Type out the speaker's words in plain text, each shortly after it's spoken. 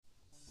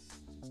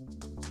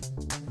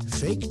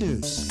fake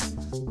news.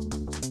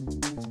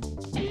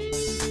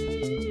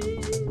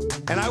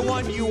 And I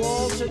want you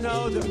all to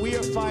know that we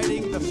are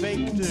fighting the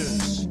fake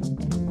news.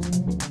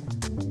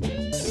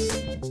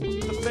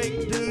 The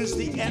fake news,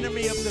 the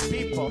enemy of the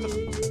people.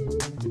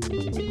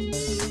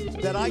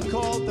 That I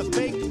call the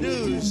fake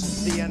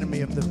news the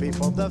enemy of the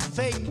people. The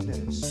fake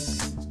news.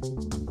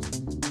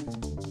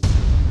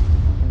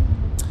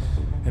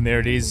 And there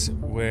it is.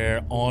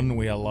 We're on.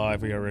 We are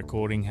live. We are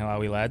recording. How are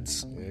we,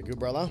 lads? Yeah, good,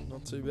 brother.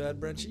 Not too bad,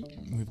 Brenchy.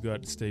 We've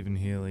got Stephen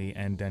Healy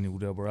and Daniel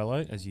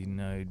Delby, as you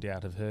no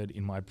doubt have heard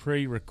in my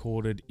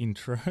pre-recorded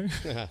intro.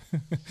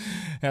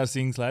 How's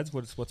things, lads?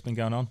 What's been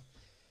going on?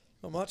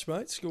 Not much,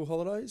 mate. School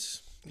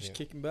holidays. Just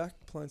kicking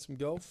back, playing some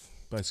golf.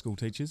 Both school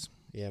teachers?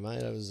 Yeah,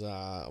 mate.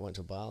 I went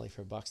to Bali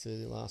for a Bucks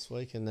Tuesday last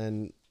week, and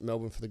then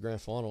Melbourne for the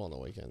grand final on the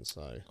weekend.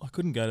 So I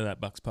couldn't go to that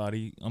Bucks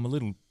party. I'm a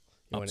little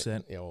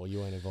upset. Well, you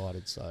weren't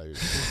invited, so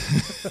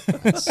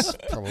that's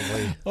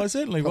probably. I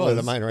certainly probably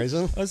was the main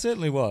reason. I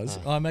certainly was.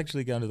 I'm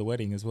actually going to the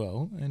wedding as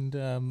well, and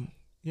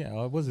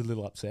I was a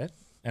little upset.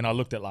 And I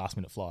looked at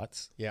last-minute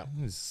flights. Yeah,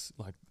 it was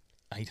like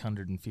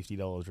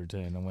 $850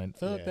 return. I went,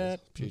 fuck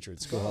that.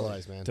 Putrid school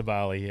holidays, man. To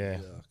Bali, yeah.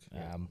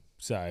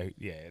 So,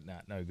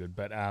 no good.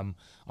 But I'm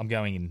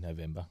going in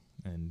November,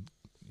 and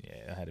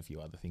I had a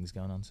few other things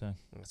going on. So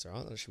that's all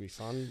right. That should be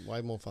fun.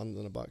 Way more fun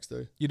than a Bucks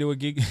do. You do a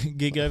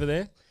gig over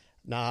there?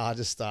 Nah, I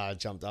just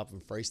jumped up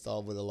and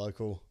freestyled with a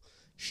local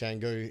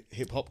Shangu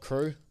hip-hop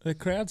crew. The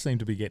crowd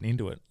seemed to be getting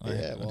into it. I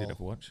did have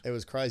a watch. It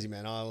was crazy,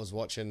 man. I was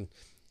watching,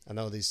 and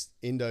there were these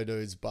Indo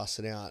dudes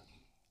busting out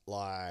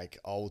like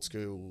old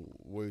school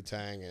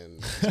Wu-Tang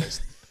and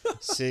just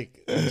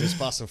sick, just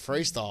busting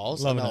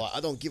freestyles. And they're like, I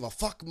don't give a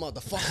fuck,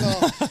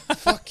 motherfucker.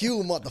 Fuck you,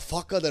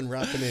 motherfucker. Then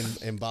rapping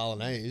in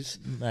Balinese.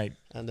 Mate.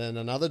 And then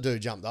another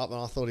dude jumped up, and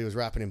I thought he was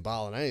rapping in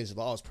Balinese,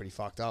 but I was pretty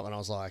fucked up. And I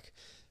was like,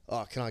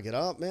 oh, can I get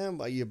up,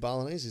 man? Are you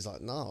Balinese? He's like,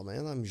 no,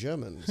 man, I'm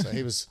German. So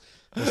he was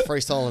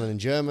freestyling in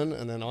German,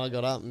 and then I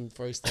got up and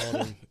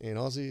freestyled in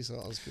Aussie, so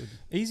that was good.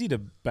 Easy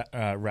to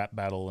rap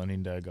battle an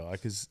Indo guy,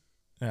 because,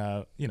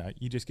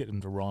 you just get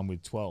them to rhyme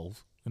with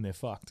 12, and they're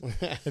fucked.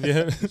 Have you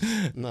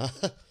heard? No.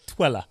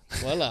 Twella.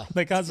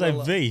 They can't say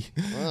V.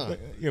 Ah.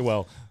 Yeah,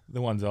 well,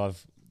 the ones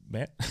I've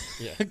met.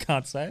 Yeah.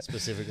 Can't say it.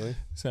 Specifically.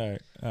 So,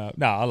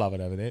 no, I love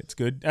it over there. It's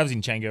good. I was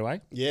in Canggu, eh?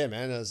 Yeah,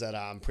 man. It was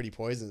at Pretty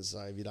Poisons.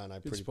 So if you don't know,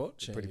 Pretty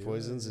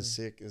Poisons is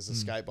sick. There's a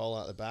skate bowl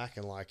out the back,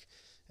 and like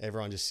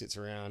everyone just sits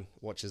around,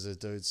 watches a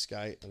dude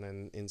skate, and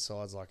then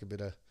inside's like a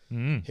bit of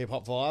hip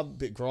hop vibe, a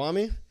bit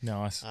grimy.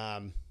 Nice.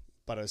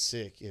 But it was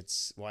sick.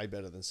 It's way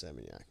better than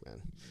Seminyak,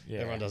 man.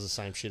 Yeah. Everyone does the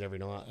same shit every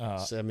night.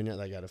 Seminyak,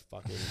 they go to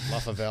fucking La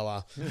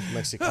Favela,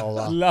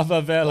 Mexicola. La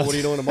Favela. Oh, what are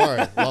you doing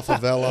tomorrow? La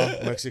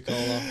Favela,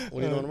 Mexicola.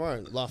 What are you doing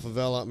tomorrow? La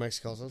Favela,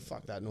 Mexicola. So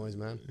fuck that noise,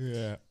 man.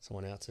 Yeah.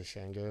 Someone out to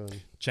Shangu.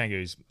 And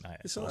Canggu's,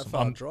 it's not a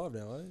far drive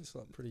now, eh? It's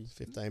like pretty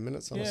 15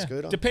 minutes on a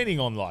scooter. Depending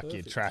on like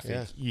your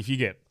traffic. Yeah. If you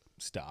get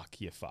stuck,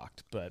 you're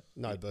fucked. But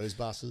no booze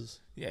buses.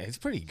 Yeah, it's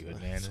pretty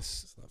good, man.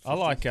 I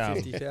like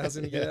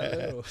 50,000 to get out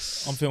there.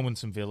 I'm filming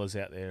some villas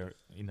out there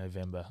in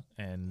November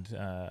and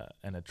a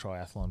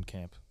triathlon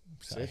camp.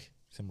 So sick.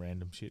 Some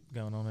random shit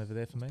going on over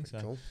there for me. Pretty so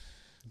cool.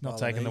 not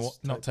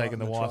taking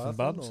the wife and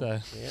bub. So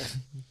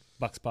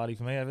Bucks party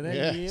for me over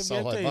there. Yeah,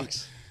 solo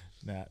Bucks.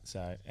 Nah,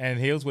 and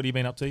Heels, what have you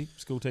been up to?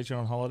 School teacher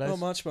on holidays? Not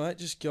much, mate.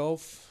 Just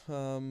golf.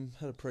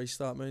 Had a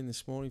pre-start meeting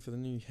this morning for the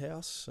new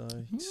house. So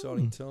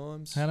exciting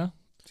times. Hannah?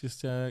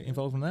 Just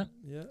involved in that?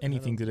 Yeah.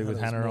 Anything to do with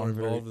Hannah? More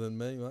involved than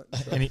me, mate.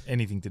 So.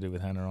 Anything to do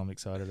with Hannah? I'm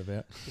excited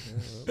about.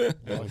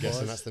 I'm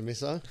guessing that's the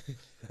misso.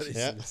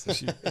 Yeah.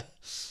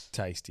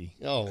 Tasty.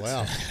 Oh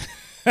wow.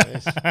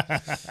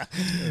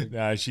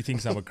 No, she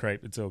thinks I'm a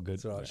creep. It's all good.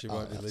 It's all right. She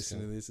won't be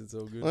listening to this. It's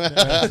all good.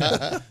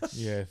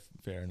 Yeah,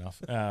 fair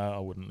enough. I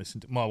wouldn't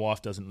listen to. My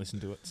wife doesn't listen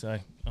to it, so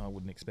I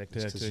wouldn't expect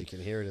her to. Because you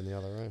can hear it in the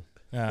other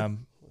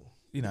room.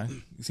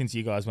 Since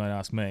you guys won't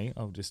ask me,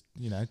 I'll just,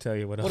 tell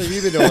you what have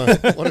you been doing?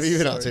 What have you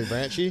been up to,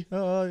 Branchy?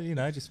 Oh,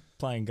 just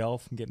playing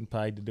golf and getting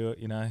paid to do it,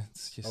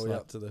 It's just Are we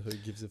up to the who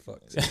gives a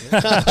fuck?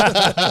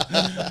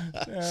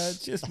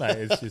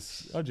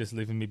 I'm just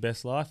living my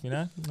best life,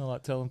 I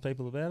like telling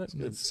people about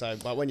it. So,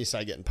 but when you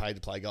say getting paid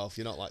to play golf,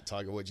 you're not like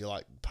Tiger Woods, you're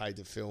like paid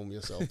to film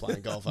yourself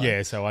playing golf.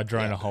 Yeah, so I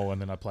drone a hole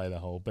and then I play the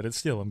hole, but it's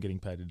still, I'm getting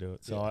paid to do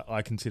it. So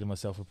I consider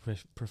myself a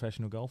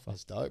professional golfer.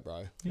 That's dope,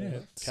 bro. Yeah.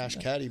 Cash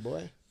caddy,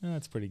 boy. No,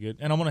 that's pretty good.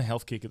 And I'm on a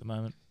health kick at the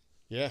moment.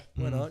 Yeah.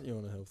 When aren't you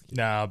on a health kick?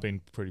 No, I've been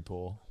pretty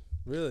poor.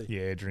 Really?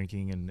 Yeah,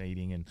 drinking and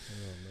eating and.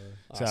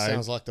 Oh, no.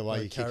 Sounds like the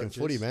way you're kicking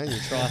footy, man. You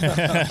try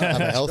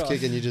have a health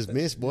kick and you just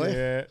miss, boy.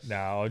 Yeah,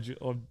 no,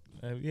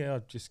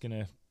 I'm just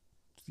gonna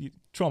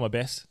try my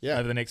best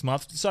over the next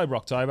month. Sober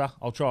October,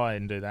 I'll try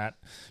and do that.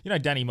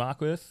 Danny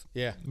Markworth.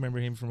 Yeah, remember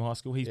him from high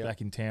school? He's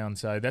back in town,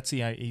 so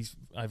he's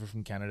over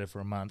from Canada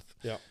for a month.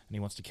 Yeah, and he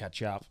wants to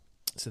catch up.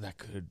 So that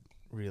could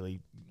really,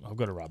 I've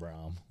got a rubber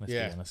arm, let's be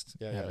honest.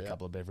 Have a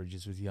couple of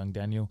beverages with young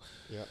Daniel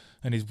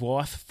and his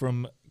wife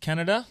from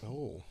Canada.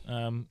 Oh,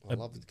 I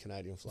love the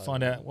Canadian flavour.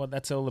 Find out what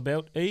that's all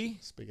about.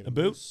 Speaking of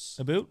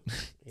about.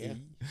 Yeah.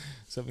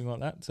 Something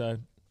like that. So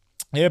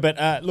Yeah,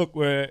 but look,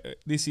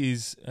 this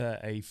is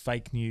a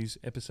fake news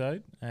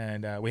episode,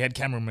 and we had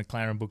Cameron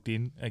McLaren booked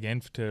in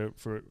again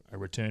for a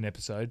return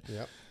episode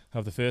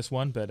of the first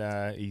one,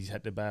 but he's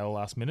had to bail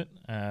last minute,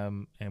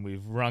 and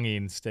we've rung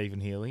in Stephen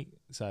Healy.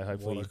 So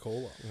hopefully, what a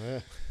call up! Yeah.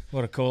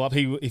 What a call up!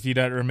 If you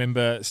don't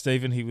remember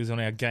Stephen, he was on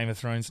our Game of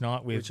Thrones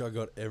night with which I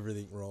got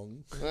everything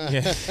wrong.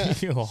 Yeah,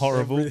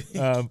 horrible.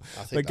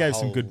 But gave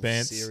some good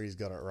bants. Series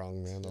got it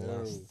wrong, man.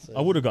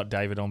 I would have got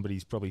David on, but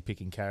he's probably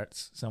picking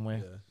carrots somewhere.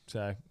 Yeah.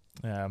 So.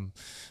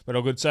 But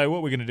all good. So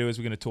what we're going to do is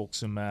we're going to talk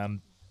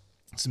some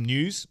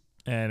news,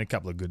 and a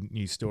couple of good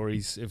news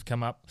stories have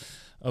come up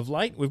of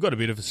late. We've got a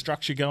bit of a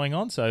structure going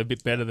on, so a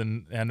bit better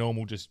than our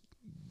normal just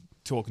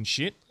talking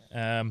shit.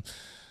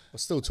 We're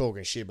still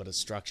talking shit, but it's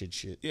structured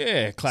shit.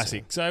 Yeah,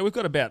 classic. So we've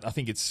got about, I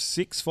think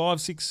it's five,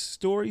 six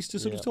stories to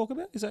sort of talk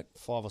about. Is that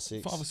 5 or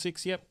 6? 5 or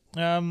 6, yep.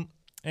 And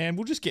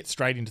we'll just get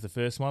straight into the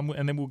first one,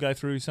 and then we'll go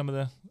through some of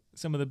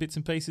the bits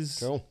and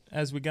pieces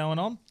as we're going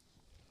on.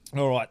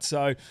 All right,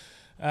 so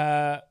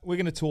we're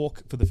going to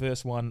talk for the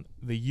first one,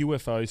 the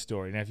UFO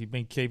story. Now, if you've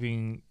been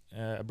keeping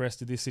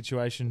abreast of this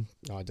situation,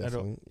 I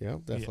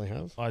definitely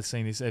have. I've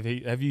seen this. Have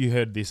you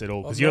heard this at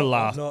all? Because you're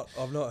last.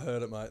 I've not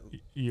heard it, mate.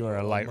 You are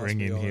a late ring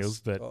in heels,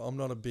 but I'm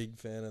not a big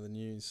fan of the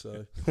news.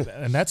 So,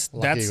 and that's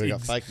we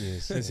got fake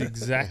news. That's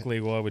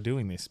exactly why we're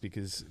doing this,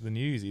 because the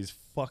news is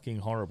fucking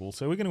horrible.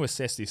 So we're going to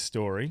assess this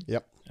story.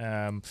 Yep.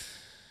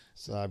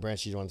 So,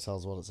 Branch, you want to tell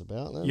us what it's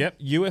about then? Yep.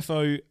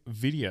 UFO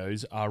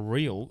videos are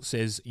real,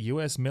 says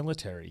US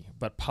military,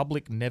 but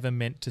public never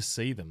meant to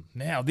see them.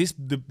 Now,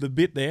 the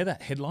bit there,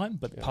 that headline,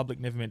 but the public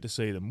never meant to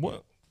see them.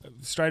 What,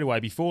 straight away,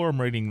 before I'm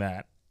reading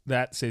that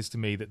says to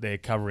me that they're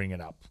covering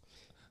it up.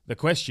 The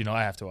question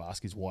I have to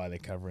ask is why they're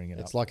covering it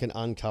up. It's like an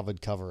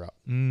uncovered cover-up.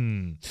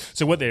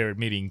 So what they're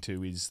admitting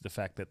to is the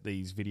fact that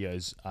these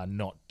videos are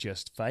not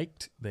just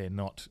faked. They're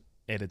not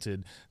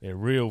edited. They're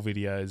real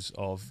videos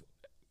of,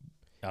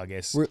 I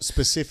guess,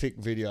 specific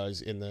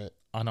videos in the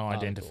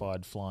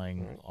unidentified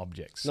flying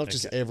objects. Not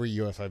just every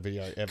UFO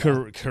video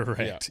ever.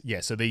 Correct. Yeah.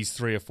 So these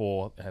 3 or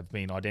 4 have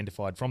been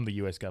identified from the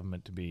US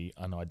government to be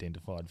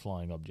unidentified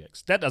flying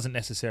objects. That doesn't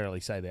necessarily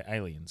say they're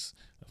aliens,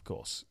 of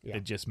course. Yeah.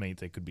 It just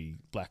means they could be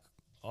black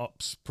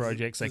ops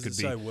projects. Does it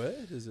say where?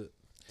 Does it?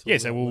 Yeah.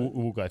 So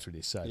we'll go through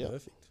this. So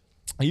perfect.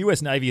 The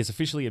US Navy has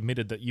officially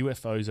admitted that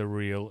UFOs are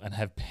real and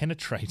have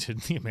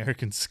penetrated the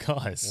American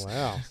skies.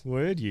 Wow.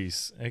 Word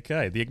use.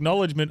 Okay. The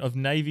acknowledgement of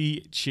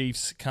Navy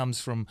chiefs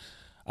comes from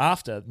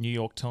after New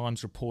York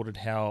Times reported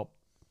how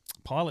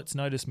pilots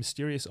noticed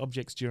mysterious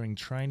objects during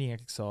training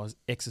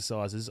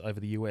exercises over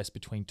the US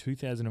between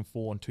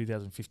 2004 and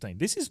 2015.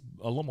 This is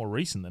a lot more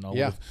recent than I would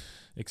have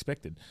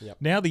expected. Yep.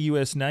 Now the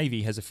US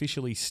Navy has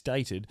officially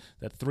stated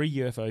that 3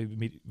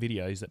 UFO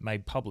videos that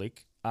made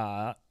public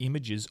are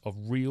images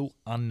of real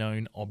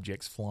unknown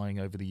objects flying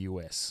over the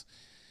US.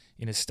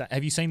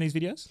 Have you seen these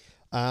videos?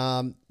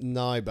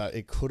 No, but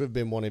it could have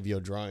been one of your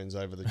drones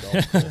over the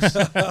golf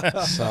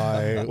course.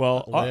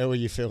 So, where were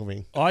you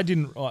filming? I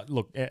didn't.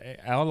 Look,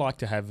 I like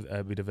to have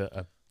a bit of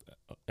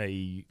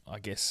I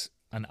guess,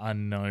 an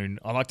unknown.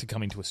 I like to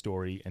come into a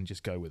story and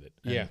just go with it.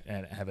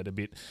 And have it a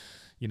bit,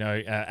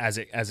 as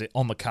it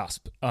on the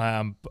cusp,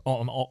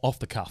 off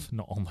the cuff,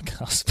 not on the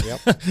cusp.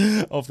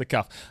 Yep. Off the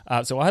cuff.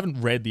 So I haven't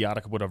read the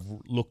article, but I've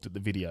looked at the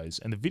videos,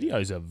 and the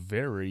videos are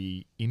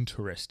very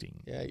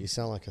interesting. Yeah, you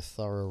sound like a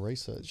thorough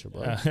researcher,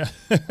 bro.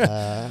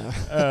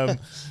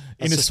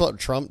 That's just what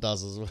Trump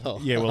does as well.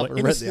 Yeah, well, I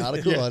haven't read the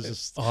article. I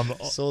just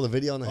saw the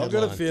video on the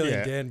headline. I've got a feeling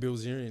Dan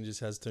Bilzerian just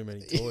has too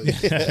many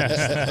toys.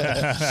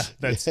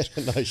 That's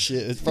no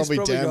shit. It's probably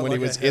Dan when he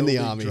was in the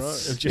army.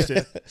 It's just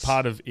a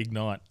part of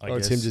Ignite, I guess. Or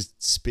it's him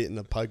just spitting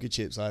the poker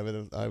chips over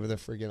the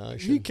friggin'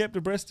 ocean. You kept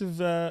abreast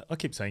of, I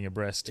keep saying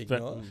abreast,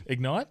 but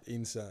Ignite?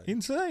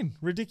 Insane.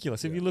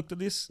 Ridiculous. Have you looked at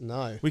this?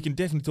 No. We can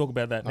definitely talk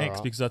about that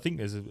next because I think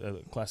there's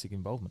a classic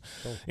involvement.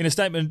 Cool. In a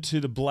statement to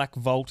the Black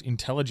Vault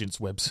intelligence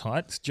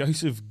website,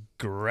 Joseph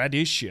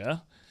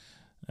Gradisha,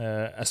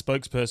 a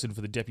spokesperson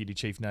for the Deputy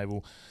Chief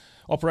Naval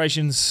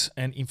Operations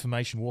and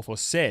Information Warfare,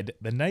 said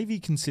the Navy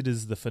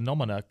considers the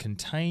phenomena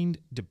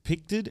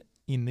depicted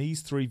in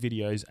these 3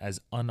 videos as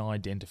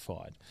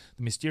unidentified.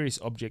 The mysterious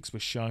objects were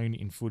shown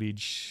in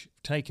footage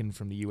taken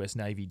from the US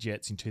Navy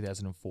jets in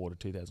 2004 to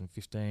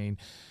 2015.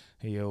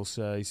 He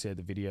also said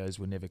the videos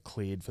were never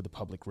cleared for the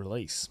public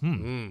release.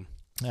 The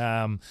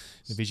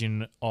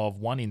vision of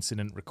one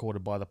incident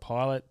recorded by the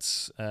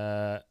pilots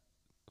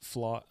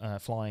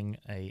flying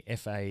a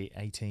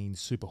FA-18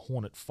 Super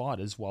Hornet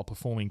fighters while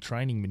performing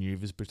training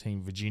maneuvers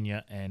between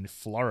Virginia and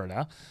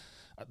Florida.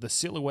 The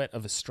silhouette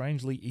of a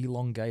strangely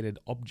elongated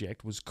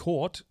object was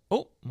caught.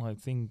 Oh, my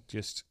thing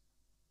just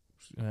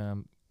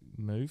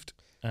moved.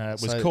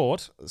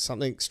 Caught.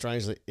 Something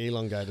strangely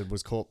elongated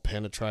was caught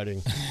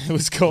penetrating. It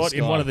was caught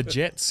in one of the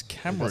jet's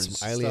cameras. Got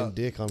some alien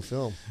dick on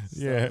film.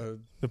 Yeah.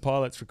 The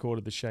pilots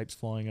recorded the shapes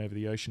flying over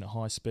the ocean at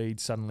high speed,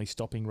 suddenly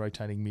stopping,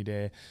 rotating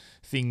midair.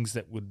 Things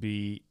that would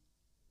be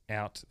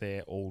out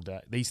there all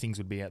day. These things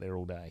would be out there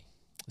all day.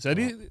 So,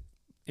 and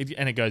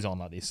it goes on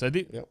like this. So,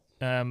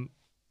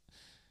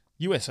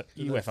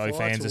 UFO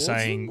fans are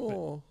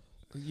saying.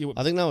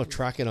 I think they were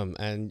tracking them,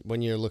 and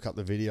when you look up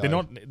the video,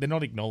 they're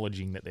not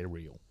acknowledging that they're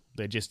real.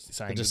 They're just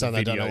saying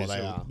they don't know what they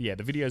are. Yeah,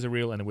 the videos are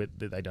real, and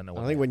they don't know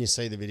what. I think when you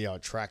see the video,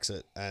 it tracks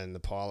it, and the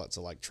pilots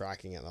are like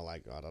tracking it, and they're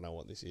like, I don't know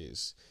what this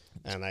is,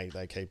 and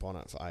they keep on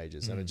it for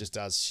ages, and it just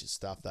does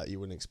stuff that you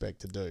wouldn't expect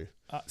to do,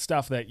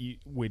 stuff that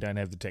we don't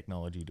have the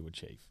technology to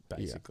achieve,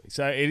 basically.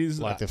 So it is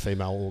like the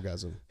female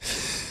orgasm.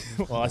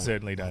 Well, I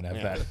certainly don't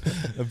have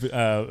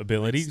that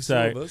ability.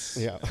 So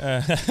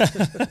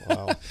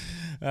Well,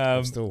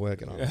 I'm still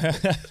working on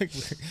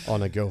it.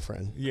 On a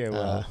girlfriend. Yeah,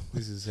 well,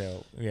 this is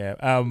how.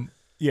 Yeah.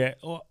 Yeah.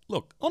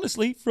 Look,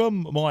 honestly,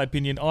 from my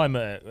opinion, I'm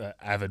a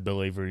avid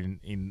believer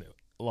in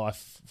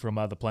life from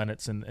other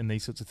planets and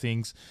these sorts of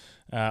things.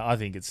 I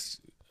think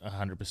it's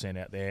 100%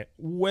 out there.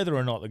 Whether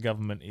or not the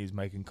government is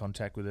making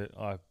contact with it,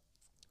 I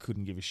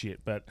couldn't give a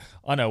shit. But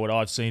I know what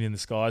I've seen in the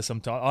skies.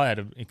 Sometimes I had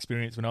an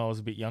experience when I was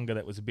a bit younger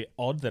that was a bit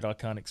odd that I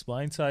can't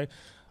explain. So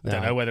I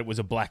don't know whether it was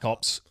a black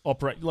ops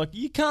operation. Like,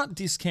 you can't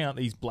discount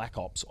these black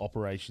ops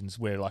operations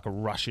where like a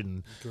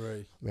Russian...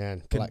 Agree.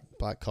 Man,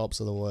 black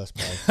cops are the worst,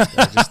 bro.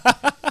 They're just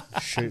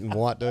shooting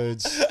white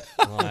dudes.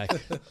 Like,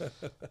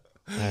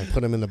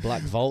 put them in the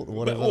black vault or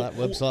whatever that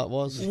website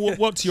was.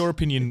 What's your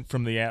opinion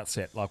from the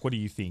outset? Like, what do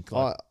you think?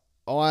 Like,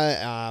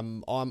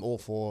 I'm all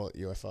for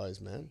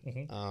UFOs, man.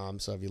 Mm-hmm.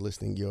 So if you're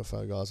listening,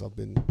 UFO guys, I've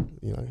been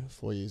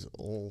 4 years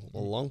all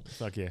along.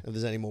 Fuck yeah. If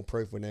there's any more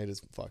proof we need, it's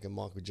fucking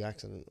Michael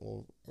Jackson,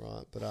 all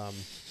right. But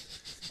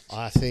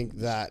I think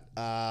that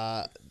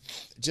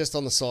just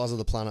on the size of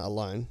the planet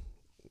alone,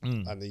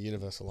 and the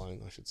universe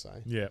alone, I should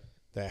say,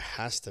 there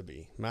has to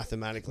be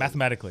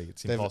mathematically,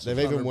 it's impossible.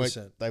 They've even worked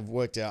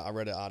out. I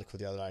read an article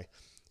the other day,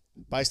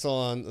 based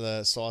on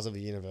the size of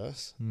the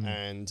universe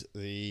and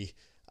the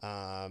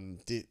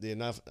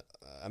enough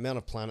amount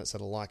of planets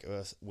that are like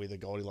Earth with a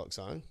Goldilocks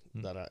zone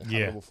that are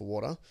habitable for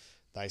water.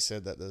 They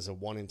said that there's a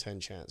 1 in 10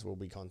 chance we'll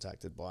be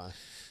contacted by.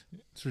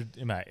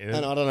 Mate, and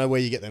I don't know where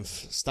you get them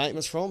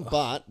statements from,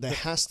 but there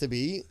has to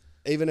be,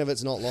 even if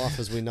it's not life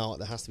as we know it,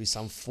 there has to be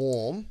some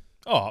form.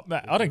 Oh,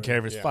 mate, I don't care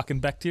if it's fucking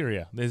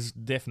bacteria. There's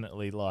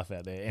definitely life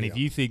out there. And if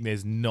you think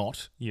there's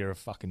not, you're a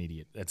fucking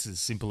idiot. That's as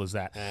simple as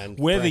that. And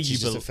whether you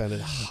just offended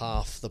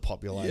half the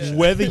population.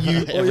 Whether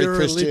you... Every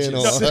Christian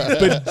or...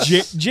 But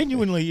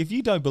genuinely, if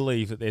you don't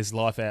believe that there's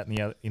life out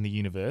in the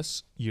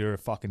universe, you're a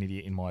fucking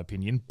idiot, in my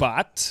opinion.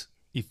 But...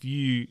 if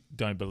you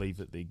don't believe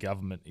that the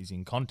government is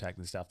in contact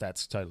and stuff,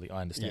 that's totally...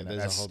 I understand that.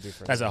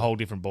 That's a whole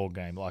different ball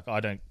game. Like, I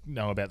don't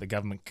know about the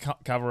government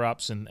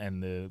cover-ups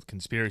and the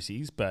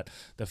conspiracies, but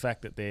the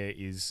fact that there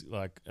is,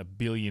 like, 1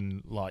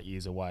 billion light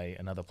years away,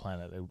 another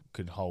planet that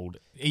could hold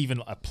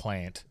even a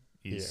plant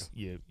is...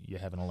 You're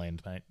having a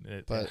land, mate.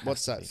 But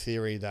what's that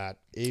theory that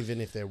even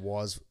if there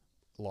was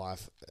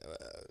life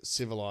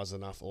civilized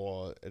enough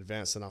or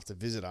advanced enough to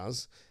visit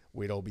us...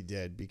 we'd all be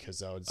dead because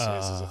they would see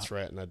us as a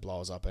threat and they'd blow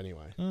us up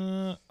anyway.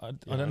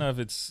 I don't know if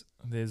it's...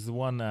 There's the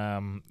one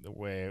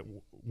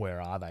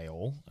where are they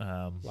all?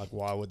 Like,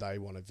 why would they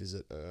want to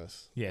visit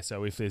Earth? Yeah,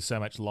 so if there's so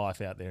much life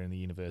out there in the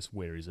universe,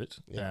 where is it?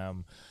 Yeah.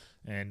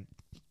 And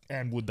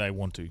would they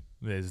want to?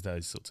 There's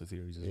those sorts of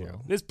theories as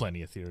well. There's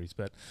plenty of theories,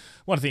 but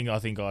one thing I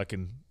think I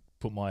can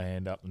put my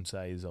hand up and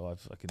say is I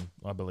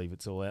believe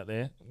it's all out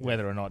there.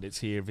 Whether or not it's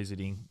here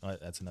visiting,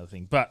 that's another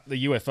thing. But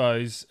the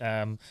UFOs...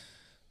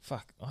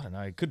 fuck, I don't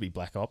know. It could be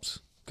Black Ops.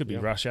 Could be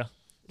Russia.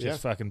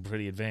 Just fucking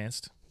pretty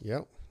advanced.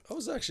 Yep. I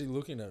was actually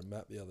looking at a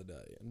map the other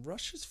day, and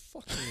Russia's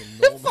fucking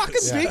enormous. How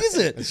fucking big is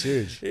it? It's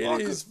huge.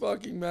 It is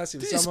fucking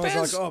massive.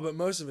 Someone's like, but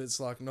most of it's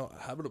like not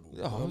habitable.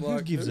 Oh, who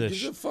gives a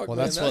fuck? Well,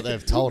 that's what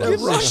they've told us.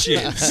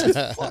 Russians.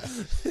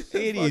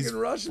 It is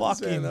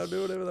Russians, man. They'll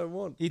do whatever they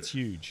want. It's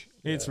huge.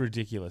 It's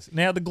ridiculous.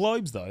 Now the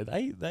globes, though,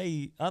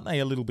 they aren't they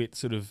a little bit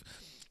sort of,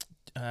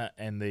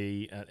 and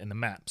the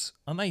maps,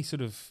 aren't they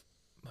sort of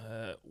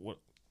what?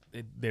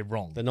 They're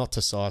wrong. They're not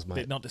to size, mate.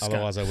 They're not to scale.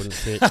 Otherwise, they wouldn't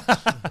fit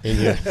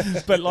in your,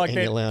 but like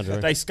your lounge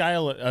room. They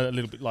scale it a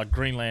little bit. Like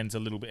Greenland's a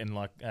little bit, and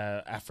like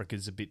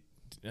Africa's a bit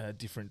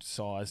different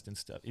sized and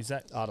stuff. Is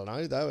that? I don't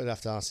know. They would have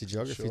to ask the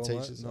geography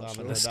teachers. Sure.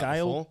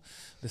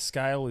 The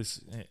scale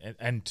is,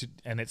 and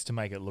it's to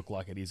make it look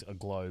like it is a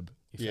globe.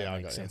 If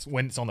that makes sense.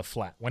 When it's on the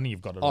flat, when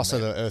you've got it. Oh, so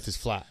the Earth is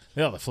flat.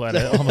 Yeah, the flat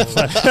on the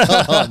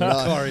flat.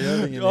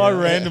 I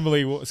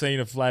randomly seen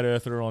a flat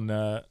earther on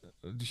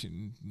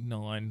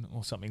 9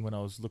 or something when I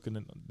was looking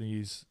at the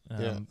news.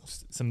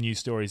 Some news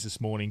stories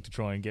this morning to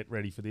try and get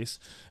ready for this,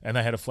 and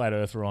they had a flat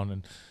earther on,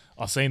 and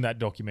I've seen that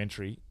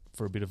documentary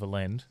for a bit of a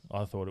lend.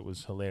 I thought it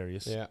was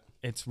hilarious. Yeah.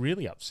 It's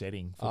really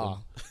upsetting for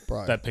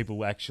them that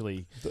people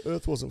actually... The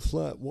Earth wasn't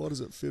flat. Why does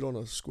it fit on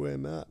a square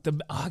map? The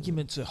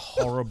arguments are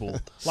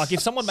horrible. Like, if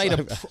someone made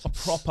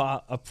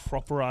a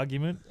proper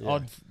argument,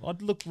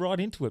 I'd look right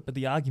into it. But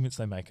the arguments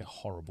they make are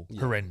horrible.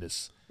 Yeah.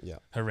 Horrendous. Yeah.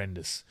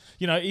 Horrendous.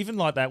 You know, even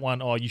like that one,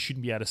 you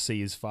shouldn't be able to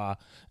see as far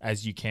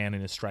as you can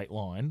in a straight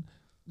line.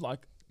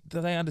 Like,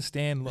 do they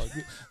understand? Like,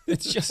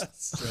 it's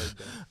just.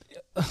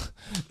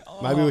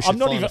 Maybe we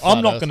should.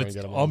 I'm not going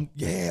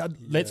to.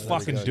 Let's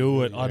fucking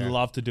do it. I'd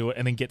love to do it,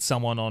 and then get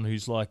someone on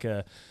who's like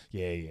a.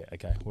 Yeah.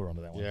 Okay, we're on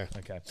to that one. Yeah.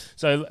 Okay.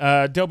 So,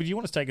 Delby, do you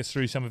want to take us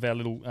through some of our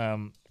little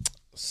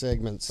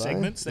segments that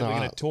we're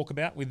going to talk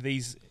about with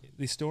this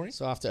story?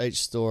 So after each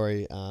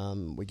story,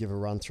 we give a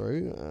run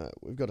through.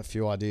 We've got a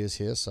few ideas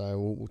here, so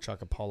we'll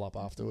chuck a poll up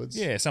afterwards.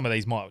 Yeah, some of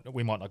these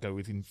we might not go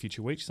with in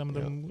future weeks. Some of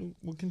them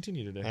we'll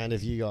continue to do. And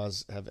if you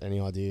guys have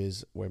any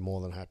ideas, we're more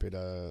than happy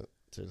to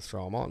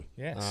throw them on.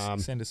 Yeah,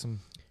 send us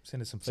some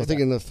feedback. So I think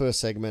in the first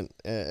segment,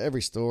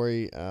 every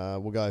story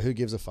we'll go, who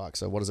gives a fuck?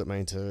 So what does it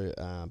mean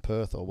to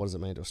Perth, or what does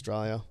it mean to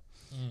Australia?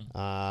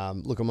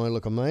 Look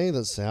at me.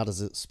 That's how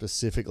does it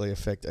specifically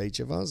affect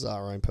each of us,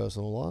 our own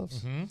personal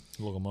lives.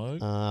 Look at me.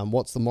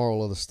 What's the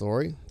moral of the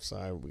story?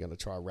 So we're going to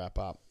try to wrap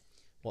up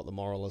what the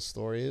moral of the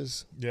story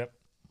is. Yep.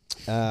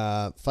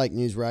 Fake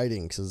news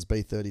rating, because it's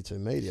B32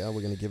 Media.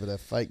 We're going to give it a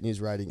fake news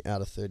rating out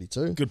of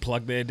 32. Good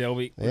plug there,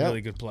 Delby. Yep.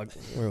 Really good plug.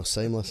 We're all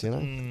seamless, you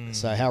know.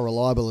 So how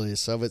reliable it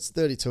is. So if it's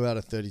 32 out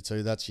of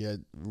 32, that's your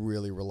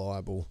really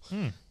reliable.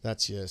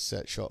 That's your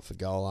set shot for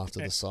goal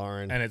after the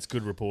siren. And it's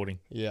good reporting.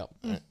 Yep.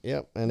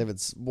 Yep. And if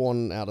it's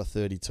 1 out of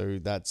 32,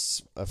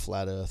 that's a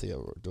flat earther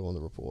doing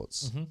the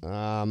reports.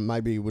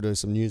 Maybe we'll do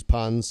some news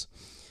puns.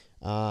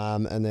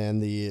 And then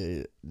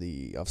the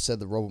I've said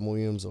the Robin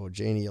Williams or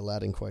Genie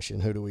Aladdin question.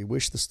 Who do we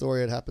wish the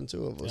story had happened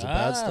to? If it was a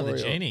bad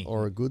story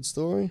or a good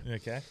story?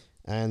 Okay.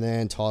 And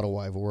then tidal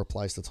wave will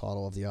replace the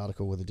title of the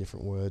article with a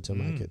different word to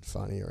make it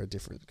funny or a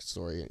different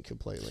story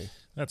completely.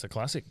 That's a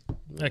classic.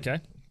 Okay.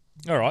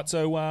 All right.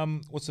 So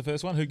what's the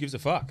first one? Who gives a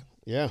fuck?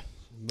 Yeah.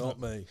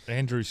 Not me.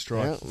 Andrew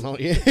Strike. Yeah, not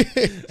you.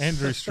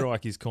 Andrew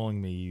Strike is calling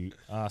me you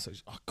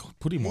arse. Oh, God,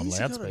 put him on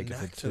loudspeaker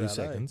for 2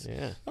 seconds.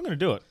 Yeah. I'm going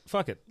to do it.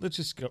 Fuck it. Let's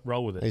just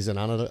roll with it. He's an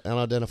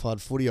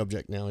unidentified footy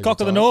object now.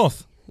 Cock of the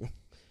North.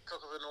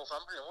 Cock of the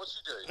Northumbrian.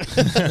 What's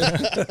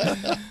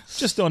he doing?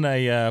 Just on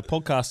a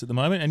podcast at the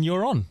moment, and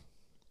you're on.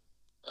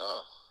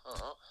 Oh,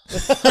 all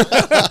right.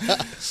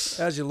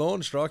 How's your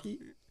lawn, Strikey?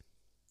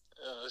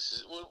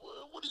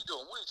 What are you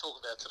doing? What are you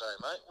talking about today,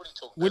 mate? What are you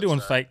talking We're about doing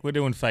today? We're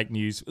doing fake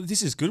news.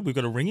 This is good. We've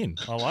got a ring in.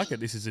 I like it.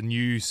 This is a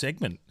new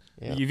segment.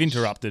 Yeah. You've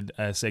interrupted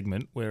a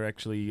segment. We're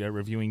actually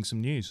reviewing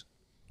some news.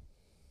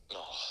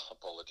 Oh,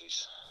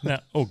 apologies. No,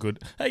 all good.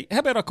 Hey, how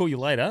about I call you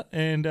later?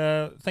 And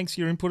thanks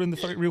for your input in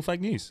the real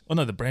fake news. Oh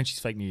no, the branch is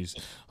fake news.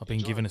 I've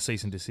been given a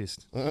cease and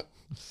desist. That's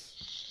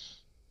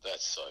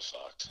so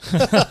fucked.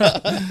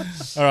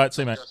 All right,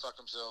 see you, mate. Go fuck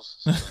themselves.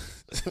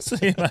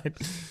 See you, mate.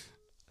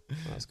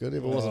 That's good.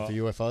 If it wasn't for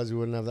UFOs, we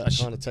wouldn't have that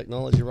kind of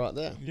technology right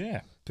there.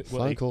 Yeah.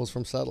 Phone calls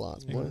from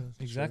satellites. Yeah,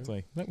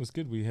 exactly. That was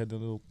good. We had the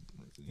little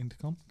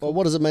intercom. Well,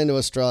 what does it mean to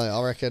Australia?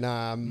 I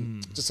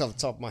reckon, just off the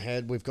top of my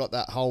head, we've got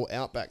that whole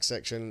outback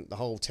section, the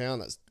whole town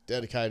that's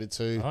dedicated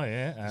to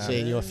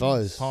seeing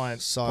UFOs.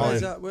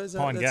 Where's that?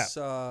 Pine Gap.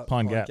 That's,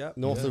 Pine Gap.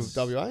 North of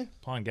WA?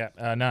 Pine Gap.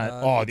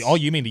 No.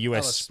 You mean the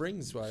US? Alice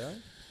Springs way, eh?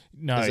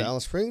 No. Is it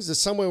Alice Springs?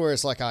 There's somewhere where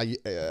it's like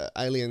a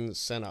alien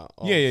centre.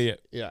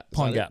 Yeah.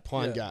 Pine Gap.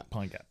 Pine Gap.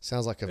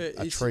 Sounds like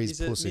a tree's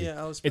pussy.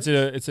 It's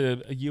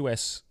a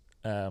US.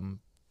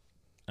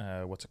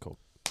 What's it called?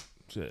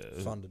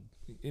 Funded.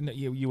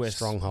 US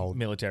stronghold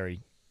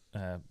military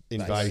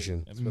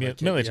invasion.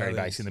 Military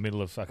base in the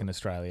middle of fucking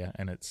Australia,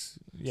 and it's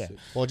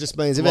Well, it just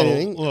means if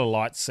anything, a lot of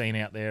lights seen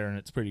out there, and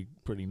it's pretty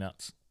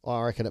nuts. I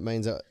reckon it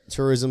means that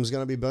tourism's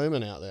going to be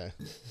booming out there.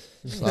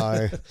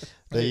 So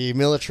the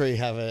military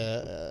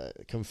have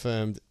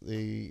confirmed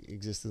the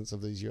existence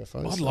of these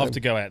UFOs. I'd love to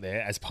go out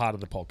there as part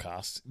of the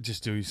podcast,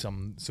 just do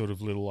some sort of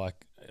little a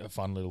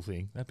fun little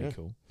thing. That'd be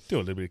cool. Do a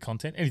little bit of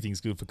content. Anything's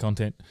good for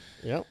content.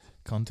 Yep.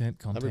 Content.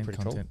 Cool.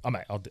 Oh,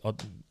 mate,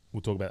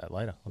 we'll talk about that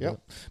later.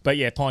 But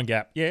yeah, Pine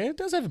Gap. Yeah, it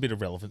does have a bit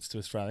of relevance to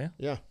Australia.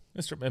 Yeah.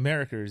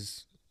 America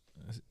is,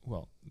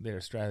 they're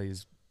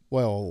Australia's.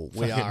 Well,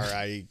 we are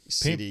a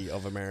city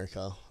of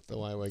America, the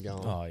way we're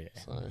going. Oh,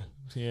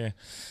 yeah.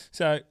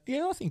 So,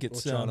 I think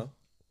it's... China.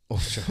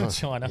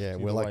 China. Yeah,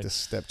 we're like the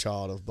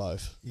stepchild of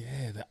both.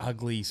 Yeah, the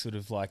ugly sort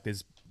of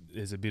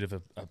there's a bit of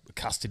a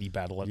custody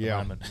battle at the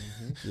moment.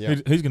 Yeah.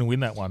 Who's going to win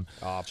that one?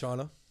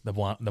 China. The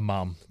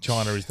mum.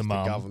 China is the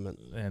mum. The government.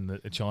 And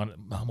the China...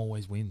 Mum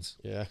always wins.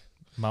 Yeah.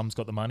 Mum's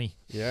got the money.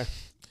 Yeah.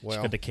 She's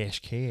got the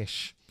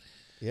cash.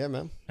 Yeah,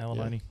 man.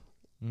 Alimony. Yeah.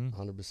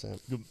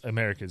 100%.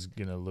 America's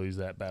going to lose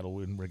that battle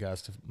in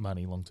regards to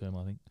money long term,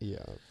 I think. Yeah,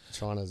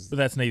 China's... But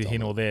that's neither here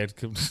nor there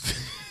with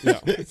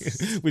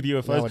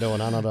UFOs. Now we're doing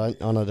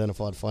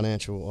unidentified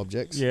financial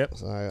objects. Yep.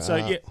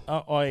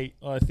 I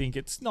think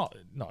it's not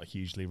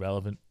hugely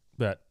relevant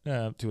but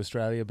to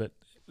Australia, but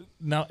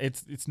no,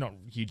 it's not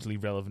hugely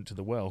relevant to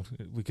the world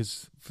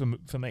because for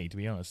me, to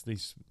be honest,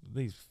 these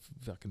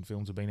fucking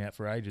films have been out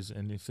for ages,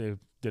 and if they're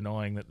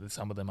denying that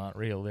some of them aren't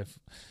real,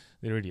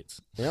 they're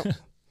idiots. Yep.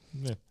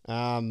 Yeah.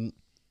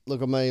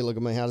 Look at me.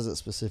 How does it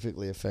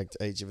specifically affect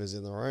each of us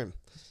in the room?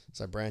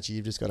 So, Branchy,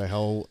 you've just got a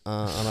whole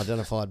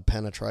unidentified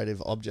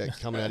penetrative object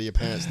coming out of your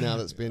pants now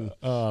that's been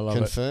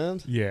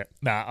confirmed. Yeah.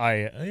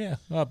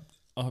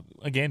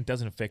 again,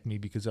 doesn't affect me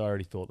because I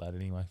already thought that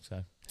anyway.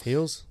 So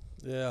Heels?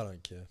 Yeah, I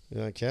don't care. You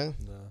don't care?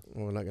 No.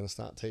 Well, we're not going to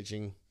start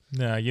teaching.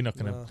 No, you're not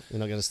going to. Nah. You're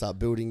not going to start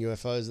building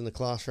UFOs in the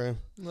classroom.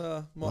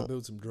 Nah, might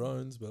build some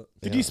drones, but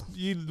Did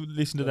you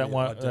listen to that Yeah,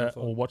 one identified.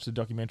 or watch the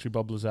documentary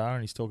Bob Lazar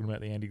and he's talking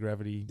about the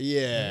anti-gravity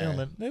Yeah.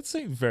 element? That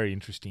seems very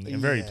interesting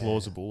and very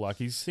plausible. Like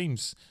he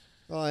seems.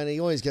 Oh, and he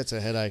always gets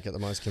a headache at the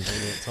most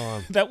convenient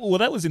time. That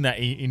was in that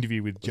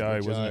interview with Joe,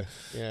 wasn't it?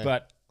 Yeah.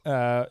 But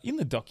in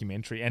the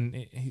documentary, and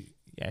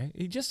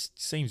he just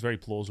seems very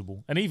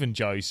plausible. And even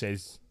Joe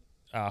says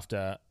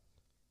after.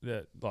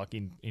 Like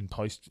in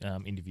post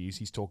interviews,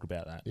 he's talked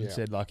about that and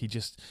said like he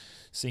just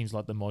seems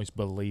like the most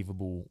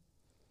believable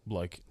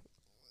bloke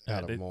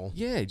out of them all.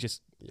 Yeah,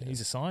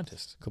 he's a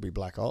scientist. Could be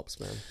black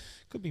ops, man.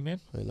 Could be, man.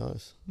 Who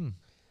knows?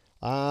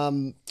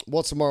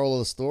 What's the moral of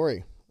the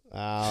story?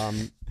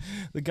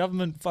 The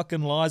government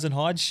fucking lies and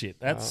hides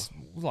shit. That's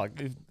like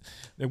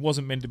it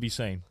wasn't meant to be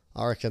seen.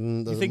 I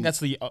reckon. You think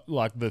that's the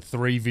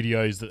 3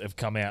 videos that have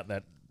come out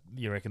that.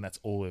 You reckon that's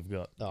all they've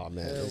got? Oh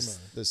man,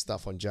 there's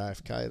stuff on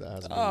JFK that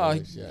hasn't been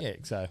released yet. Yeah,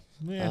 so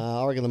yeah.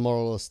 I reckon the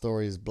moral of the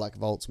story is black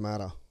vaults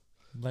matter.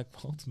 Black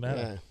vaults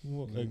matter.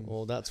 Yeah.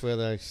 Well, that's where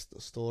they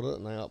stored it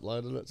and they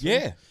uploaded it.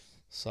 Yeah.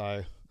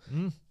 So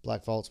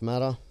black vaults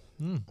matter,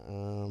 and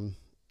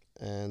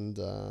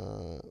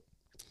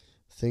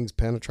things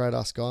penetrate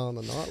our sky on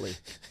the nightly.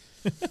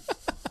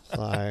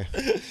 So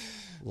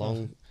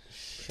long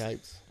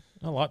shaped.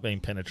 I like being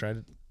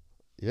penetrated.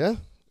 Yeah,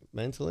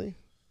 mentally.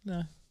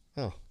 No.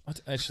 Oh.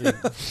 Actually,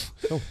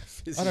 Cool.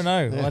 I don't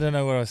know. Yeah. I don't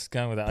know where I was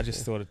going with that. I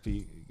just thought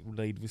it'd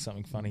lead with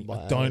something funny.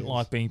 I don't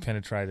like being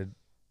penetrated.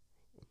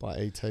 By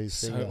E.T.'s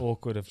So finger.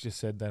 awkward. I've just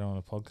said that on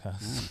a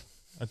podcast.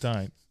 I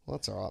don't. Well,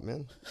 that's all right,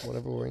 man.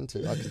 Whatever we're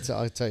into. I can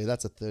tell you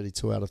that's a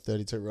 32 out of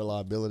 32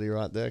 reliability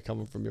right there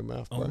coming from your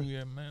mouth, bro. Oh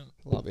yeah, man.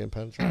 I like being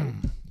penetrated.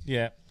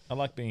 Yeah, I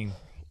like being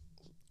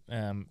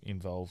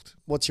involved.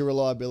 What's your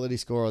reliability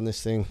score on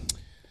this thing?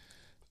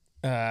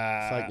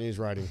 Fake News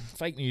rating.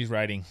 Fake news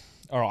rating.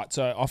 All right,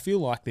 so I feel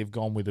like they've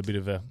gone with a bit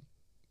of a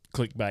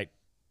clickbait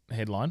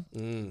headline.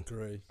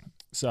 agree.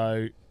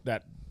 So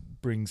that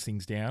brings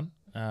things down.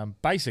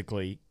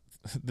 Basically,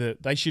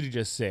 they should have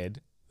just said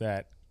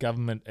that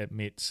government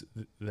admits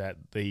that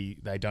they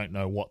don't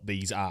know what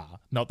these are.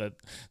 Not that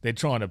they're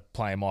trying to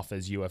play them off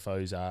as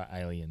UFOs are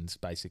aliens,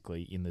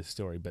 basically, in the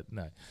story. But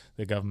no,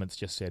 the government's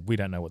just said, we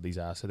don't know what these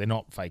are. So they're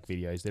not fake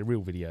videos. They're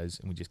real videos,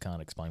 and we just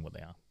can't explain what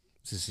they are.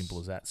 It's as simple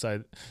as that.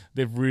 So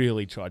they've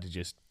really tried to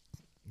just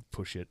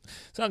push it.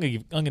 So I'm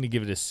going to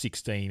give it a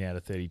 16 out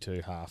of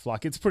 32 half.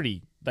 Like, it's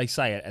pretty... They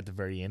say it at the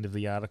very end of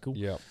the article.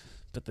 Yep.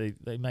 But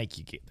they make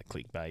you get the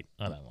clickbait.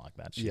 I don't like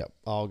that shit. Yep.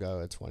 I'll go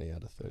a 20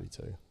 out of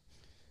 32.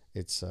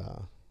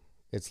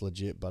 It's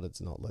legit, but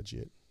it's not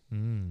legit.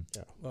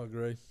 Yeah. I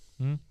agree.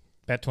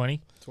 About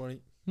 20?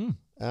 20.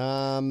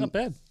 Not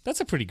bad.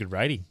 That's a pretty good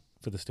rating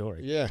for the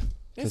story. Yeah.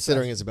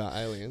 Considering it's about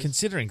aliens.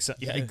 Considering...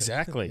 yeah,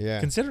 exactly. Yeah.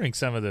 Considering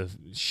some of the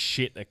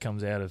shit that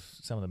comes out of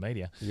some of the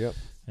media. Yep.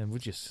 And we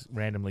just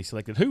randomly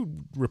selected. Who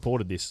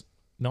reported this?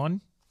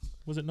 9?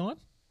 Was it 9?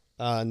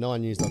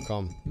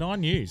 9news.com.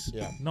 9 News.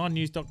 Yeah.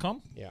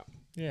 9news.com? Yeah.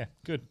 Yeah,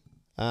 good.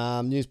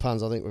 News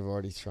puns, I think we've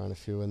already thrown a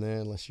few in there,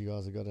 unless you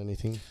guys have got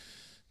anything.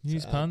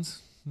 News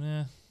puns?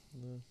 Yeah,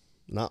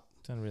 No.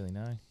 don't really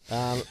know.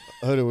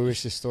 Who do we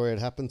wish this story had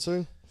happened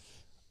to?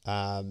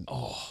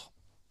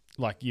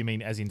 Like, you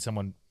mean as in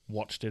someone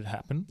watched it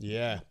happen?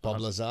 Yeah.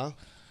 Bob Lazar.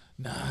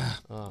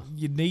 Nah.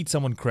 You need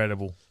someone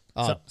credible.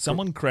 Oh,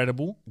 Someone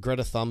credible.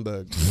 Greta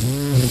Thunberg.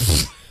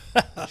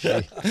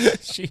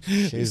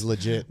 She's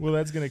legit. Well,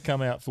 that's going to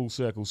come out full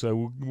circle,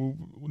 so we'll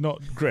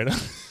not Greta.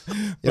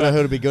 You know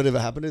who'd be good if it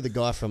happened to? The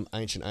guy from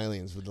Ancient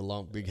Aliens with the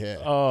long, big hair.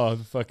 Oh,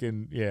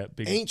 fucking, yeah.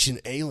 Big.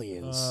 Ancient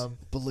Aliens.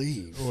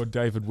 Believe. Or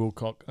David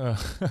Wilcock.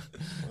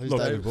 Who's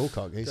look, David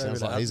Wilcock? He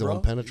sounds like he's the one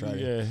Attenborough?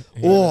 penetrating. Yeah.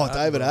 Oh,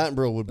 David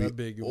Attenborough would That'd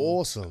be be a good one.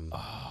 awesome.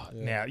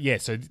 Now, yeah,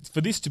 so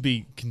for this to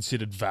be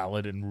considered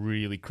valid and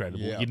really credible,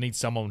 Yeah. you need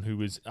someone who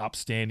is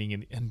upstanding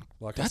and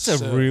Like that's a a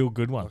sir. real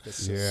good one. Like a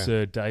sir. Yeah.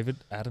 Sir David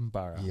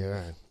Attenborough.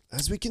 Yeah.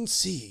 As we can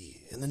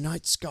see in the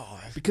night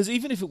sky. Because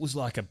even if it was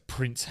like a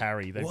Prince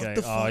Harry, they'd What go,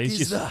 the fuck he's is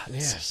just that?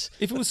 Yes.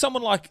 If it was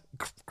someone like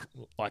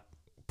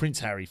Prince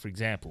Harry, for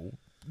example,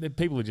 then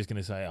people are just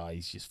going to say,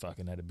 he's just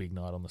fucking had a big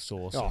night on the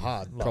sauce. Oh, and,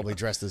 hard. like, Probably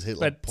dressed as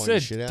Hitler, But pointing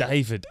Sir shit out.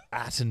 David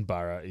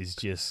Attenborough is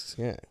just...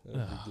 Yeah.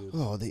 That'd be good.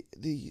 Oh,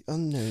 the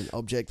unknown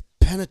object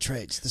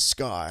penetrates the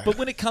sky. But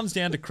when it comes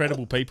down to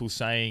credible people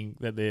saying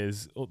that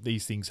there's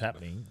these things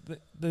happening,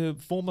 the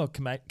former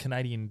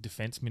Canadian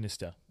Defence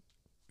Minister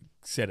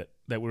said it,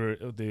 that we're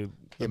the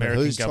but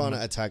American who's government. trying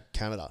to attack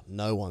Canada?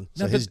 No one.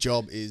 So No, his but-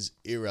 job is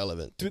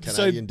irrelevant. The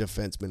So Canadian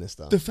Defence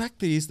Minister. The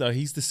fact is, though,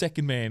 he's the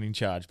second man in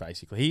charge,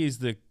 basically. He is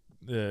the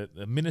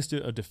Minister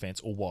of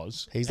Defence, or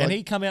was. He's and like-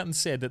 he come out and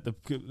said that the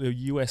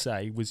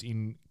USA was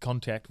in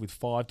contact with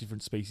 5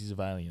 different species of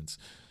aliens.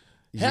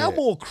 How Yeah.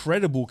 more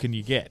credible can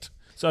you get?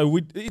 So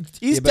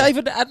is but-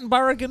 David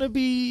Attenborough going to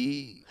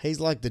be... He's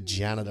like the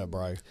janitor,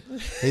 bro.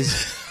 He's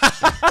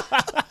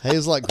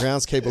He's like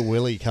groundskeeper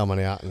Willie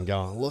coming out and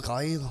going, look,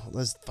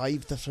 there's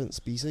 5 different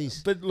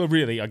species. But look,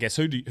 really, I guess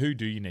who do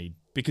you need?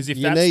 Because if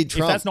need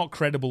Trump. if that's not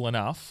credible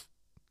enough,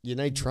 you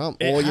need Trump,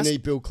 or you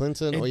need Bill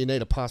Clinton, or you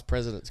need a past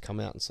president to come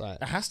out and say it.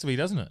 It has to be,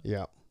 doesn't it?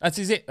 Yeah. That's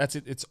it. That's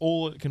it. It's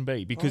all it can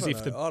be. Because I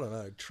don't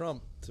know.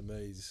 Trump to me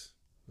is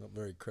not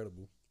very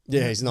credible.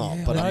 Yeah, he's not.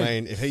 Yeah, but I I know.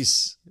 mean, if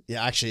he's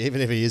actually,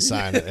 even if he is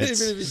saying it,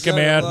 it's, Even if he's come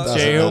saying out it and like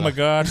say, that. "Oh my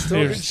God,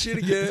 talking shit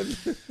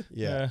again.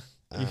 yeah.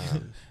 it's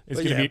But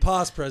going to be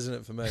past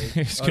president for me.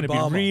 it's going to be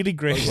Obama. really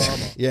great."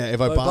 Obama. Yeah, if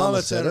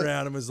Obama said turned it,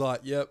 around and was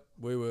like, "Yep,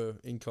 we were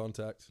in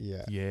contact."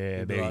 yeah, Yeah,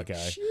 He'd be there like, you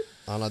go. "Shit."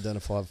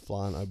 unidentified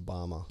flying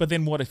Obama. But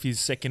then, what if his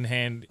second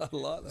I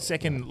like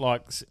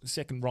that.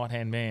 second right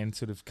hand man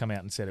sort of come out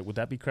and said it? Would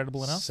that be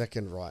credible enough?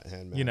 Second right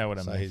hand man. You know what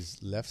I so mean. his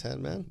left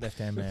hand man. Left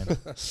hand man,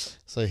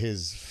 So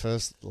his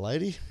first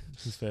lady.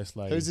 his first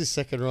lady. Who's his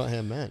second right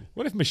hand man?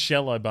 What if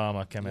Michelle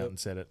Obama came out Yep. and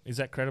said it? Is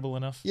that credible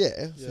enough? Yeah,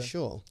 Yeah. for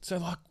sure. So,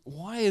 like,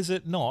 why is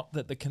it not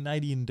that the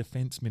Canadian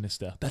Defence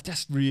Minister, that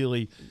just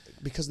really...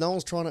 Because no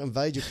one's trying to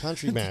invade your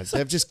country, man.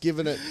 They've just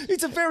given it.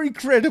 He's a very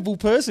credible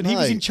person. He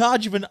was No. in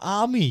charge of an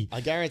army. I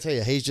guarantee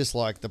you, he's just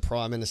like the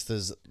Prime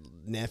Minister's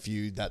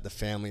nephew that the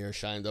family are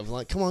ashamed of.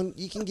 Like, come on,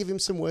 you can give him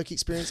some work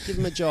experience, give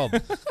him a job.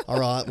 All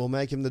right, we'll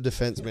make him the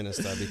defense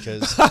minister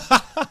because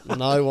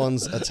no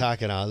one's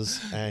attacking us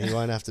and he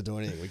won't have to do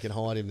anything. We can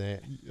hide him there.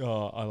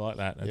 Oh, I like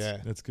that.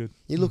 That's good.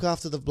 You look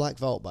after the black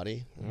vault,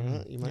 buddy. All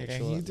right, you make Yeah,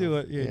 sure you that- do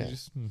it. Yeah, yeah.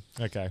 just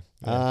okay.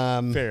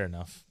 Yeah, fair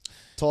enough.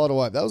 Tidal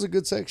wave. That was a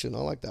good section. I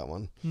like that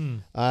one.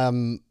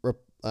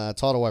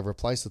 Tidal wave.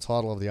 Replace the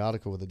title of the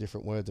article with a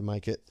different word to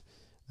make it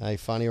a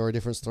funny or a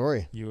different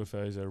story.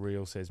 UFOs are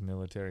real, says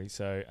military.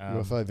 So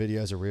UFO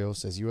videos are real,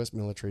 says US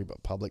military,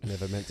 but public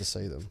never meant to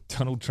see them.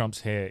 Donald Trump's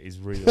hair is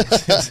real. But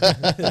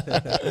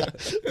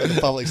the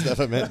public's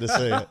never meant to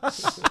see it.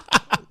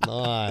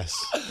 Nice.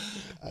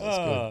 That was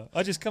good.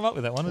 I just come up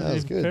with that one. I That didn't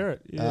was even good. prepare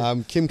it. Yeah.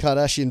 Kim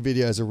Kardashian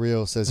videos are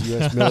real, says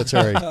US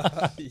military,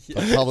 but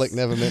public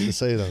never meant to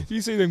see them.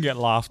 You see them get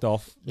laughed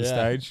off the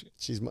Yeah. stage.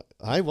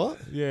 Hey, what?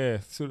 Yeah,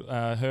 sort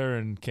of, her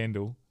and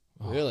Kendall.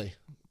 Really?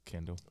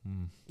 Kendall.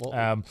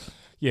 What?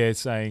 Yeah,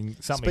 saying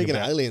something Speaking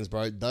about of aliens,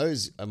 bro,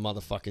 those are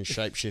motherfucking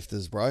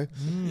shapeshifters, bro.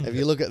 If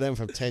you look at them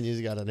from 10 years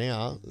ago to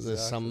now,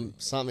 there's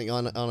something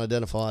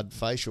unidentified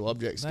facial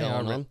objects They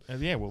going are on.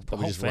 Yeah, well, the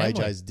Probably whole just Ray family.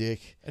 J's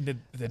dick. And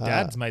the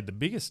dad's made the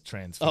biggest Oh,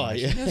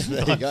 transformation. yeah.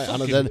 There you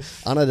go.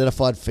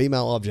 Unidentified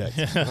female object.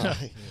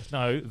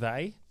 No,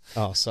 they.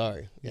 Oh,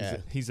 sorry. Yeah.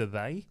 He's a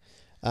they.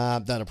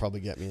 That'll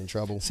probably get me in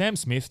trouble. Sam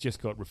Smith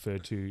just got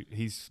referred to.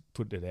 He's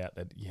put it out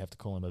that you have to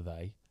call him a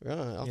they. Right.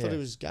 I Yeah. thought he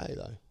was gay,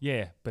 though.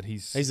 Yeah, but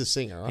he's He's a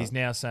singer, right? he's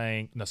now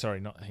saying no. Sorry,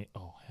 not he.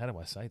 Oh, how do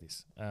I say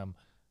this?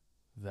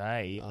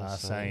 They are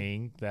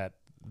saying that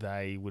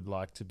they would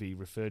like to be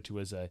referred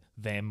to as a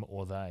them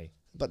or they.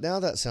 But now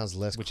that sounds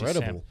less Which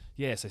credible. is Sam.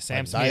 Yeah, so Sam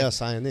Like, Smith. they are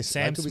saying this.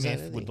 Sam They could be saying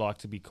Smith would anything. like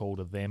to be called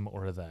a them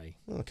or a they.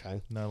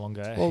 Okay. No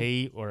longer a Well,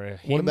 he or a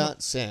him. What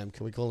about Sam?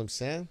 Can we call him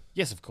Sam?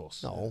 Yes, of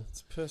course. No.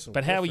 It's personal.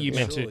 But how are you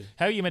meant preference, to? surely.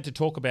 How are you meant to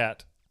talk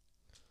about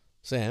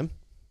Sam.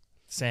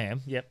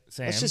 Sam? Yep,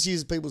 Sam. Let's just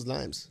use people's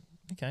names.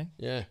 Okay.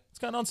 Yeah. What's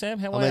going on, Sam?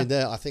 How I are mean, you?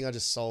 there. I think I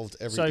just solved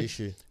every So,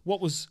 issue.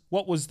 what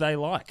was they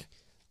like?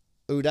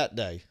 Ooh, that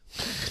day.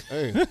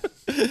 Ooh.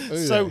 Ooh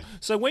So there.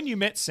 so when you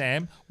met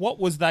Sam, what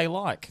was they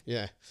like?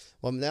 Yeah.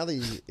 Well, now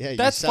that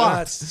That's you sound,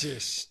 That's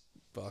just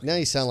fucking. now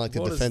you sound like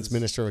the What is defense this?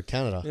 minister of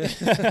Canada.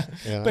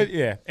 You know? But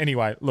yeah,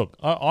 anyway, look,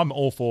 I'm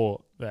all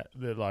for that.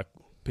 Like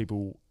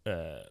people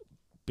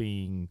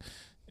being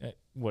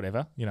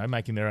whatever,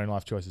 making their own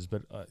life choices.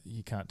 But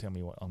you can't tell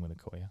me what I'm going to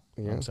call you.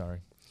 Yeah. I'm sorry.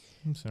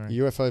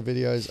 UFO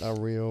videos are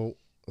real,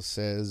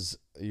 says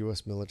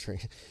US military.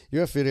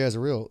 UFO videos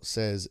are real,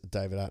 says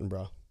David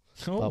Attenborough.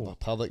 Oh.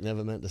 Public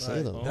never meant to see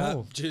Mate, them. Oh.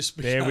 that just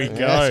There we became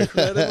go. an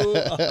incredible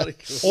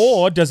article.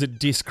 Or does it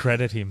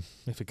discredit him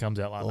if it comes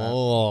out like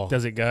Oh. that?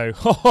 Does it go,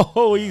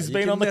 oh, he's You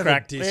been can on the never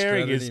crack. There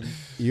he discredit is. him.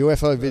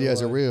 UFO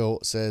videos are way. real,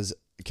 says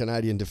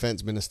Canadian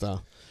defense minister.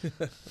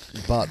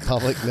 But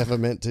public never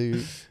meant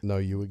to know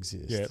you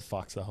exist. Yeah, it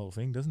fucks the whole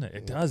thing, doesn't it?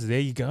 It does. There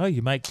you go.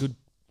 You make good.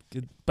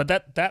 But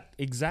that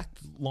exact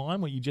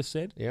line, what you just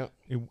said, Yeah.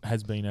 it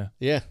has been a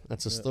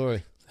That's a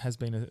story.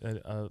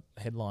 a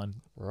headline.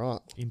 Right.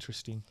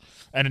 Interesting.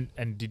 And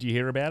did you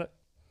hear about it?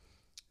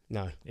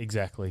 No.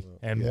 Exactly.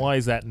 And Yeah. why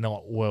is that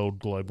not world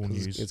global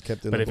 'Cause news? it's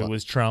kept in but the if it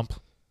was Trump,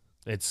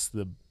 it's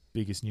the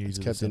biggest news. It's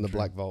of kept the in the century.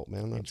 black vault,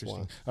 man. That's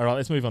Interesting. why. All right,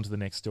 let's move on to the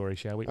next story,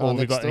 shall we? Oh, Or we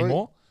next got any story?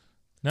 more?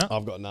 No,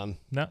 I've got none.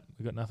 no,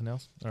 we got nothing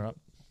else. All right.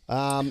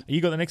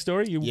 You got the next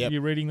story? Yep.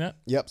 You reading that?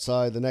 Yep.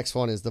 So the next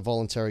one is the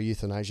voluntary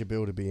euthanasia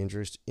bill to be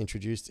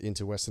introduced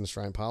into Western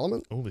Australian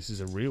Parliament. Oh, this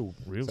is a real.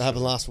 That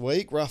happened last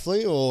week,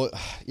 roughly, or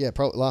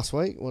probably last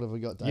week. What have we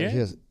got, Dave? Yeah.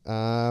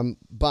 Yes.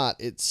 But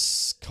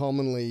it's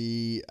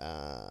commonly,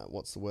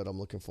 what's the word I'm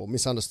looking for?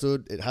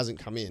 Misunderstood. It hasn't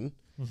come in.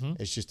 Mm-hmm.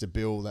 It's just a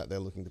bill that they're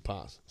looking to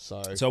pass.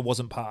 So it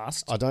wasn't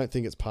passed. I don't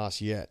think it's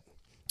passed yet.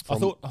 I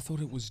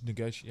thought it was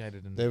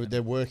negotiated. And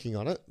They're working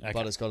on it, Okay.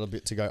 but it's got a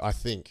bit to go, I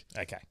think.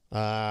 Okay.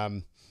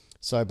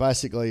 So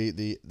basically,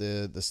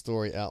 the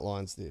story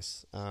outlines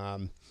this.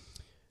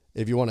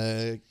 If you want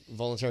to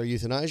voluntary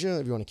euthanasia,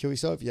 if you want to kill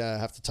yourself, you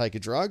have to take a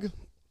drug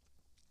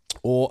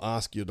or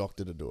ask your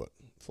doctor to do it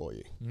for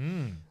you.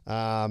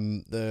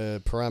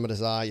 The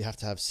parameters are you have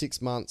to have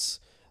 6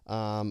 months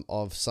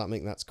of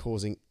something that's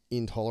causing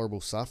intolerable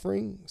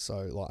suffering,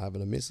 so like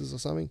having a missus or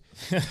something.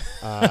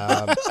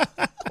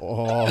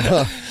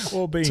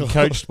 Or being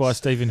coached by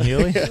Stephen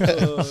Healy.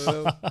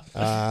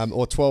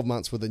 Or 12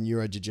 months with a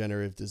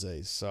neurodegenerative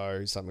disease,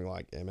 so something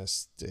like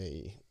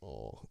MSD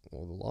or the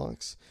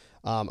likes.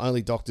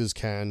 Only doctors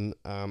can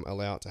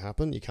allow it to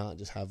happen. You can't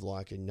just have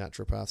like a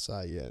naturopath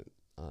say,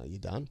 you're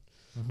done,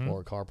 or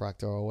a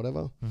chiropractor or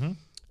whatever.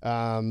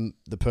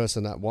 The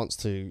person that wants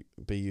to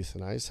be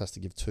euthanized has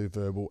to give 2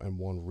 verbal and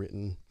 1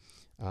 written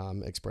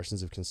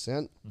expressions of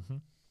consent.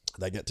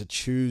 They get to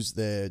choose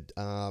their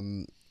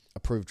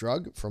approved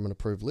drug from an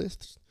approved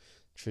list,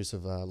 choose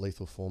of a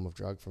lethal form of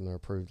drug from their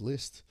approved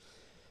list.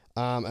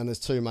 And there's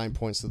 2 main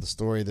points to the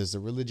story. There's a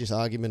religious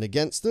argument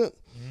against it,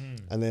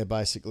 and they're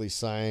basically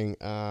saying,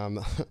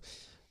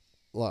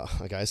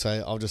 okay,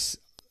 so I'll just,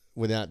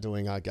 without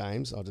doing our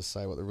games, I'll just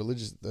say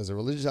there's a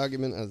religious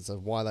argument as to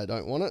why they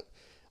don't want it.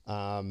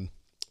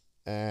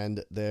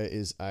 And there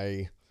is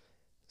a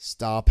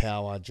star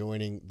power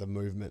joining the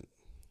movement.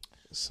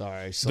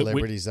 So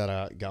celebrities that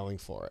are going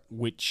for it.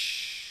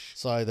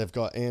 So they've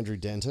got Andrew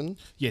Denton.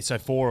 Yeah, so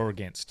for or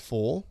against?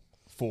 For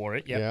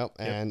it, yeah.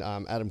 And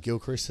Adam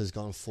Gilchrist has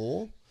gone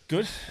for.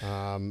 Good.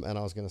 And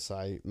I was going to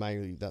say,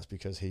 mainly that's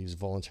because he's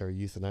voluntary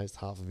euthanized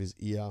half of his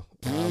ear.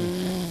 So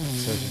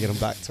we can get him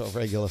back to a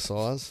regular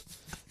size.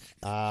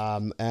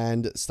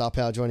 And star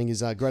power joining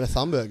is Greta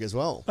Thunberg as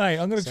well. Hey,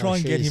 I'm going to try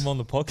and get him on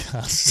the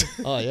podcast.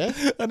 Oh, yeah?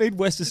 I need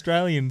West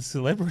Australian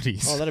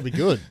celebrities. Oh, that'd be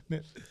good.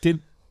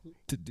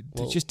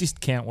 Just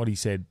discount what he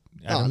said,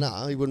 Adam.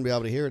 Oh, no, he wouldn't be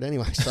able to hear it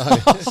anyway, so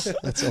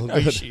that's all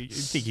good. You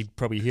think he'd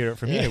probably hear it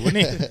from here,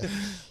 wouldn't he?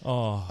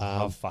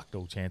 I've fucked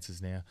all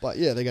chances now. But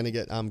yeah, they're going to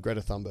get Greta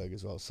Thunberg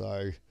as well,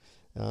 so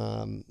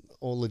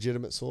all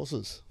legitimate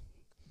sources.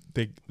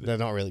 They're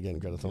not really getting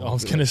Greta Thunberg. I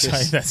was going to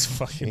say that's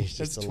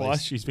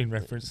twice she's been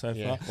referenced so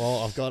far. Well,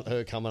 I've got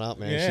her coming up,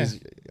 man. Yeah.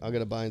 I've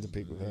got a bone to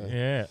pick with her.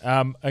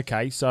 Yeah.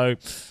 Okay, so...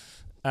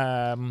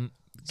 So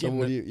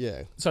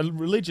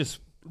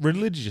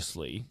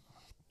religiously...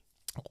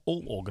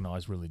 all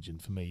organised religion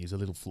for me is a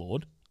little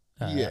flawed.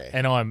 Or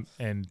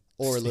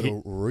a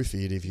little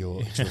roofied if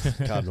you're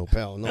Cardinal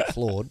Powell, not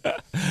flawed.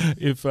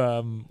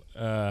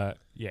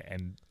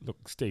 And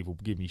look, Steve will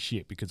give me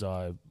shit because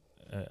I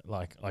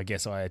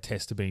guess I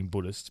attest to being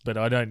Buddhist, but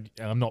I'm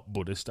not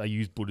Buddhist. I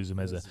use Buddhism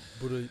as a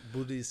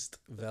Buddhist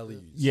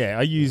values. Yeah,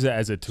 I use it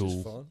as a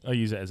tool.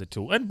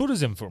 And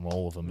Buddhism from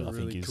all of them, I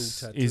think,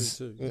 is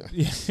too.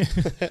 Yeah.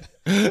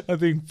 I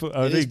think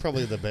it's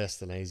probably the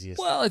best and easiest.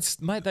 Well,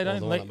 they don't.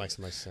 The one that makes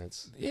the most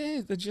sense.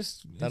 Yeah, they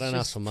don't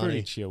ask for money.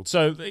 Pretty chilled.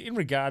 So in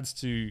regards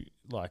to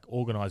like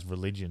organised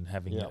religion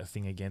having a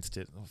thing against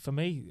it, for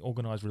me,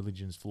 organised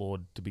religion's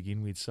flawed to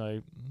begin with.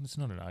 So it's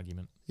not an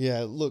argument.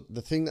 Yeah, look,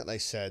 the thing that they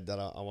said that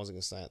I wasn't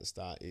going to say at the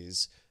start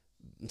is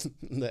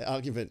the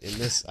argument in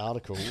this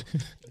article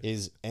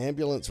is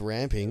ambulance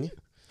ramping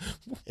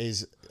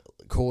is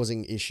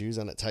causing issues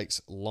and it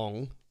takes a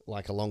long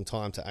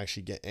time to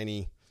actually get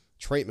any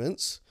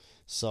treatments.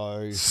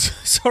 So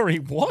sorry,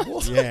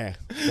 what? Yeah,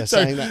 they're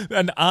saying that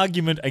an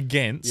argument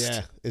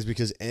against is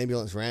because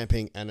ambulance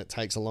ramping and it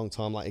takes a long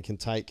time. Like it can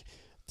take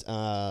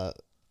what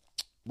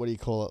do you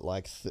call it?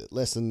 Like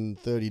less than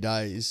 30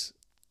 days.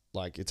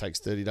 Like it takes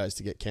 30 days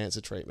to get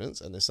cancer treatments,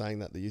 and they're saying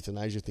that the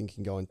euthanasia thing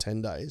can go in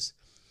 10 days.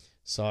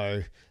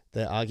 So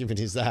their argument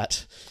is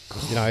that,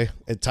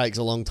 it takes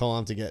a long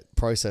time to get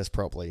processed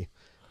properly.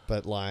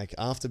 But like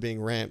after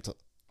being ramped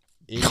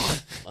in,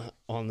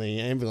 on the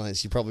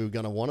ambulance, you're probably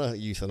going to want to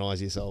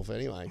euthanize yourself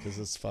anyway because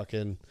it's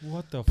fucking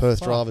what the Perth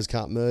fuck? Drivers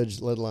can't merge,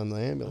 let alone the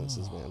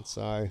ambulances, man.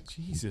 So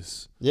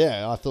Jesus.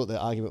 Yeah, I thought their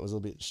argument was a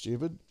bit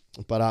stupid,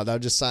 but they were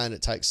just saying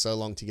it takes so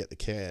long to get the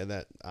care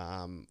that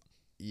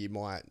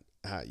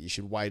you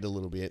should wait a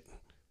little bit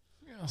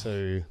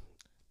to,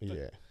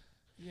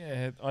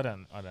 Yeah, I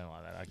don't like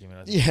that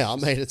argument. I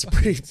mean, it's a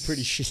pretty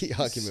shitty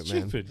argument,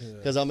 stupid. Man.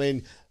 Because I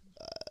mean,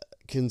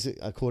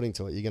 according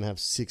to it, you're gonna have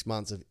 6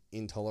 months of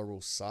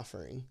intolerable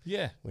suffering.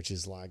 Yeah, which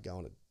is like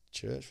going to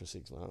church for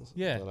 6 months.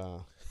 Yeah,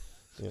 but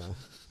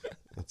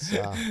it's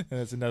and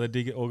that's another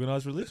dig at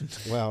organised religion.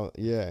 Well,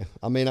 yeah.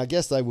 I mean, I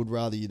guess they would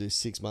rather you do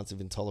 6 months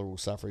of intolerable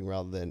suffering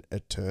rather than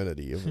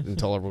eternity of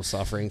intolerable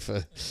suffering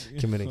for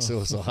committing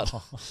suicide.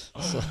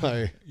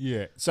 So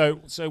yeah. So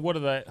what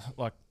are they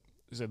like?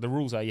 So the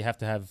rules are you have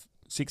to have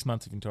 6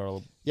 months of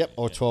intolerable. Yep,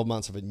 or 12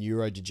 months of a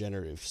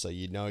neurodegenerative. So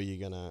you're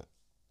gonna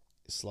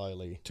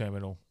slowly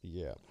terminal.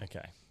 Yeah.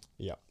 Okay.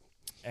 Yep.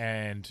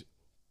 And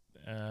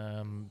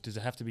does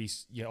it have to be?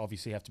 You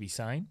obviously have to be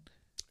sane.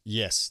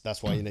 Yes,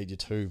 that's why you need your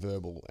 2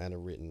 verbal and a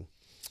written.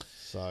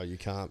 So you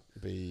can't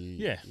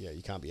be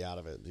you can't be out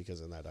of it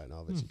because then they don't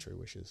know if it's your true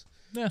wishes.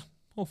 Yeah,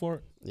 all for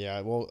it.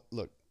 Yeah, well,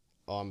 look,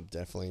 I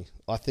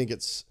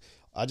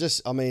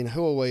I mean,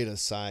 who are we to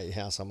say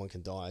how someone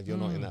can die if you're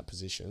not in that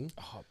position?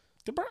 Oh,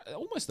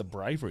 almost the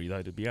bravery,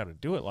 though, to be able to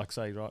do it. Like,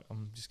 say, right,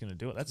 I'm just going to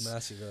do it. That's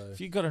massive. If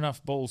you've got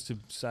enough balls to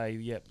say,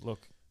 yep,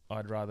 look,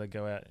 I'd rather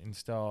go out in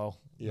style,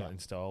 not in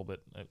style,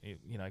 but,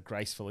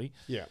 gracefully.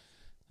 Yeah.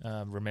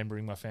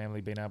 Remembering my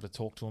family, being able to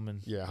talk to them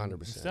and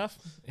 100% stuff.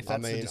 If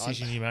that's the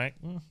decision you make.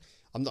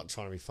 I'm not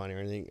trying to be funny or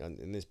anything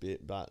in this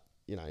bit, but,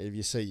 if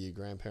you see your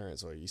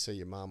grandparents or you see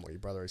your mum or your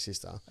brother or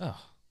sister,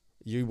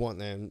 you want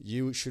them,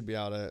 you should be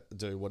able to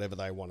do whatever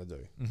they want to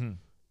do. Mm-hmm.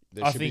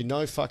 There should be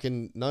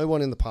no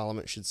one in the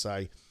parliament should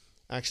say,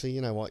 actually,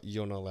 you know what,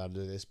 you're not allowed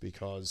to do this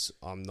because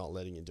I'm not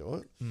letting you do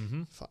it.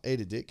 Mm-hmm.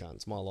 Eat a dick, cunt.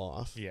 It's my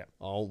life. Yeah.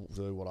 I'll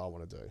do what I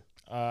want to do.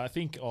 I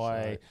think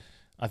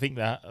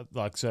that,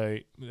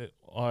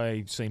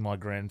 I see my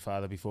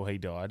grandfather before he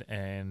died,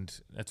 and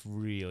that's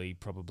really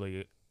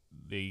probably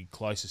the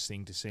closest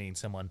thing to seeing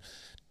someone,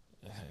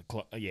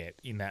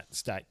 in that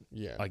state,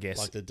 I guess.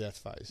 Like the death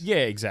phase. Yeah,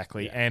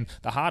 exactly. Yeah. And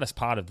the hardest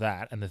part of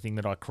that, and the thing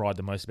that I cried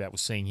the most about,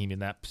 was seeing him in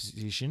that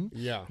position.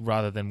 Yeah.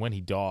 Rather than when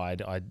he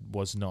died, I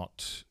was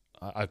not...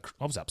 I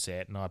was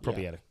upset, and I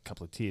probably had a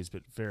couple of tears,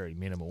 but very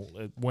minimal.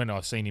 When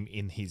I've seen him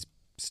in his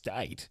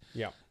state,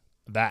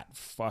 that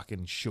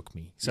fucking shook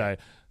me. So, and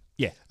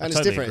it's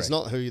totally different. Agree. It's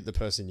not who the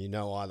person you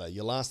know either.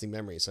 Your lasting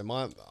memory. So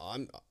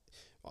I'm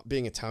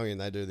being Italian.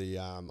 They do the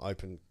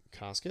open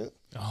casket,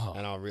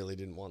 and I really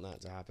didn't want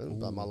that to happen. Ooh.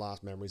 But my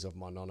last memories of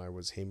my nono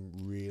was him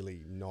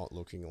really not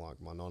looking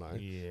like my nono.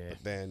 Yeah.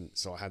 But then,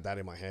 so I had that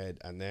in my head,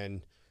 and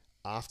then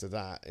after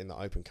that, in the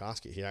open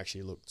casket, he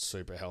actually looked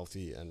super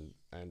healthy and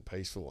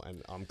peaceful,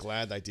 and I'm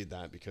glad they did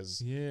that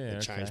because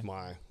it changed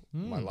my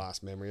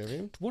last memory of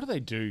him. What do they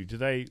do? Do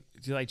they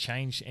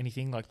change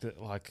anything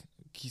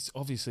he's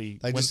obviously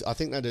I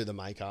think they do the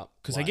makeup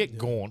because they get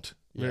gaunt.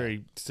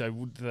 So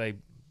do they?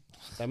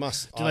 They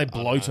must. Do they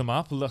bloat him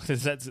up? Look,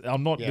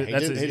 I'm not. Yeah,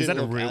 he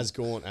didn't look as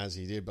gaunt as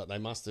he did, but they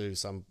must do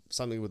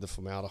something with the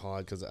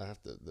formaldehyde because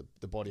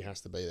the body has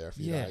to be there a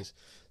few days.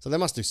 So they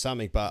must do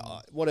something.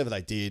 But whatever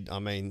they did, I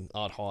mean,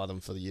 I'd hire them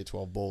for the Year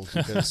 12 balls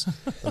because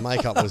the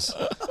makeup was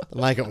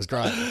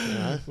great.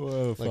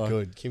 Whoa, like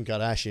good. Kim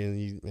Kardashian,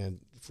 he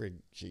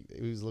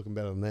was looking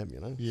better than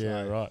them.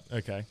 Yeah, right.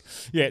 Okay.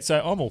 Yeah,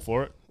 so I'm all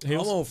for it. I'm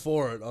all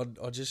for it.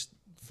 I just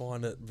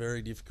find it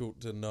very difficult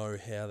to know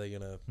how they're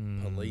going to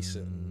police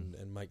it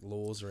and make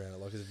laws around it.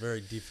 Like, it's a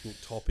very difficult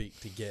topic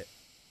to get,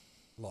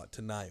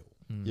 to nail.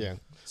 Yeah.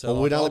 So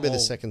we'd only be the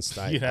second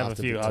state. You'd have a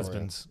few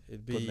husbands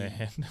putting their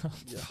hand up.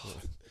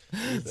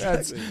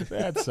 That's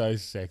so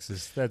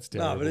sexist. That's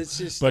terrible. No, but it's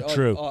just...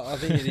 true. I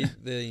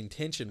think the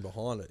intention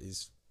behind it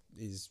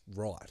is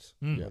right.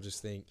 I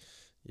just think...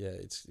 Yeah,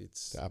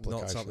 it's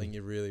not something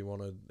you really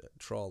want to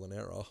trial and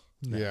error.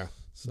 Yeah.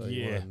 So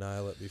you want to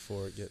nail it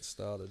before it gets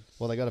started.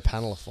 Well, they got a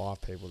panel of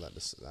 5 people that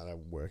are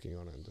working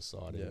on it and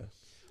deciding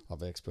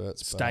of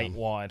experts.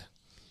 Statewide.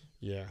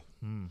 Yeah.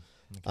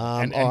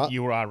 Okay. And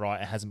you are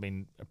right, it hasn't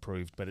been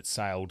approved, but it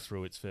sailed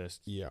through its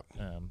first,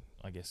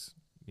 I guess,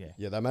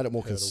 Yeah, they made it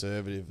more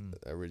conservative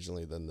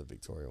originally than the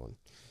Victoria one.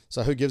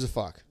 So who gives a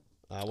fuck?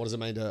 What does it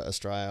mean to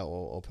Australia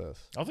or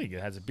Perth? I think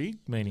it has a big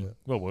meaning. Yeah.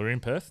 Well, we're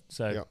in Perth,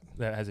 so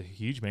that has a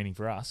huge meaning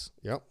for us.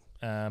 Yep.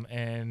 I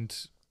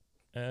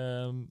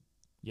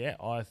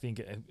think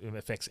it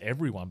affects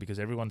everyone because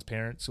everyone's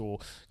parents or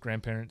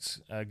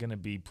grandparents are going to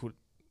be put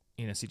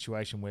in a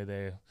situation where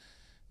they're...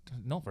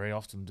 Not very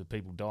often do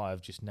people die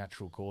of just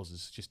natural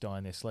causes, just die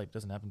in their sleep. It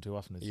doesn't happen too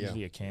often. It's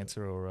usually a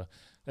cancer or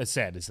as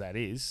sad as that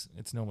is,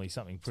 it's normally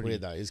something pretty...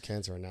 It's weird though, is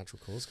cancer a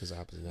natural cause because it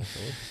happens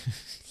naturally?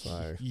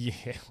 So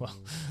yeah,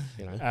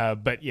 well,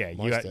 but yeah,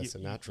 most deaths are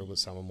natural, but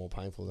some are more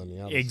painful than the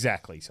others.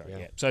 Exactly. So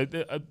so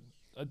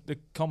the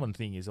common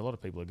thing is a lot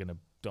of people are going to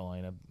die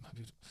in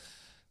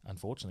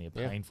unfortunately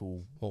a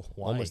painful way.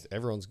 Almost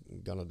everyone's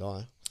going to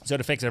die. So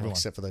it affects everyone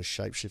except for those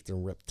shapeshifter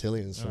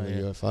reptilians from the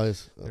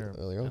UFOs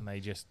early on, and they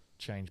just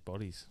change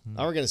bodies.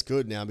 I reckon it's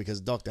good now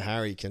because Dr.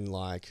 Harry can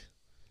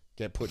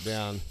get put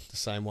down the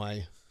same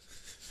way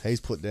he's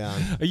put down.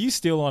 Are you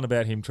still on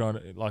about him trying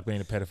to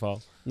being a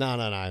pedophile?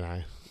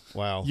 No.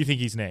 Well, you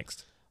think he's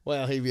next?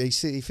 Well, he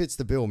fits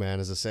the bill, man,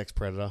 as a sex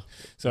predator.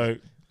 So,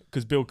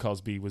 because Bill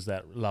Cosby was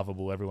that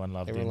lovable, everyone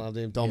loved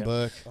him. Don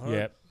Burke.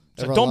 Yeah.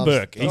 So Don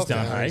Burke, he's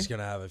done. He's going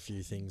to have a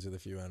few things with a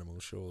few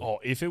animals, surely. Oh,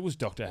 if it was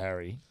Dr.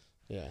 Harry,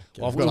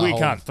 well,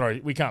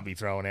 we can't be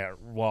throwing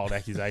out wild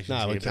accusations.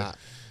 No, we can't.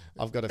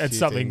 I've got a that's few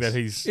something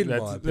things.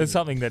 That's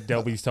something that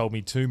Delby's told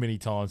me too many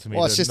times for me.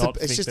 Well, it's just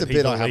a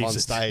bit I have on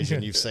stage,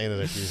 and you've seen it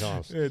a few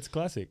times. It's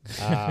classic.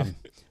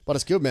 But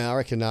it's good, man. I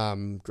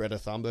reckon Greta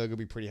Thunberg will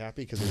be pretty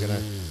happy because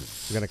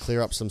we're gonna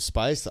clear up some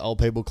space. The old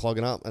people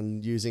clogging up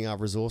and using our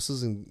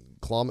resources and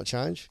climate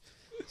change.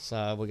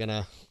 So we're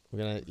gonna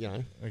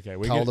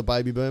cull the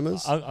baby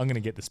boomers. I'm going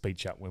to get the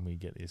speech up when we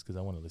get this because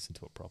I want to listen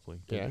to it properly.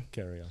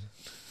 Carry on.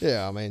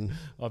 Yeah, I mean,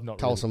 I've not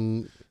cull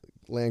some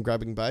land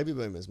grabbing baby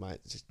boomers, mate.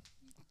 Just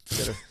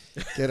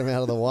Get them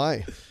out of the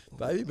way.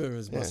 Baby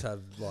boomers must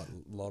have like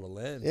a lot of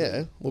land.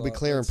 Yeah, we'll be Like,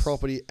 clearing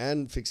property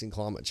and fixing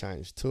climate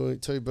change. Two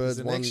birds,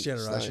 the one next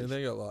generation, stage.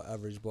 they got like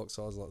average block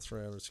size like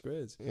 300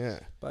 squares. Yeah,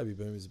 Baby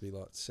boomers would be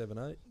like 7,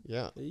 8.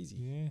 yeah,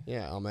 Easy.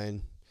 yeah. I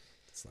mean,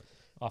 It's like,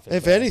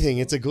 if anything,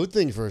 it's a good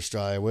thing for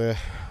Australia. We're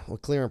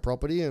clearing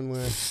property and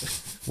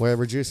we're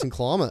reducing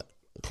climate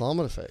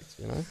effects.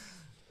 You know,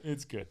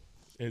 It's good.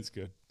 It's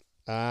good.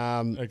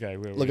 Okay,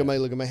 look at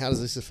me. How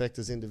does this affect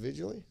us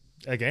individually?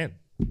 Again,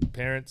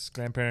 parents,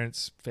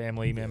 grandparents,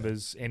 family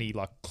members, any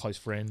like close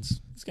friends.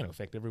 It's going to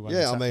affect everyone.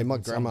 Yeah, I mean, my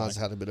grandma's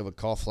had a bit of a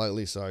cough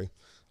lately, so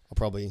I'll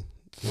probably,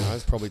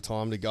 it's probably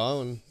time to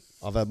go. And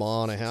I've had my eye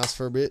on a house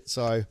for a bit,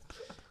 so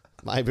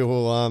maybe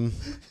we'll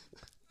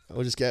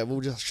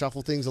just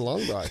shuffle things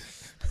along, bro.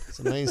 It's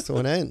a means to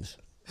an end.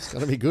 It's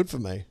going to be good for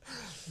me.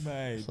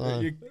 Mate,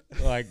 So-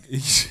 like,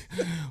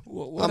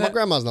 My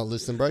grandma's not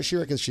listening, bro. She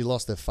reckons she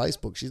lost her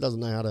Facebook. She doesn't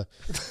know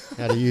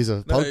how to use a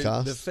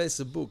podcast. The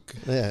Facebook.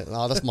 Yeah,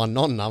 that's my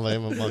non-number,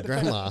 my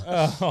grandma.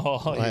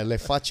 Le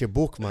faccia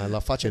book, man. La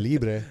faccia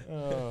libre.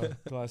 Oh,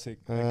 classic.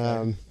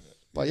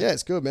 But yeah,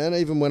 it's good, man.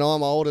 Even when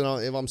I'm old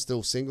and if I'm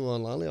still single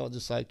and lonely, I'll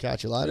just say,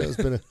 catch you later.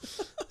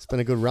 It's been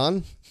a good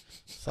run.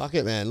 Fuck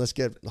it, man. Let's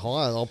get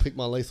high. I'll pick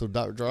my lethal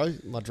drug.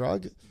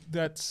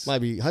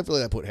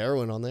 Hopefully they put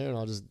heroin on there and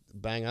I'll just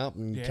bang up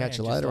and catch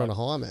you later on a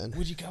high, man.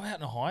 Would you go out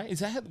on a high? Is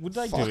that would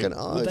they Fucking do it?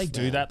 oath, Would they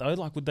do man. that though?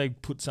 Like, would they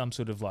put some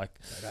sort of like?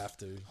 They'd have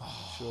to.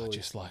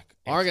 Just like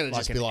I reckon it'd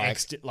just be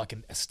like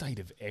a state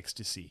of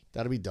ecstasy.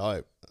 that'd be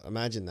dope.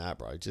 Imagine that,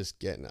 bro. Just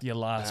getting it. Your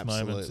last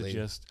moments are Absolutely.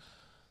 just,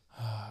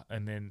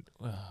 and then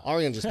I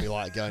reckon it'd just be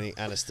like going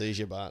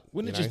anesthesia, but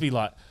wouldn't it just be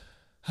like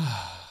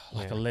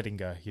a letting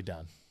go? You're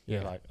done.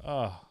 You're like,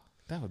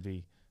 that would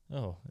be.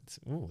 It's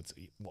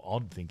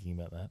odd thinking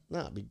about that.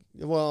 Nah,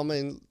 well, I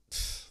mean,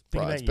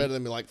 bro, it's better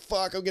than be like,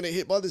 fuck, I'm getting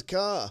hit by this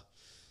car.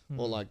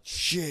 Or like,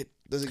 shit,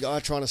 there's a guy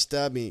trying to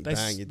stab me.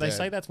 Bang, you're They dead.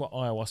 say that's what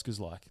ayahuasca's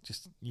like.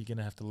 Just you're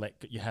gonna have to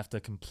you have to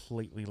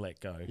completely let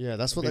go. Yeah,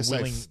 that's what they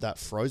say that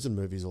Frozen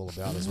movie's all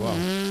about as well.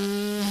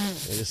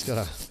 You just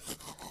gotta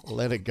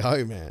let it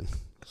go, man.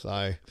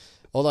 So,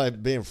 although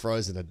being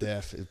frozen to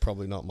death is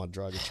probably not my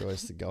drug of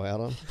choice to go out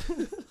on.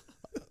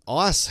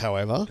 Ice,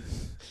 however,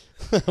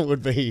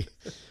 would be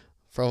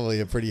probably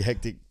a pretty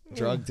hectic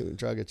drug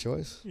of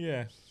choice.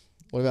 Yeah.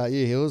 What about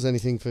you, Hills?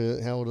 Anything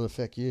for how would it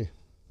affect you?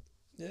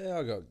 Yeah,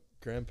 I got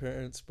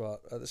grandparents,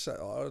 but at the same,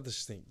 I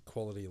just think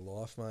quality of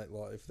life, mate.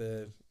 Like if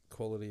their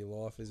quality of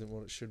life isn't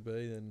what it should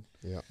be, then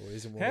or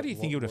isn't what How do you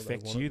think it would what they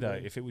affect want you to though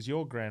be. if it was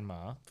your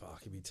grandma Fuck,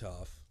 it'd be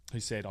tough. who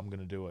said, "I'm going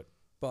to do it"?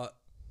 But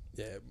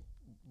yeah,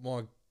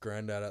 my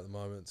granddad at the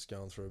moment's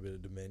going through a bit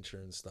of dementia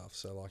and stuff.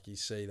 So like you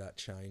see that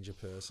change a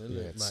person,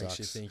 Yeah, it it makes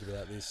you sucks. think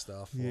about this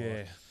stuff. Yeah.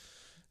 Like,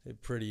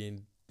 it pretty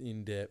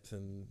in depth,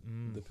 and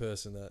the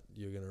person that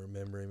you're going to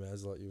remember him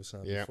as, like you were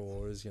saying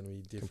before, is going to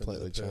be different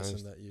Completely than the person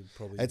changed. that you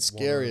probably. It's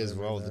wanna scary as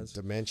remember well, him the as.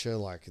 dementia,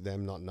 like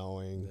them not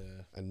knowing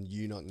and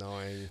you not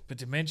knowing. But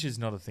dementia's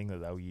not a thing that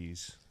they'll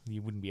use.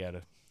 You wouldn't be able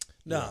to.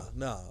 No,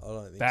 I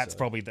don't think That's so.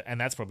 probably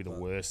the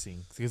worst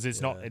thing because it's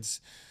not.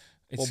 It's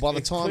Well, by the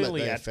it's time that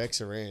clearly the at- effects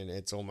are in,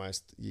 it's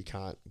almost you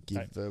can't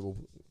give verbal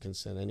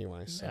consent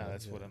anyway. So No,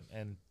 that's what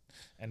I'm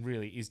and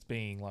really is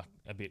being like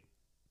a bit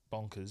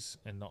bonkers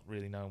and not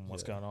really knowing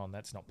what's going on.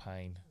 That's not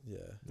pain. Yeah.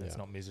 That's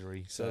not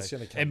misery. So So it's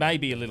gonna come it may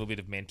back be a little bit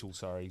of mental,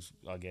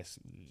 I guess.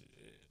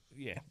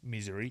 Yeah,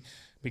 misery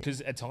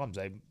because at times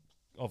they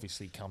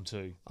obviously come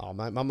to. Oh,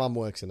 mate, my mum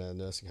works in a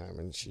nursing home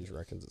and she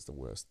reckons it's the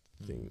worst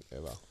thing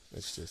ever.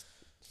 It's just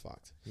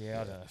fucked.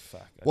 Yeah, I don't know.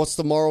 Fuck. What's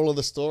the moral of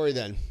the story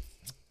then?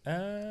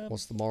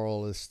 What's the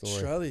moral of this story?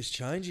 Australia's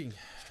changing.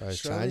 Australia's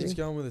Australia's changing?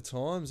 going with the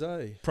times,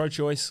 eh?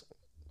 pro-choice?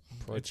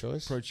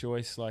 Pro-choice?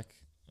 Pro-choice. Like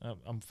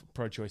I'm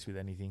pro-choice with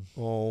anything.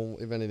 Well,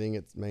 if anything,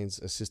 it means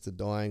assisted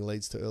dying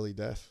leads to early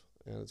death,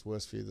 and it's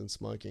worse for you than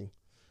smoking.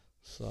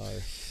 So,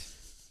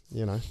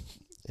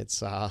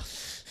 it's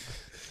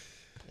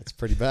it's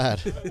pretty bad.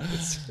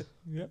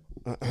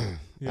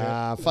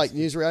 Yeah. Fake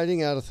news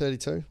rating out of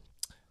 32.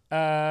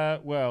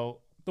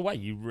 Well, the way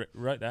you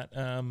wrote that.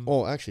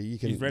 Oh, actually, you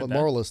can. You've read that?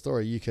 Moral of the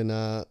story: you can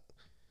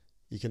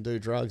do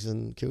drugs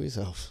and kill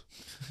yourself.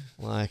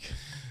 Like,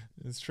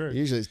 it's true.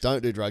 usually it's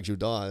don't do drugs, you'll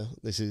die.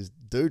 This is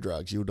do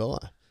drugs, you'll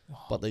die,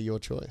 but they're your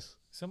choice.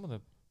 Some of the,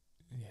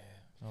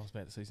 I was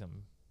about to say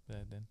something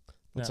bad then.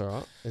 That's No. all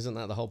right. Isn't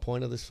that the whole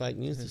point of this fake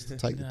news? Just to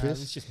take the No,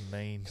 piss? it's just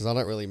mean. Because I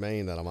don't really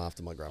mean that I'm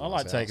after my grandma's I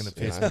like taking the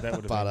piss, but that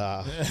would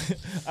have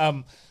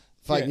been.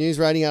 Fake news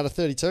rating out of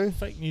 32?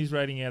 Fake news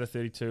rating out of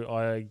 32,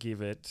 I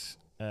give it.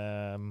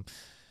 I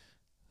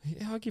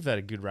give that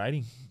a good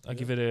rating. I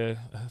give it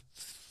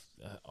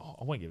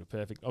I won't give it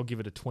perfect. I'll give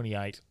it a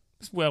 28.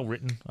 It's well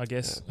written, I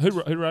guess. Yeah.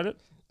 Who wrote it?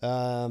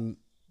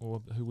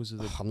 Or who was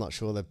it? I'm not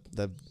sure.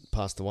 They've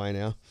passed away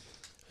now.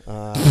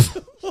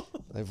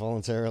 They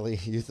voluntarily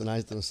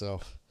euthanized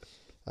themselves.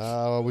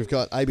 We've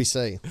got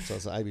ABC. So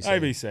it's ABC.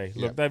 ABC.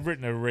 Look, Yep. they've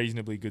written a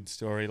reasonably good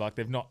story. Like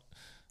they've not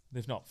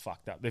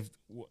fucked up.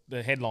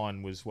 The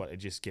headline was what it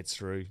just gets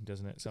through,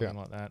 doesn't it? Something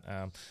like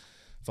that.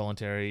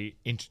 voluntary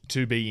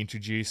to be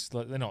introduced.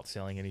 Like, they're not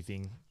selling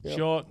anything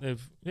short.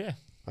 Yeah.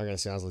 Okay,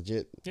 sounds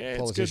legit. Yeah,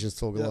 politicians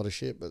talk a lot of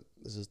shit, but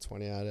this is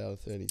 28 out of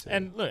 32.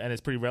 And look, and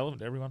it's pretty relevant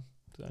to everyone.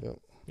 So,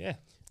 yeah.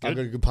 I've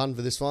got a good pun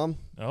for this one.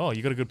 Oh,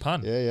 you got a good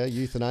pun. Yeah,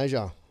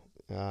 euthanasia.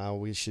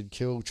 We should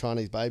kill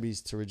Chinese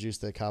babies to reduce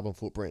their carbon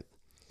footprint.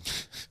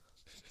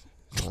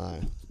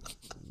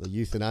 The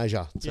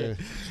euthanasia. Too.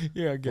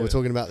 Yeah, I get we were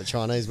talking about the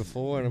Chinese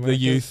before. In America.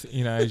 The youth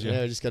in Asia.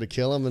 Yeah, just got to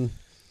kill them and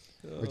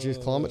reduce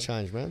climate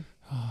change, man.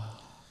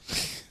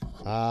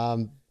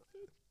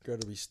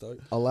 Greta be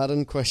stoked.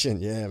 Aladdin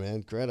question. Yeah,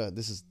 man. Greta,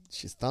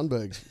 she's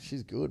Thunberg.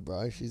 She's good,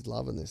 bro. She's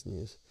loving this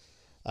news.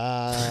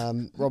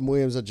 Robin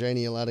Williams or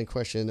Jeannie Aladdin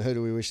question. Who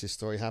do we wish this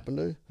story happened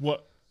to?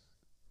 What?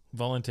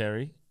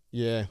 Voluntary?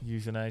 Yeah.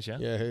 Euthanasia?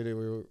 Yeah, who do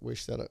we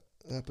wish that it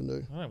happened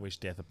to? I don't wish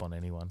death upon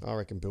anyone. I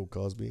reckon Bill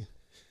Cosby.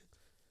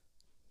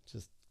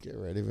 Just get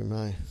rid of him,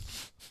 eh?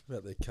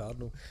 About the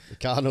Cardinal. The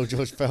Cardinal,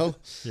 George Pell.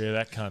 Yeah,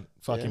 that cunt.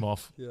 Fuck him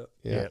off.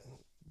 Yeah.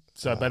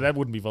 So, but that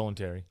wouldn't be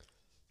voluntary.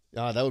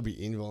 Oh, that would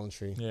be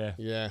involuntary. Yeah.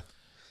 Yeah.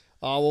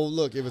 Oh, well,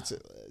 look, if it's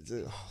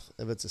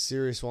a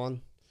serious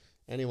one,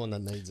 anyone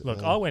that needs it. Look,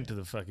 man. I went to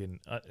the fucking...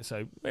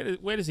 so,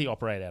 where does he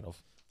operate out of?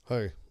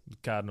 Who?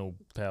 Cardinal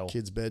Pell.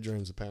 Kids'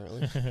 bedrooms,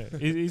 apparently.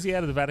 Is he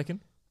out of the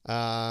Vatican?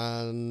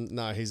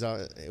 No,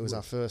 it was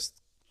our first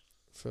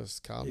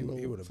cardinal.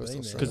 He would have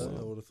been there,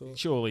 I would have thought.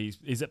 Surely,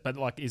 is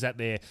that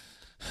their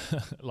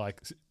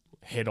like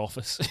head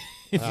office?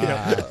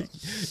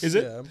 Is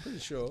it? Yeah, I'm pretty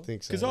sure. I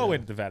think so. Because I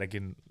went to the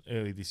Vatican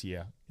early this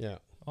year. Yeah.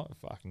 Oh,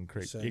 fucking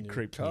creeped. Saying It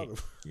creeped me. Cardinal.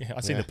 Yeah,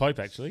 I seen the Pope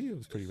actually. It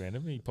was pretty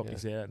random. He popped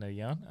his head out in a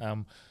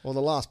yarn. Well,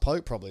 the last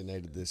Pope probably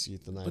needed this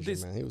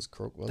euthanasia, man. He was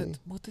crook, wasn't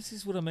he? Well, this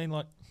is what I mean.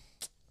 Like,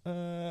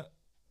 I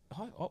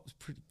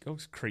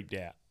was creeped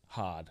out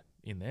hard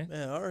in there.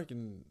 Man, I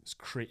reckon It's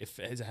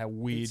a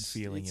weird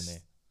feeling in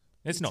there.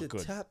 It's not good.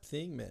 It's a tap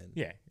thing, man.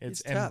 Yeah,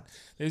 it's and tap.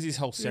 There's this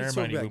whole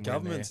ceremony about when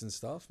governments and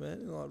stuff,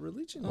 man. Like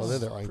religion. Well, they're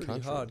their own pretty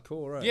country.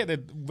 hardcore, right? Yeah,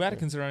 the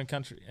Vatican's their own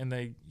country, and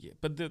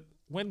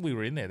when we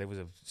were in there was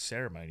a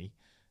ceremony,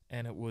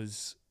 and it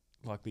was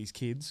like these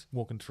kids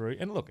walking through.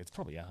 And look, it's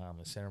probably a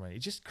harmless ceremony. It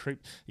just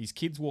creeped. These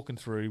kids walking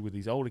through with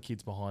these older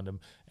kids behind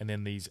them, and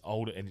then it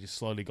just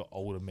slowly got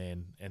older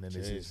men, and then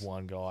there's this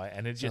one guy,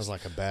 and it Sounds just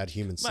like a bad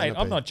human mate. centipede.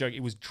 I'm not joking.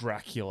 It was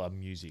Dracula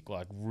music,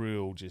 like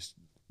real, just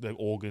the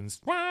organs.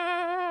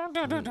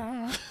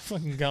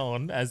 Fucking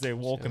going as they're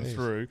walking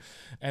through,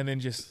 and then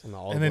just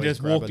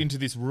walked into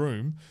this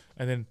room,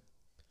 and then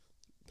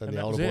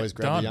the older boys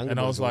grabbed the younger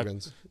boys'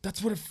 organs. Like,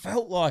 that's what it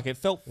felt like. It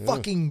felt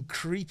fucking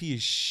creepy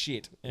as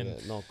shit,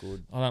 and not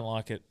good. I don't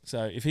like it.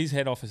 So if his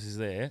head office is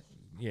there,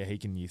 he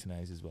can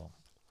euthanize as well.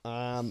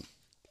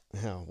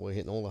 We're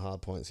hitting all the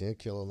hard points here.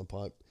 Killing the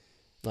Pope.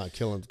 No,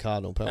 killing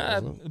Cardinal Pell.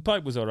 Wasn't it? The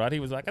Pope was alright. He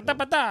was like,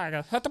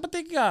 Exactly.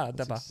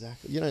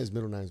 You know his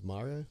middle name's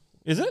Mario.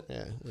 Is it?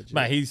 Yeah, legit.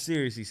 Mate, he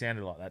seriously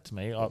sounded like that to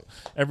me. I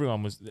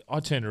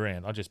turned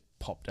around. I just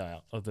popped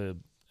out of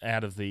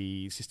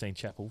the Sistine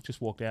Chapel.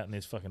 Just walked out, and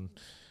there's fucking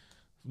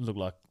looked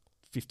like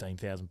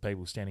 15,000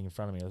 people standing in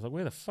front of me. I was like,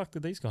 where the fuck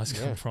did these guys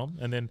come from?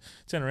 And then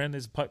turn around,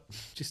 there's a Pope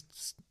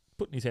just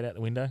putting his head out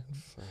the window.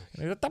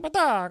 And he's like, Do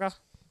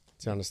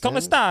you understand?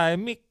 Come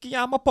stai? Mi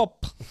chiamo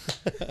Pop.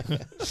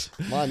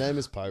 My name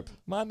is Pope.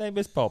 My name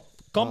is Pop.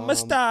 Come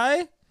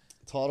stai?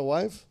 Tidal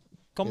wave.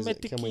 Come ti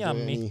Can we do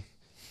chiami? any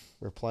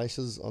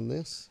replaces on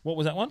this? What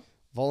was that one?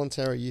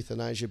 Voluntary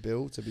euthanasia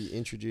bill to be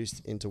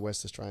introduced into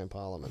West Australian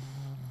Parliament.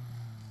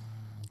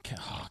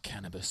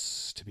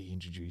 Cannabis to be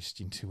introduced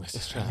into West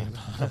Australian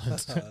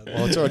Parliament.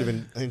 Well, it's already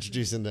been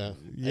introduced into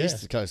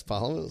East Coast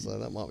Parliament, so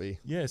that might be...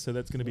 Yeah, so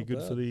that's going to be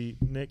good for the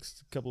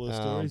next couple of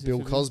stories.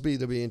 Bill Cosby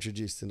to be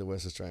introduced into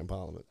West Australian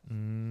Parliament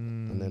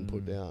and then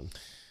put down.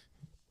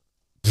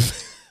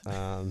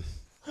 No,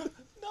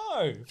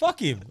 fuck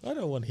him. I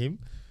don't want him.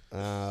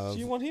 Do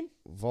you want him?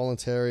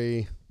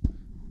 Voluntary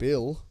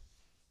bill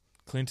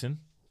Clinton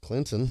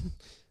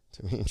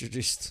to be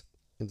introduced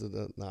into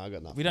the... No, I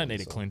got nothing. We don't need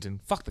a Clinton.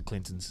 Fuck the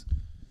Clintons.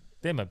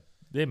 They're my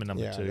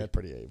number two. Yeah, they're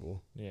pretty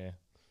evil. Yeah,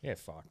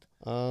 fucked.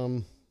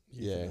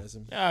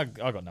 Euphemism. I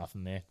got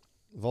nothing there.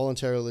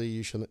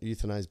 Voluntarily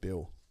euthanize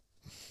Bill.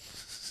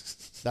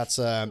 That's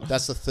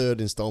the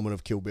third installment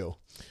of Kill Bill.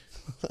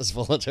 That's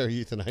voluntary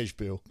euthanasia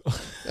bill.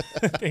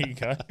 There you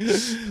go.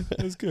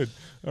 That's good.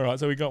 All right,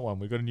 so we got one.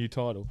 We got a new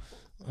title.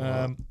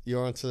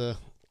 You're on to...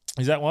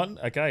 Is that one?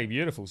 Okay,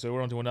 beautiful. So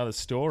we're on to another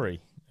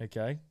story.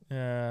 Okay.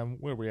 Where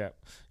are we at?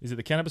 Is it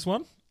the cannabis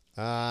one?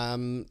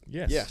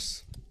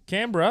 Yes.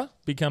 Canberra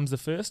becomes the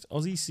first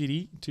Aussie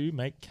city to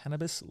make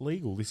cannabis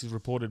legal. This is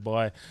reported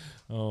by,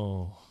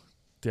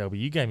 Delby,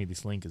 you gave me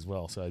this link as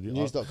well. So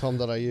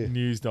News.com.au.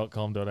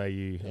 News.com.au.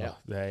 Yeah.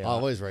 They I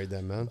always read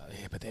them, man.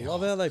 Yeah, but I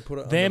love how they put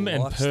it them under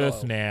and lifestyle.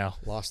 Perth now.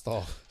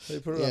 Lifestyle. They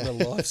put it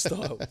under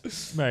lifestyle.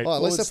 Mate, Oh,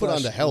 at least they put it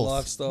under health.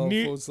 Lifestyle,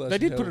 they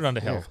did put it under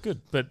Yeah. health.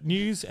 Good. But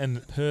News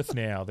and Perth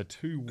now, the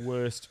two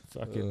worst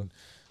fucking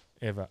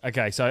ever.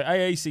 Okay, so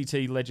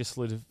AACT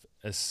legislative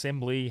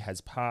Assembly has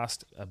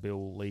passed a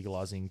bill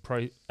legalising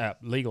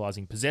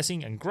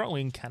possessing and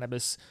growing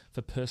cannabis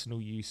for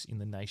personal use in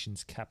the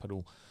nation's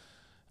capital.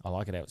 I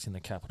like it how it's in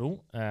the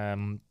capital.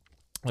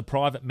 The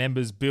private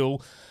members'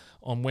 bill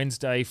on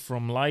Wednesday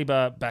from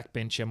Labor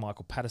backbencher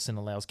Michael Patterson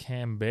allows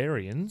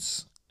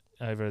Canberrians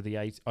over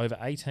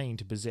 18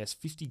 to possess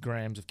 50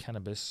 grams of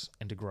cannabis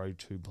and to grow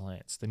 2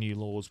 plants. The new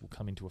laws will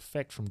come into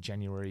effect from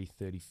January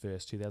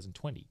 31st,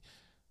 2020.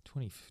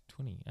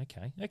 2020,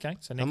 okay.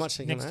 So how much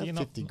are you next going to year,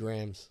 have? 50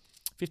 grams.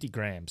 50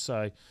 grams.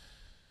 So,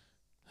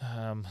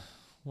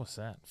 what's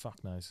that?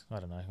 Fuck knows. I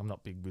don't know. I'm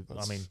not big with.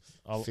 That's I mean,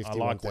 I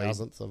like weed.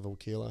 51,000th of a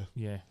kilo.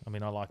 Yeah, I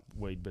mean, I like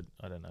weed, but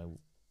I don't know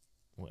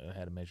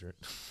how to measure it.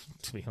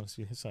 To be honest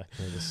with you, so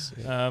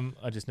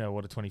I just know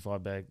what a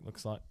 25 bag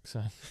looks like.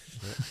 So,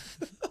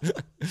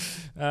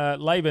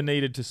 Labor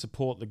needed to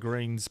support the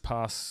Greens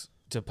pass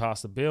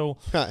the bill.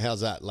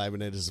 How's that? Labor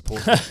needed to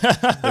support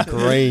the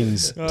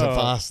Greens to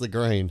pass the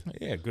green.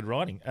 Yeah, good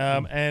writing.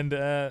 And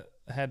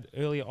had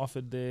earlier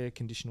offered their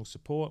conditional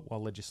support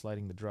while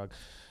legislating the drug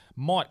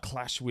might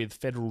clash with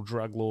federal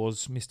drug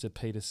laws. Mr.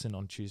 Peterson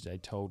on Tuesday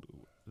told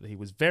he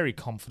was very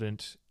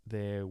confident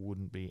there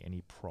wouldn't be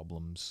any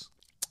problems.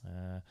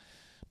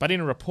 But in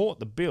a report,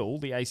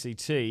 the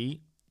ACT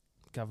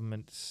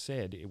government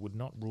said it would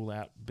not rule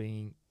out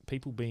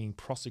people being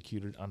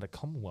prosecuted under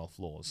Commonwealth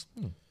laws.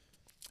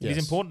 It is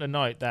important to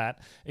note that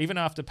even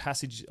after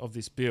passage of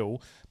this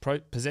bill,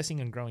 possessing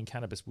and growing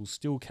cannabis will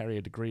still carry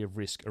a degree of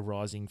risk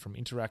arising from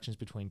interactions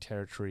between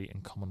territory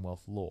and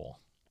Commonwealth law.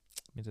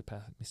 Mr.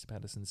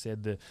 Patterson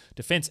said the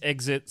defence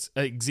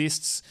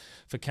exists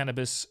for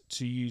cannabis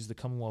to use the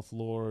Commonwealth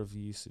law of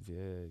use of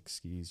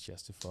excuse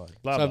justified.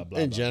 Blah, so blah, blah,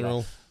 in blah,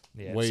 general, blah.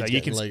 Yeah, weed's so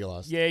getting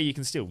legalised. Yeah, you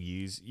can still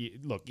use.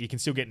 You can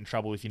still get in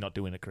trouble if you're not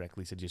doing it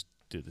correctly. So just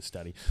do the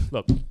study.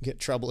 Look, get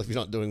trouble if you're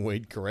not doing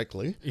weed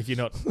correctly. If you're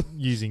not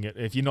using it,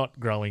 if you're not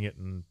growing it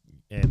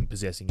and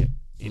possessing it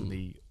in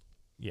the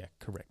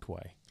correct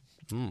way.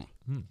 What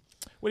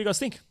do you guys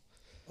think?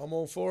 I'm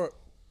all for it.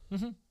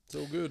 Mm-hmm. It's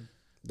all good.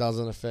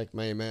 Doesn't affect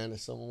me, man. If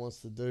someone wants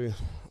to do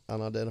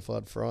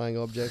unidentified frying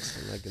objects,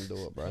 then they can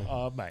do it, bro.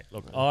 Oh, mate,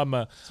 look,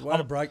 it's a way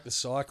to break the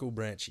cycle,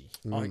 Branchy.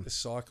 Break the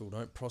cycle.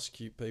 Don't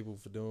prosecute people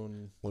for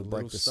doing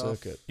break the stuff.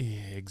 circuit.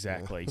 Yeah,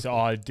 exactly. So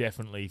I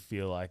definitely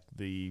feel like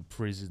the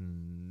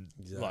prison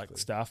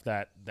stuff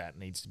that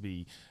needs to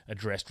be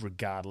addressed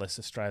regardless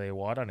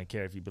Australia-wide. I don't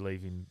care if you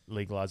believe in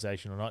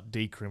legalisation or not.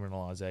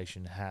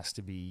 Decriminalisation has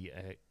to be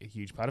a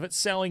huge part of it.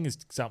 Selling is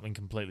something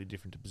completely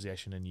different to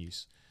possession and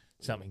use.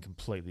 Something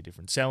completely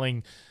different.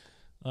 Selling,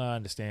 I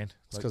understand.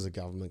 It's because the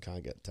government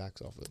can't get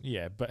tax off it.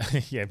 Yeah,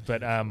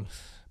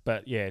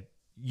 but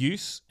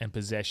use and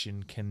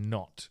possession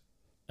cannot,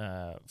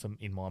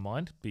 in my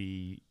mind,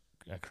 be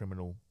a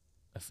criminal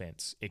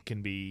offence. It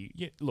can be.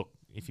 Yeah, look,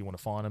 if you want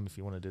to fine them, if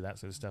you want to do that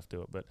sort of stuff,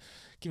 do it. But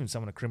giving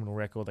someone a criminal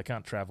record, they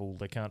can't travel,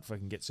 they can't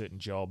fucking get certain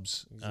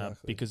jobs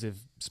because they've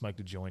smoked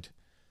a joint.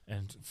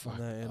 And fuck,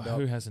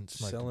 who hasn't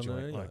smoked a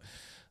joint? Anyway.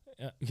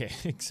 Yeah,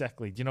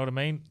 exactly. Do you know what I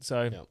mean?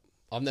 So. Yep.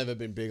 I've never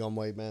been big on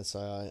weed, man, so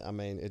I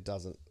mean it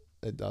doesn't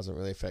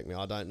really affect me.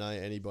 I don't know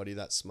anybody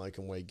that's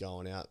smoking weed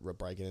going out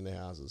breaking into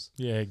houses.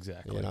 Yeah,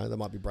 exactly. You know, they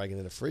might be breaking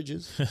into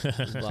fridges.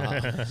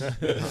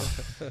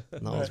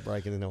 No one's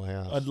breaking into a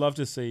house. I'd love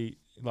to see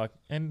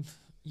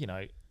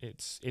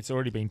it's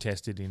already been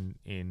tested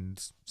in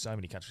so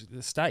many countries.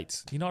 The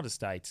States, the United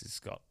States has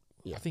got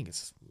I think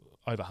it's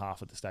over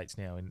half of the states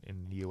now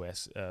in the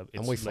US. It's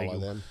and we legal. follow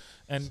them.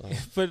 And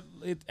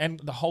and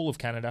the whole of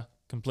Canada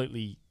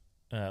completely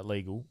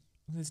legal.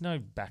 There's no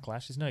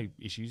backlash. There's no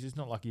issues. It's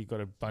not like you've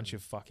got a bunch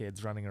of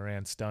fuckheads running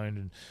around stoned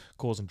and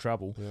causing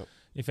trouble. Yep.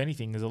 If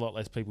anything, there's a lot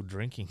less people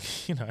drinking,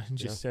 and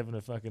just having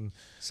a fucking...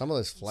 Some of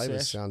those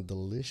flavours sound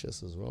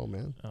delicious as well,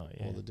 man. Oh,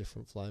 yeah. All the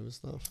different flavour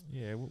stuff.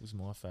 Yeah, what was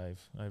my fave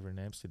over in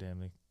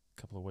Amsterdam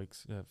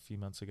a few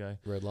months ago?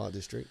 Red Light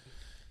District.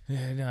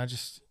 Yeah, no,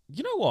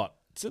 you know what?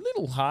 It's a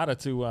little harder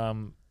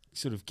to...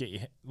 sort of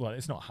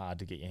it's not hard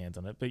to get your hands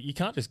on it, but you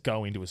can't just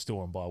go into a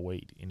store and buy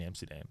weed in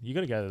Amsterdam. You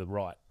got to go to the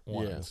right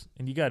ones,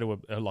 and you go to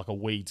a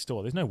weed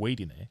store. There's no weed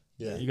in there.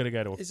 Yeah, you got to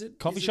go to a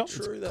coffee shop.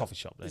 It's a coffee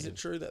shop. Is it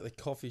true that the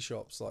coffee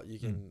shops you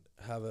can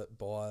have it,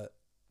 buy it,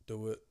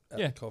 do it at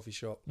the coffee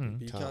shop? But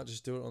you can't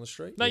just do it on the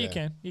street. No, you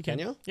can. You can.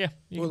 Can you? Yeah,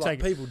 you can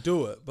take people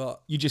do it,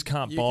 but you just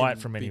can't buy it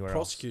from anywhere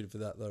else. Prosecuted for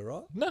that though,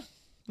 right? No.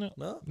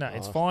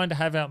 It's fine to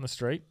have out in the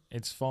street.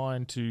 It's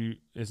fine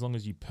as long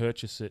as you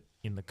purchase it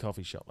in the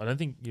coffee shop. I don't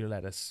think you're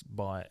allowed to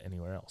buy it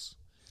anywhere else.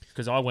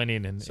 Because I went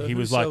in and he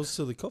was sells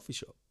to the coffee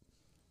shop?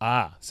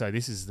 So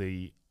this is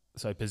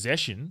so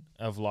possession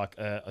of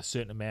a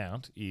certain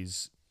amount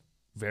is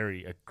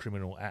a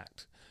criminal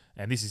act.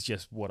 And this is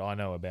just what I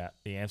know about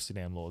the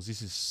Amsterdam laws.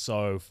 This is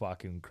so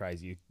fucking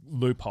crazy.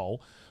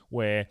 Loophole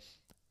where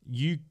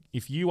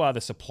if you are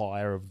the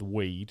supplier of the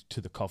weed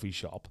to the coffee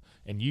shop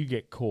and you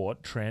get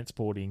caught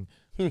transporting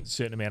a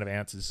certain amount of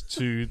ounces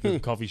to the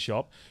coffee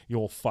shop,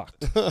 you're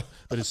fucked. But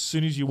as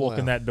soon as you walk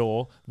in that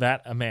door,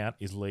 that amount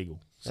is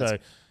legal. So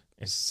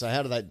So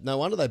how do they? No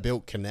wonder they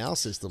built canal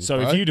systems. So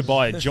bro. if you were to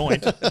buy a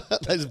joint,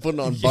 they just put it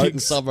on boat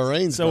and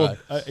submarines. So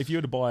bro. if you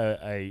were to buy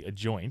a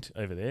joint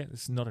over there,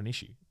 it's not an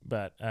issue.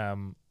 But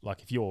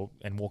like if you're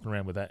walking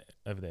around with that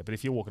over there, but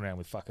if you're walking around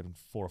with fucking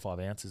 4 or 5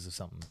 ounces of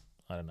something,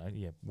 I don't know,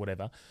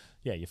 whatever,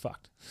 you're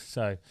fucked.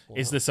 So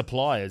it's the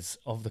suppliers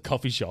of the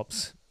coffee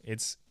shops.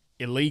 It's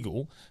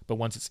illegal, but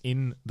once it's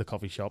in the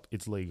coffee shop,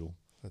 it's legal.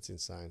 That's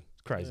insane.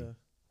 It's crazy. Yeah.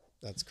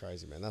 That's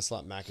crazy, man. That's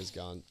like Macca's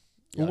going.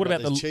 Well, what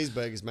about the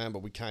cheeseburgers, man?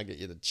 But we can't get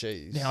you the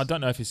cheese. Now I don't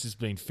know if this has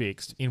been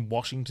fixed in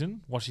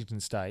Washington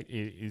State.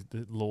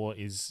 The law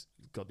is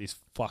got this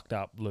fucked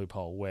up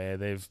loophole where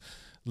they've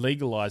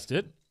legalized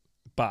it,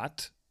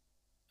 but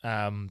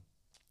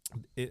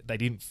they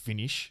didn't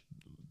finish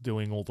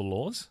doing all the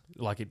laws.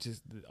 Like it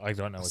just, I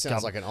don't know. It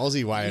sounds like an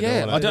Aussie way of doing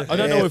it. I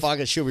don't know if fuck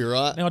it should be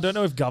right. Now I don't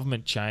know if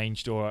government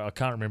changed or I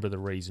can't remember the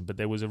reason, but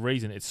there was a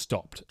reason it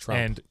stopped.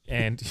 Trump.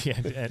 And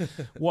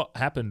what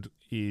happened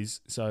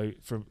is, so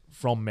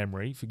from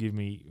memory, forgive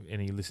me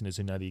any listeners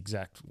who know the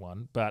exact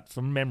one, but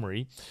from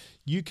memory,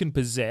 you can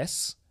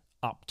possess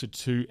up to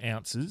 2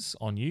 ounces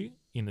on you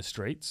in the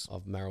streets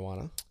Of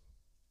marijuana.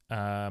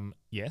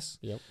 Yes.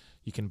 Yep.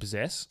 You can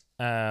possess.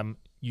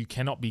 You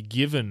cannot be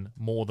given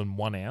more than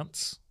 1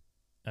 ounce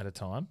at a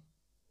time.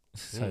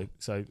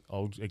 So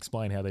I'll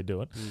explain how they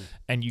do it.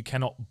 And you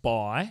cannot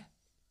buy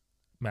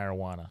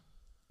marijuana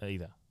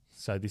either.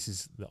 So this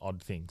is the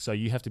odd thing. So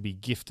you have to be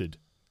gifted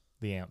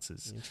the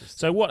ounces.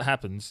 So what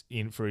happens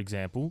for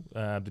example,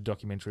 the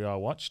documentary I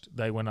watched,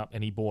 they went up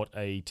and he bought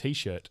a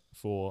T-shirt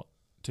for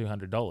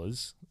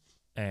 $200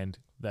 and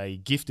they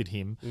gifted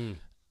him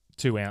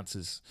 2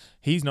 ounces.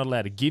 He's not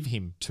allowed to give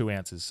him 2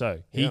 ounces.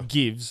 So he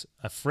gives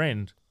a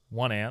friend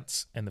 1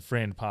 ounce and the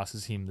friend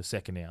passes him the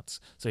 2nd ounce.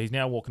 So he's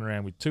now walking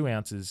around with 2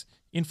 ounces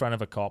in front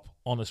of a cop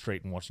on the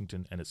street in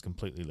Washington and it's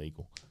completely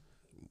legal.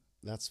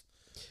 This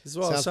is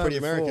what sounds pretty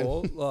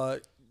American.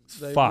 Like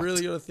they Fucked.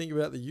 really got to think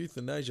about the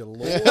euthanasia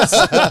laws.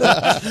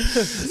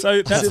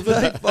 So that's If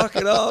they fuck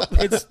it up,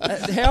 it's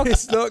how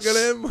it's not going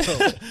to end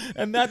well.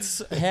 and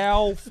that's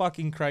how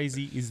fucking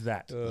crazy is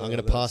that? I'm going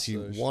to pass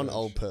you one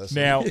old person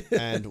Now-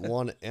 and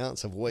 1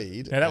 ounce of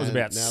weed. Now that was and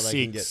about now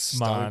they can get 6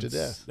 stoned months. to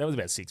death. That was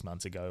about 6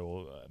 months ago,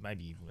 or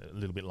maybe a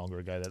little bit longer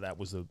ago. That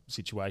was the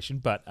situation,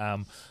 but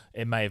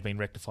it may have been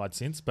rectified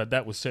since. But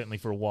that was certainly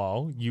for a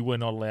while. You were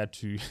not allowed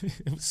to.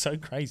 It was so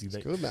crazy.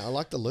 That, Good, man. I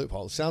like the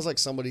loophole. Sounds like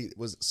somebody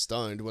was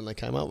stoned when they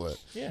came up with it.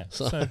 yeah.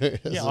 So,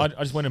 I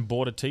just went and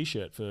bought a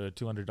T-shirt for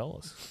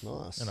 $200,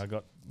 nice. and I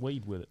got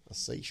weed with it. A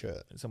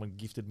C-shirt. Someone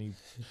gifted me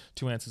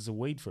 2 ounces of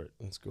weed for it.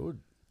 That's good.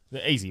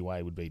 The easy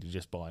way would be to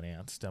just buy an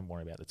ounce. Don't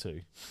worry about the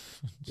 2.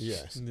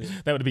 Yes.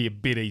 That would be a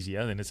bit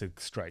easier. Then it's a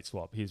straight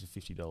swap. Here's a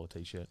 $50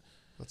 T-shirt.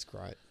 That's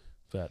great.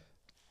 But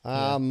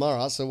All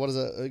right. So what does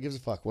it? Who gives a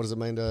fuck? What does it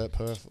mean to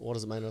Perth? What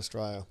does it mean to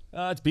Australia?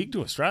 it's big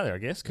to Australia, I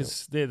guess,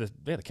 because they're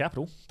the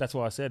capital. That's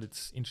why I said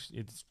it's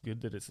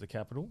good that it's the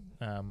capital.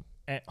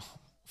 And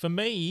for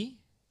me,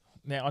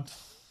 now,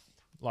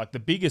 like the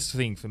biggest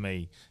thing for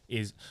me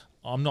is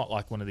I'm not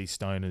like one of these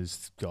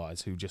stoners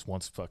guys who just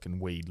wants fucking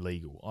weed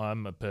legal.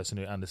 I'm a person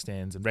who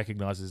understands and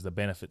recognises the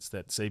benefits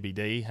that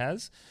CBD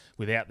has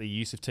without the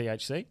use of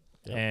THC.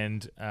 Yep.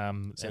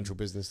 And Central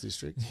Business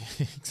District.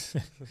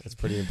 That's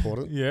pretty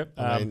important. Yep.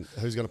 I mean,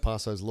 who's going to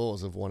pass those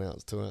laws of 1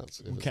 ounce, 2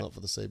 ounce if it's not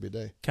for the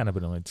CBD?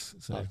 Cannabinoids.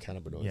 So.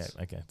 Cannabinoids.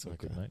 Yeah, okay, it's all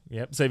good, mate.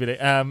 Yep, CBD.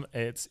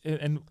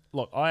 And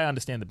look, I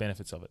understand the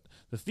benefits of it.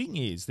 The thing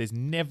is, there's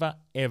never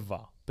ever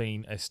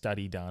been a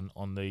study done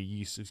on the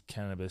use of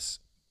cannabis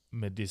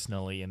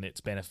medicinally and its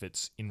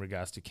benefits in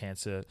regards to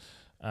cancer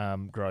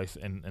growth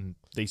and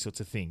these sorts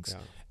of things.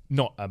 Yeah.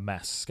 Not a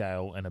mass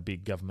scale and a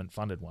big government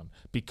funded one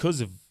because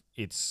of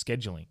its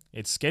scheduling.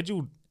 It's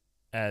scheduled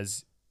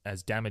as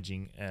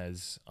damaging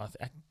as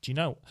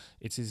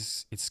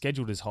it's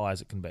scheduled as high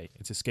as it can be.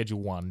 It's a Schedule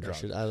 1 drug. I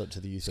should add it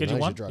to the euthanasia Schedule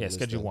 1? drug Yeah, list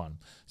Schedule then. 1.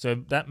 So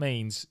that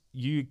means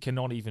you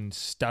cannot even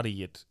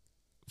study it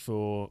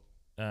for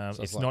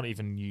it's like- not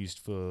even used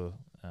for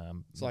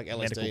It's like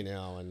LSD medical.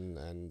 now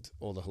and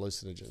all the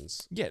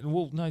hallucinogens. Yeah,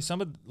 well, no,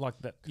 some of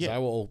like that. Because Yeah, they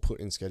were all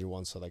put in Schedule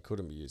 1 so they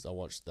couldn't be used. I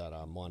watched that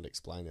Mind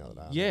Explained the other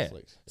day on yeah.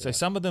 Netflix. So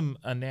some of them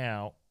are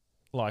now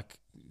like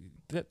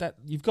that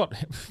you've got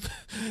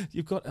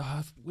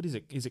what is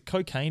it? Is it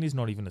cocaine? Is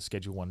not even a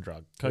Schedule 1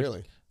 drug.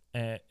 Really?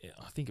 I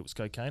think it was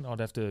cocaine. I'd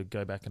have to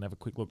go back and have a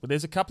quick look. But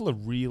there's a couple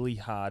of really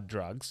hard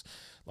drugs.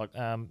 Like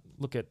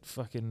look at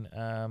fucking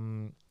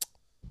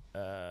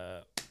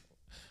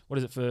what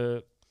is it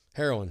for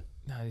Heroin.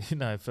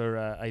 No, for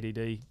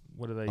ADD.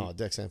 What are they? Oh,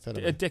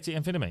 dexamphetamine.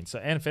 Dexamphetamines. So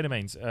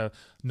amphetamines are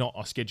not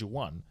a Schedule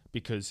 1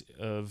 because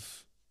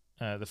of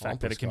the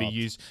fact that it can be Unprescribed.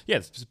 used.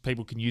 Yeah,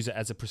 people can use it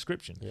as a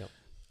prescription. Yep.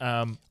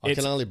 I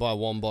can only buy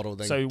one bottle,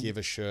 then so- give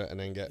a shirt, and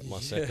then get my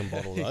second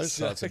bottle though.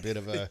 So it's a bit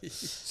of a.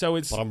 So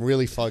it's But I'm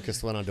really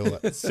focused when I do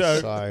it.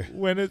 so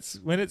when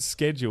it's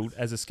scheduled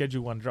as a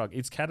Schedule 1 drug,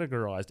 it's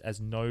categorized as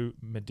no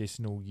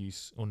medicinal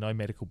use or no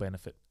medical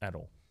benefit at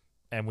all,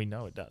 and we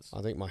know it does.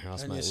 I think my And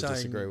housemate you're will saying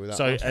disagree with that.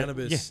 So one.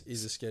 cannabis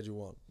is a Schedule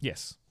 1.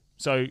 Yes.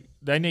 So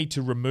they need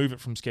to remove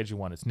it from Schedule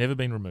 1. It's never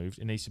been removed.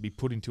 It needs to be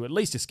put into at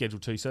least a Schedule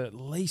 2, so at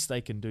least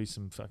they can do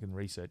some fucking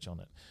research on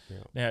it.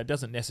 Yeah. Now, it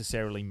doesn't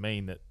necessarily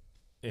mean that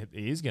it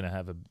is going to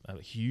have a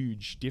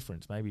huge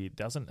difference. Maybe it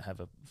doesn't have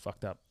a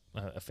fucked up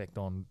effect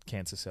on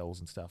cancer cells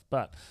and stuff.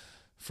 But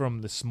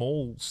from the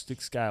small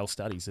scale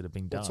studies that have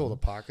been done. It's all the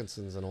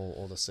Parkinson's and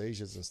all the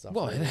seizures and stuff.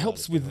 Well, it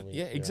helps with,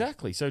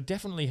 exactly. So it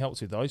definitely helps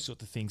with those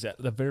sorts of things at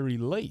the very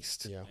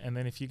least. Yeah. And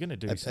then if you're going to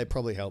do it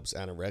probably helps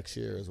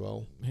anorexia as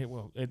well. Yeah,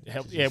 well, it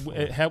helps. Yeah,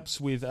 it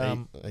helps with...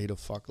 eat a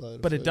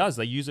fuckload but of it does.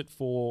 They use it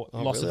for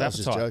loss of appetite. I was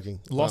just joking.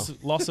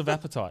 Loss of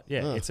appetite.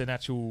 Yeah, it's an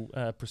actual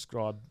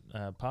prescribed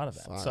part of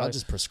that. Fine. So I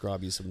just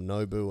prescribe you some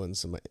Nobu and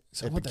some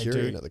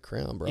Epicurean at the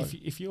Crown, bro.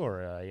 If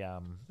you're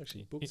a...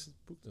 Actually, booked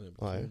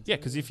yeah,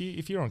 because if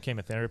you're on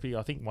chemotherapy,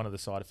 I think one of the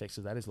side effects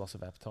of that is loss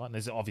of appetite, and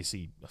there's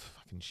obviously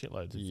fucking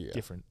shitloads of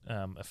different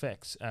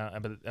effects,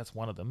 but that's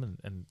one of them.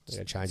 And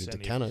change it to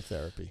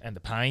canotherapy and the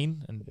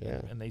pain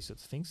and these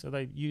sorts of things. So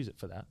they use it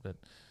for that, but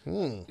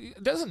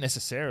it doesn't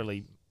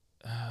necessarily.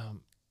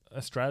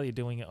 Australia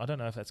doing it, I don't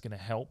know if that's going to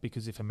help,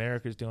 because if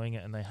America's doing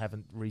it and they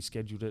haven't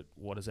rescheduled it,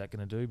 what is that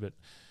going to do? But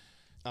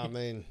I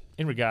mean,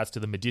 in regards to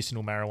the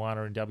medicinal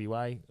marijuana in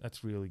WA,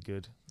 that's really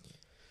good.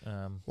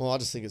 Well, I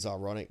just think it's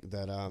ironic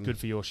that good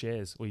for your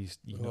shares. Or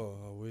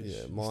I wish.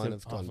 Yeah, mine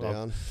have gone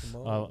down.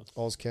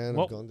 Ozcan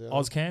have gone down.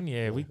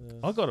 Ozcan,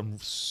 I got them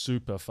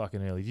super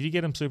fucking early. Did you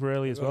get them super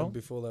early as well?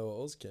 Before they were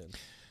Ozcan.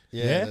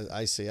 Yeah,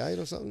 AC8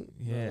 or something.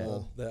 Yeah,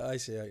 they're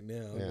AC8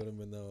 now. I got them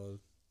when they were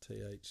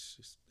THL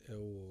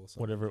or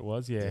something. Whatever it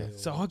was, yeah.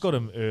 So I got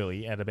them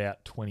early at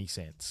about 20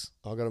 cents.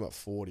 I got them at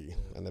 40,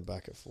 and they're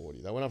back at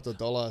 40. They went up to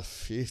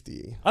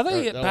 $1.50. Are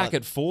they back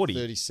at 40?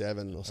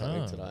 37 or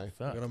something today.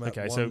 I got them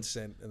at 1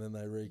 cent, and then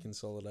they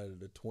reconsolidated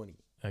to 20.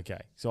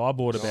 Okay, so I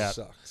bought about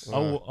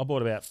I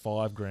bought about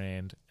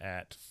 $5,000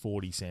 at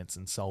 40 cents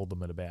and sold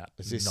them at about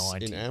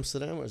 90. In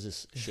Amsterdam, or is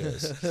this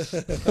shares?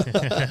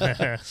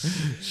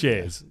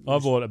 Shares. I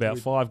bought about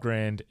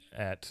 $5,000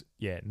 at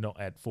not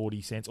at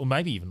 40 cents, or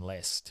maybe even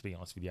less. To be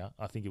honest with you,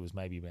 I think it was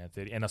maybe about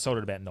 30, and I sold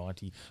it about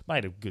 90.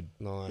 Made a good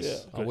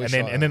nice. Yeah.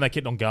 And then they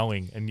kept on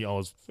going, and I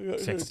was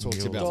texting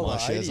you about my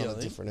shares on a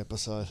different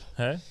episode.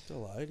 Huh?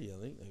 $1.80, I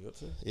think they got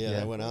to.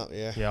 Yeah, they went up.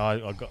 Yeah,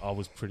 yeah. I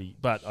was pretty,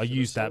 but I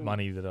used that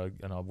money that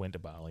I went to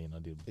Bali and I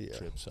did a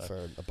trip. So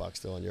for $1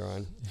 still on your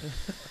own.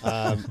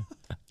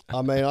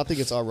 I mean, I think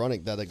it's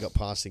ironic that it got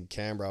passed in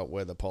Canberra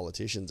where the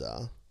politicians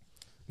are,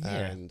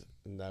 and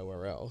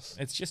nowhere else.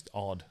 It's just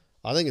odd.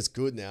 I think it's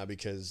good now,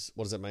 because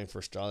what does that mean for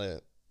Australia?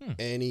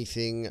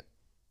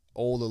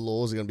 All the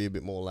laws are going to be a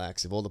bit more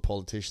lax. If all the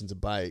politicians are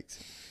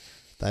baked,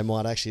 they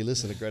might actually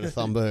listen to Greta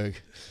Thunberg.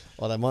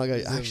 Or they might go,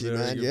 actually,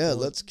 man,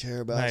 let's care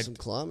about some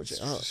climate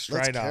change.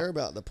 Let's care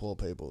about the poor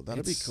people.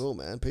 That'd be cool,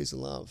 man. Peace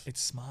and love. It's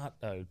smart,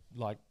 though.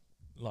 Like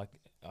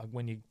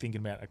when you're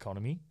thinking about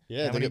economy.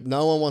 Yeah,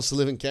 no one wants to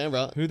live in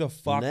Canberra. Who the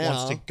fuck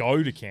wants to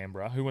go to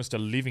Canberra? Who wants to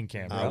live in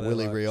Canberra?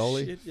 Willie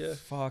Rioli.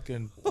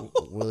 Fucking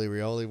Willie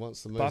Rioli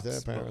wants to move there,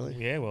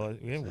 apparently.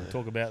 We'll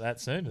talk about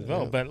that soon as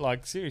well. But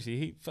like, seriously,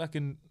 he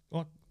fucking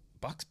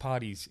Bucks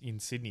parties in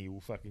Sydney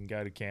will fucking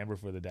go to Canberra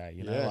for the day.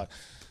 You know, like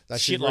they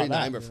should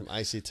rename it from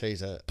ACT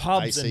to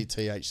pubs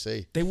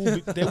ACTHC. There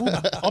will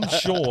be, I'm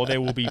sure there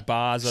will be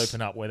bars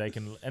open up where they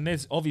can, and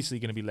there's obviously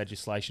going to be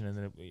legislation,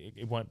 and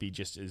it won't be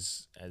just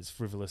as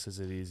frivolous as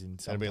it is in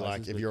some places. It'll be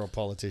like, if you're a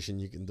politician,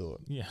 you can do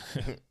it. Yeah,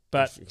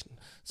 but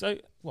so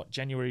what?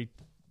 January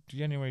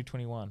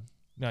 21.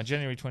 No,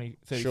 January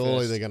 31st.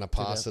 Surely they're going to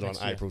pass it on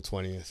April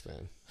 20th,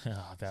 man.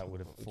 Oh, that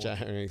would have...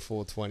 January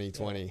 4,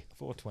 2020.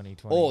 4/20/20.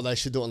 Or they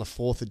should do it on the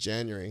 4th of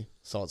January,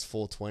 so it's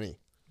 4/20.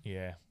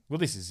 Yeah. Well,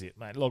 this is it,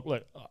 mate. Look,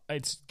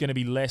 it's going to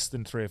be less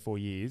than 3 or 4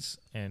 years,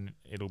 and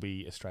it'll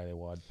be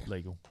Australia-wide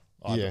legal,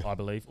 I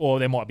believe. Or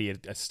there might be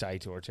a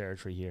state or a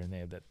territory here and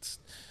there that's...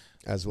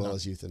 As well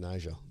as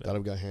euthanasia.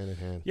 That'll go hand in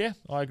hand. Yeah,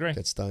 I agree.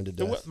 Get stoned to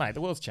death. Mate,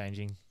 the world's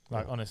changing.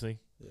 Like, honestly.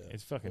 Yeah,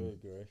 it's fucking... I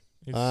agree.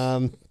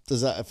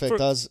 Does that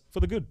affect us for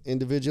the good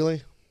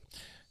individually?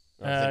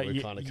 I think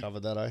we kind of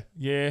covered that, eh?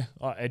 Yeah,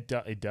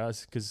 it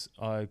does, because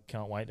I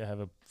can't wait to have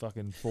a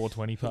fucking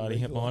 420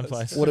 party at my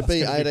place. Would it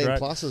be 18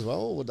 plus as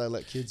well, or would they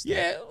let kids do?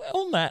 Yeah,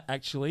 on that,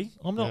 actually.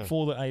 I'm not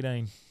for the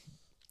 18.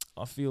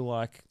 I feel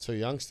like... Too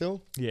young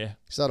still? Yeah.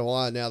 So do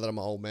I, now that I'm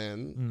an old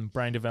man.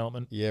 Brain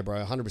development. Yeah,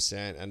 bro,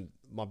 100%. And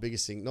my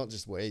biggest thing, not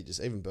just weed,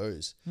 just even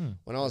booze.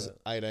 When I was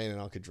 18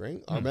 and I could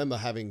drink, I remember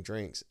having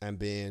drinks and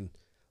being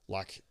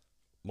like...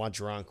 My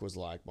drunk was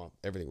like,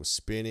 everything was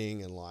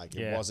spinning and like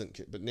it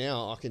wasn't. But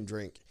now I can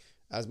drink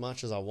as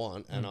much as I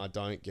want and I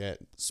don't get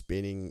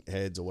spinning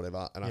heads or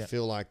whatever. And I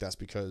feel like that's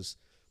because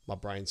my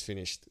brain's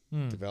finished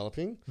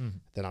developing.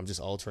 Then I'm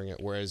just altering it.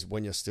 Whereas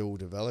when you're still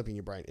developing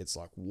your brain, it's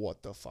like,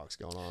 what the fuck's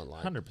going on?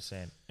 Like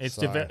 100%. It's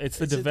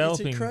the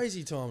developing. It's a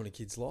crazy time in a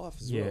kid's life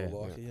as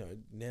well. Like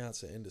now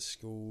it's the end of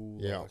school.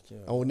 Yeah. Like,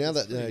 well, now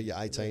that you're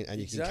 18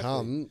 and you can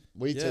come,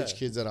 we teach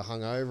kids that are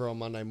hungover on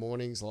Monday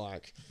mornings.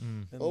 Like,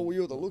 were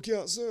you at the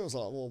lookout, sir? I was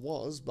like, well,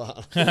 I was,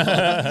 but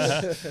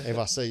if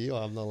I see you,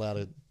 I'm not allowed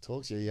to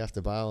talks to you, you have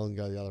to bail and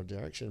go the other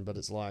direction. But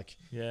it's like,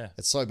 Yeah.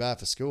 it's so bad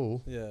for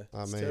school. Yeah,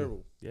 it's mean,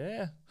 terrible.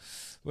 Yeah.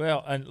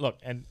 Well, and look,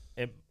 and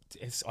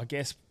it's, I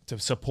guess, to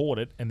support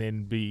it and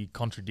then be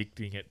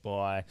contradicting it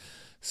by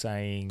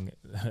saying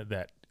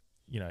that,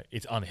 you know,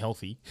 it's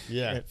unhealthy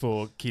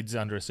for kids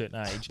under a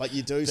certain age. But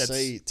you do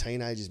see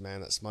teenagers, man,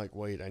 that smoke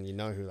weed, and you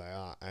know who they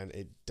are, and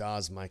it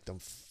does make them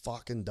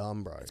fucking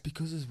dumb, bro. It's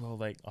because as well,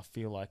 I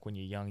feel like when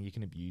you're young, you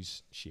can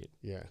abuse shit.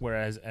 Yeah.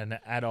 Whereas an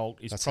adult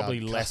is probably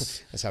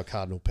less. That's how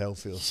Cardinal Pell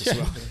feels as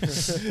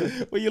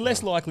well. Well, you're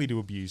less likely to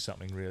abuse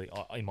something, really,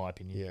 in my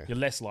opinion. Yeah. You're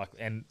less likely,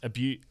 and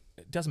abuse.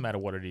 It doesn't matter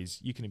what it is.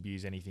 You can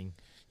abuse anything.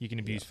 You can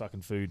abuse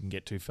fucking food and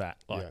get too fat.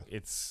 Like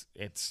it's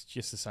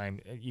just the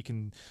same. You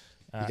can.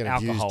 You can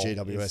alcohol abuse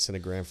GWS in a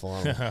grand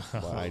final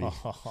by 80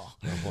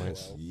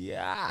 points.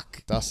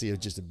 Yuck. Dusty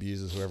just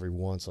abuses whoever he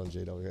wants on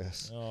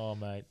GWS. Oh,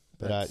 mate.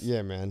 But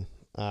yeah, man.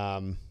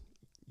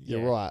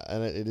 You're right.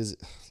 And it is,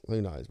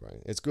 who knows, bro.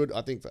 It's good.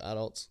 I think for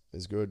adults,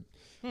 it's good.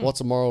 What's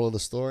the moral of the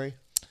story?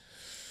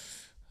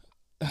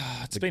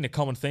 It's been a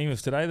common theme of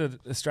today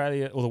that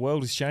Australia or the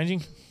world is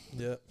changing.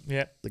 Yeah.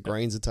 Yeah. The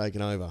Greens are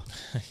taking over.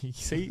 You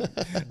see,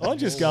 I'm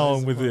just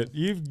going with it.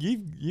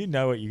 You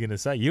know what you're going to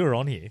say. You're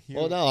on here.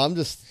 Well, no,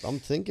 I'm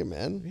thinking,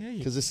 man. Yeah,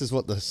 because this is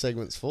what the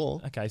segment's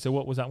for. Okay, so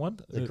what was that one?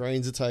 The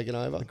Greens are taking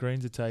over. The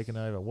Greens are taking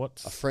over.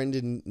 What's a friend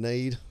in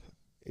need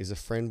is a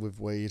friend with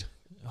weed.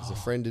 Is a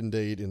friend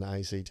indeed in the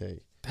ACT.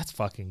 That's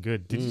fucking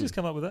good. Did you just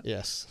come up with that?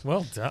 Yes.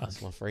 Well done.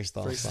 That's my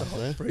freestyle stuff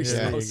there.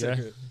 Freestyle. There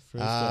you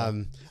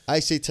go.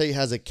 ACT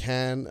has a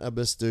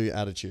cannabis do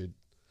attitude.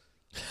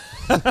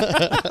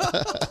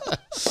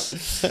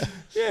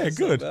 Yeah,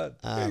 good.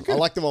 I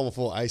like the one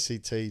before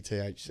ACT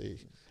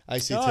THC.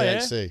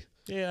 ACTHC.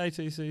 Yeah,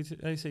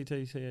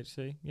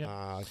 ACT-THC.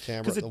 Yeah.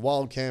 Canberra, the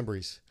wild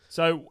Canberries.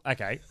 So,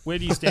 okay, where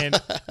do you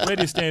stand? Where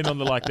do you stand on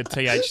the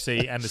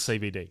THC and the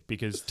CBD?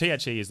 Because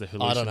THC is the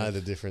hallucinant. I don't know the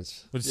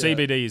difference. But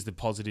CBD is the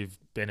positive,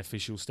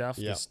 beneficial stuff.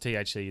 Yeah. The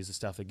THC is the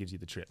stuff that gives you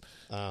the trip.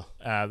 The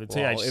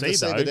THC, if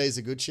the though, CBD is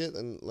a good shit,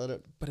 then let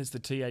it. But it's the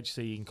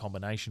THC in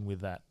combination with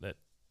that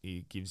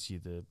it gives you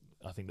the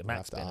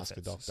max benefits. Ask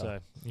a doctor. So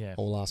yeah,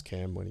 I'll ask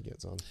Cam when he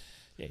gets on.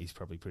 Yeah, he's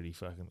probably pretty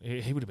fucking.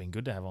 He would have been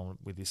good to have on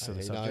with this sort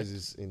of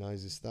subject. He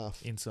knows his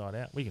stuff inside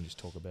out. We can just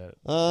talk about it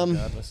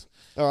regardless.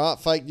 All right,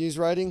 fake news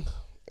rating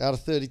out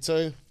of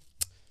 32.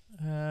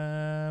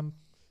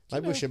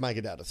 Maybe we should make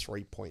it out of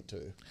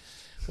 3.2.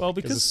 Well,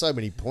 because there's so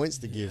many points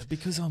to give.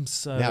 Because I'm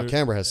so now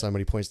Canberra has so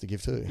many points to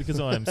give too. Because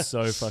I am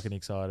so fucking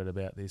excited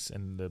about this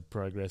and the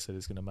progress that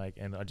it's going to make,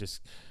 and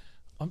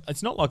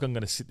it's not like I'm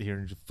going to sit here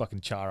and just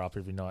fucking char up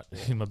every night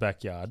in my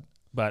backyard,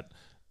 but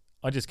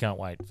I just can't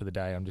wait for the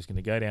day I'm just going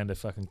to go down to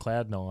fucking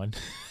Cloud 9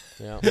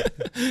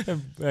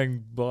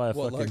 and buy a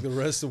fucking... like the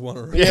rest of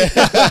Wanneroo.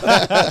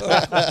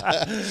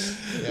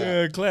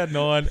 Yeah. Cloud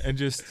 9 and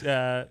just...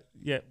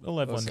 I'll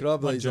have one. Could I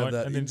please joint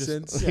have that and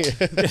incense? Just,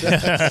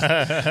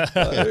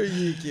 Who are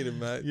you kidding,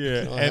 mate?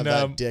 Yeah, I have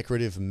that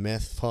decorative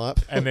meth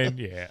pipe. And then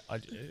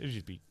it'd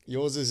just be.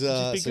 Yours is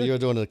so you're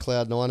doing a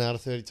Cloud 9 out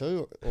of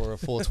 32 or a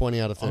 420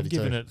 out of 32? I'm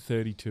giving it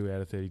 32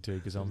 out of 32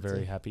 because I'm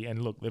very happy.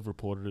 And look, they've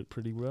reported it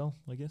pretty well,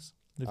 I guess.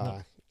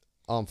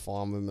 I'm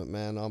fine with it,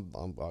 man. I'll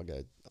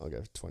go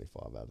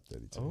 25 out of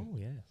 32. Oh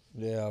yeah.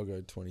 Yeah, I'll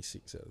go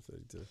 26 out of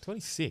 32.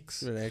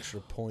 26. An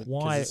extra point.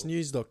 Why? It's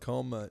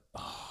news.com, mate.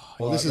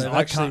 Well, this is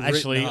I can't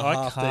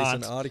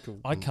article.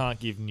 I can't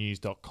give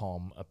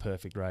news.com a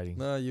perfect rating.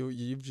 No,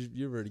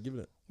 you've already given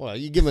it. Well,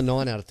 you give a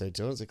 9 out of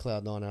 32. It's a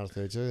Cloud 9 out of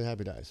 32.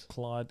 Happy days.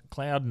 Cloud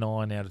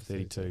 9 out of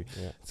 32.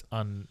 Yeah.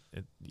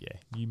 It's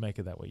you make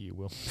it that way you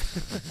will.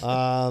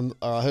 All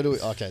right,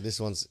 okay, this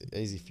one's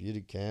easy for you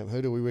to Cam.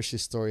 Who do we wish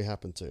this story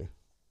happened to?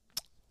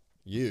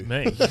 You.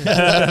 Me.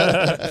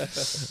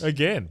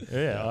 Again.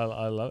 Yeah,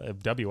 I love it.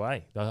 WA.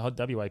 The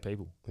WA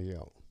people.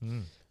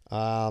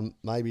 Yeah.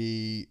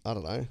 Maybe, I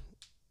don't know.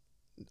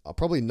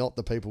 Probably not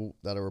the people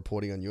that are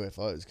reporting on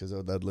UFOs because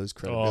they'd lose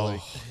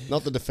credibility.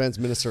 Not the Defence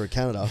Minister of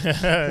Canada.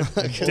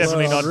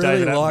 Definitely not I'd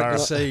David really like Attenborough. to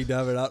see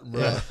David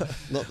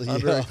Attenborough not the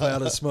under a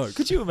cloud of smoke.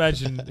 Could you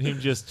imagine him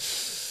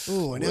just...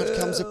 Oh, and out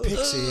comes a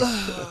pixie.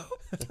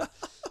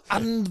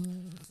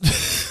 And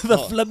the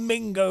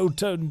flamingo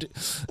turned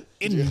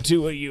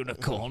into a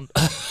unicorn.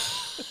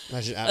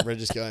 Imagine Attenborough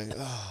just going,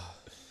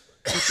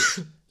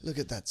 look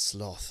at that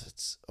sloth.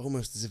 It's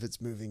almost as if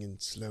it's moving in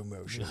slow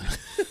motion.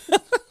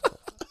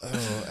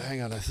 Oh,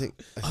 hang on. I think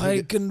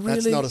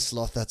that's not a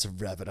sloth. That's a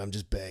rabbit. I'm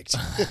just baked.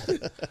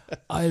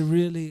 I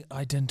really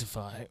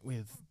identify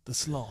with the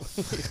sloth.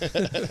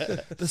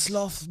 The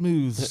sloth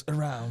moves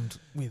around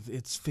with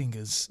its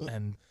fingers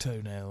and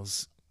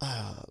toenails.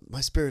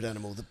 My spirit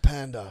animal, the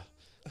panda,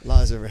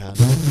 lies around,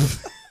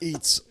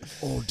 eats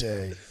all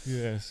day.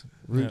 Yes,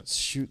 roots,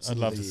 shoots. I'd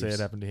and love leaves. to see it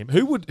happen to him.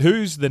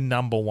 Who's the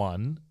number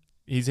one?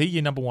 Is he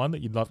your number one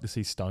that you'd love to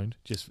see stoned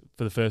just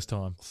for the first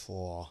time?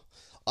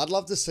 I'd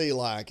love to see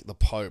like the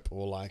Pope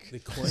or like the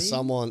Queen?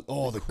 Someone.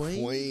 Oh, the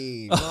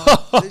Queen.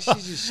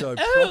 She's just so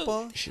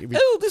proper.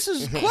 This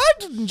is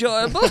quite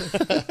enjoyable.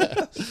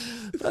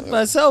 Got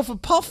myself a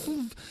puff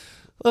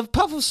a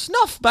puff of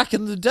snuff back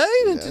in the day.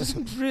 It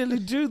doesn't really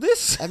do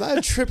this. Am I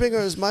tripping or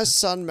has my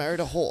son married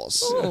a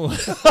horse? Oh.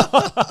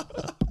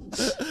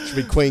 Should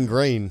be Queen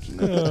Green.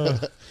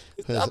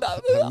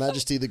 Her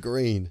Majesty the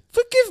Green.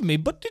 Forgive me,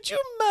 but did you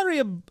marry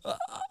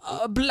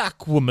a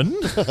black woman?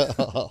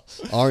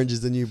 Orange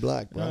is the new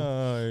black, bro.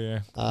 Oh,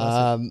 yeah.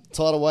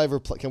 Tidal wave,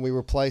 can we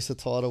replace the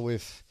title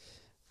with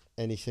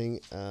anything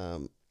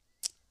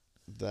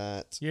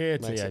that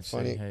makes it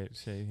funny?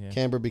 THC, yeah.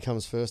 Canberra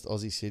becomes first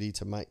Aussie city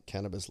to make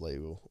cannabis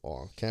legal.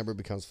 Or Canberra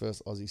becomes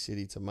first Aussie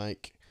city to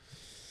make...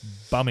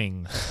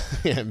 Bumming.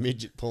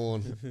 Midget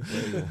porn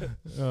legal.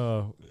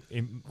 Oh,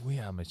 we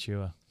are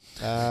mature.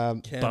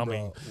 Canberra,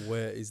 Bumming.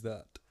 where is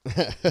that?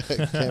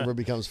 Canberra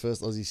becomes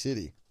first Aussie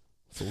city.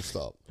 Full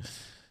stop.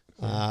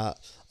 All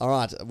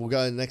right, we'll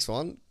go to the next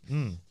one.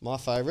 My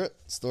favourite,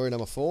 story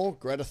number 4,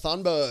 Greta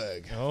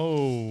Thunberg.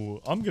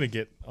 Oh, I'm gonna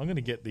get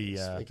the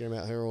Speaking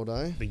about her all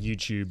day. the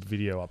YouTube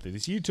video up there.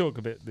 You talk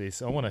about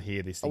this. I want to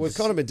hear this. We've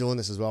kind of been doing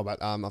this as well,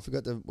 but I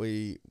forgot that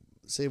we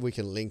see if we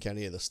can link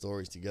any of the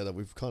stories together.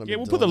 We've kind of been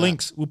we'll doing put the that.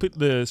 links. We'll put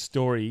the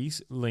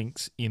stories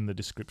links in the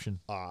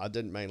description. I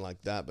didn't mean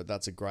like that, but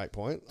that's a great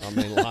point. I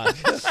mean, like,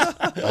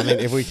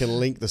 if we can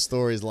link the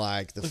stories,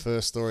 like the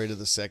first story to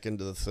the second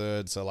to the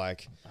third. So,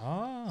 like,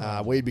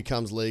 weed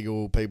becomes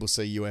legal, people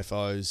see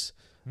UFOs,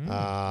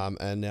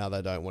 and now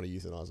they don't want to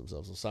euthanize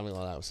themselves or something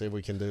like that. We'll see if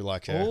we can do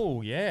like a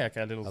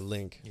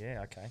link.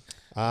 Yeah, okay.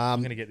 I'm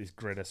going to get this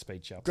Greta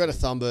speech up. Greta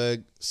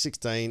Thunberg,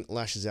 16,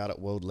 lashes out at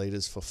world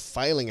leaders for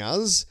failing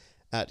us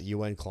at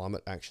UN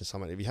Climate Action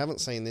Summit. If you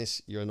haven't seen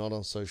this, you're not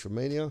on social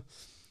media.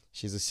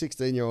 She's a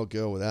 16-year-old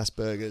girl with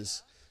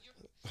Asperger's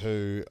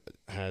who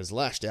has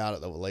lashed out at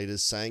the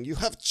leaders saying, "You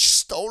have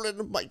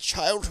stolen my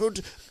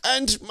childhood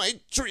and my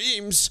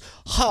dreams.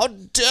 How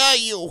dare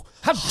you?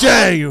 How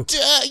dare you?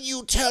 Dare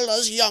you tell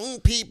us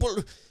young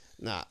people?"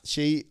 Nah,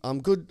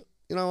 I'm good.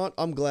 You know what?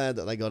 I'm glad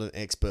that they got an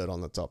expert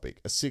on the topic.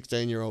 A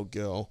 16-year-old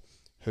girl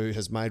who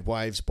has made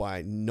waves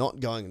by not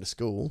going to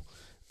school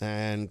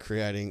and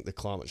creating the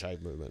climate change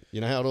movement.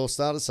 You know how it all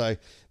started? So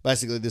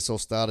basically this all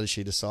started,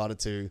 she decided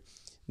to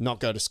not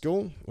go to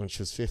school when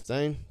she was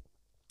 15,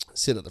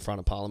 sit at the front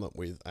of Parliament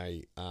with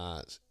a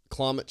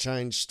climate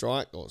change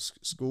strike or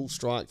school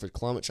strike for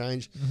climate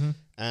change,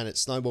 and it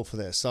snowballed for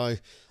there. So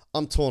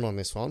I'm torn on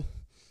this one.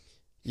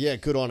 Yeah,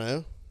 good on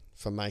her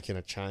for making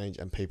a change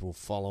and people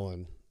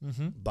following.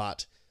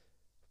 But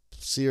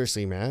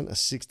seriously, man, a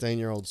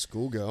 16-year-old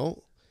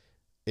schoolgirl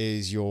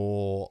is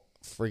your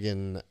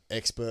friggin'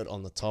 expert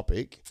on the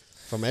topic.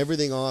 From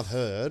everything I've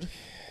heard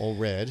or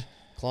read,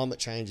 climate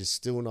change is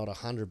still not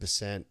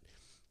 100%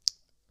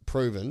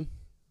 proven.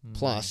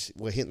 Plus,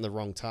 we're hitting the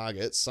wrong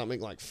targets.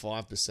 Something like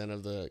 5%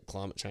 of the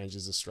climate change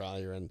is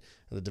Australia and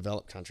the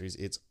developed countries.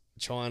 It's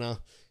China,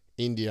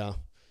 India,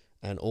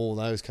 and all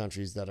those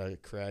countries that are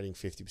creating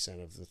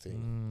 50% of the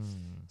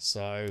thing.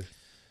 So,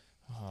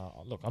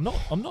 I'm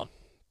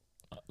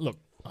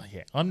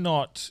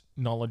not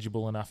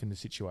knowledgeable enough in the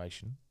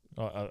situation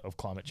of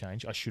climate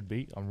change. I should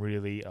be.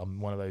 I'm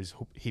one of those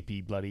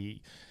hippie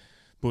bloody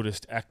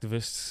Buddhist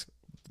activists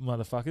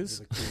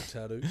motherfuckers. With a cool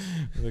tattoo.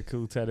 With a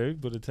cool tattoo,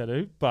 Buddha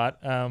tattoo. But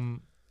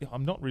I'm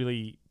not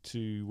really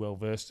too well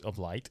versed of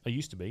late. I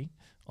used to be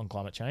on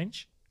climate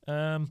change.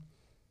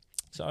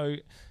 So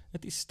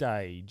at this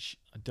stage,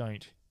 I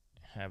don't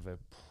have a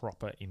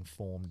proper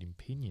informed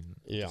opinion.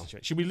 Yeah.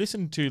 Should we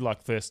listen to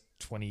like first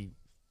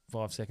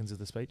 25 seconds of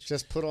the speech?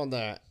 Just put on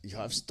that, "You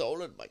have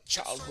stolen my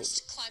childhood."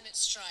 First climate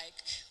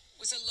strike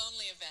was a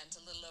lonely event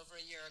a little over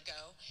a year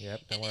ago.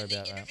 Yep, don't worry about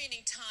that. In the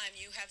intervening time,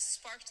 you have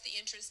sparked the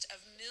interest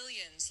of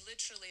millions,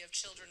 literally, of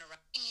children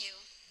around you.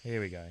 Here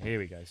we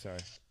go, sorry.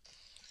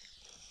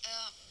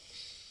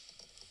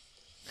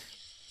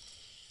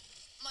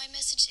 My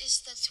message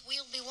is that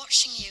we'll be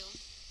watching you.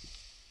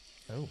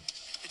 Oh.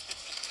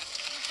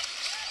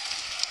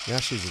 Now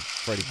she's a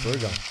Freddy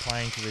Krueger.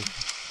 Playing to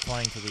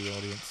the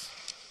audience.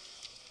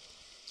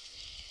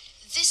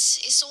 This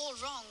is all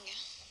wrong.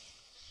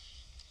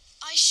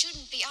 I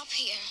shouldn't be up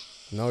here.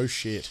 No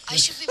shit. I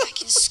should be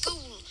back in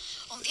school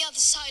on the other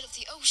side of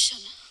the ocean.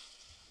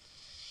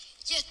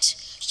 Yet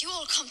you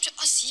all come to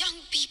us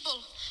young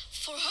people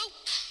for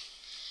hope.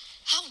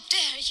 How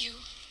dare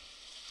you?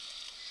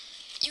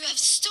 You have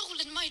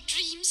stolen my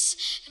dreams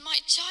and my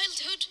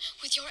childhood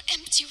with your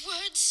empty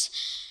words.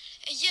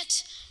 And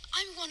yet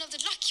I'm one of the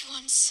lucky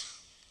ones.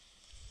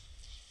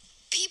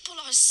 People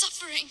are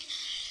suffering.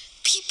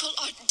 People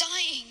are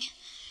dying.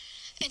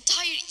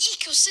 Entire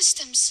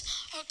ecosystems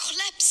are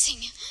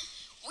collapsing.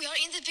 We are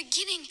in the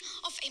beginning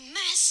of a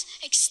mass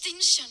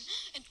extinction,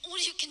 and all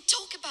you can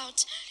talk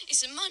about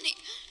is money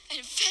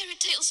and fairy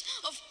tales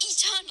of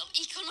eternal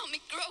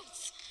economic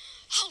growth.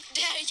 How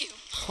dare you?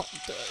 How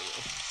dare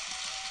you?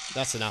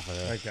 That's enough of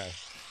her. Okay.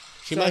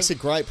 She makes a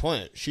great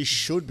point. She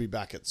should be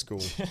back at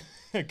school.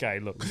 Okay,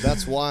 look.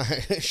 That's why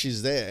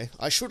she's there.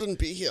 I shouldn't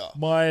be here.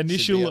 My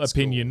initial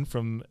opinion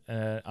from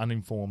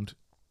uninformed,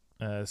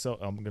 so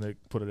I'm going to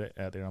put it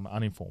out there, I'm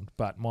uninformed,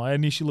 but my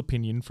initial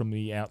opinion from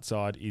the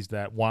outside is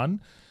that,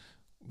 one,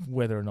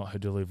 whether or not her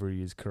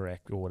delivery is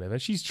correct or whatever.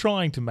 She's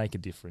trying to make a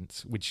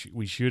difference, which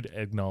we should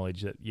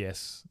acknowledge that,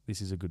 yes,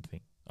 this is a good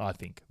thing, I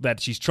think. That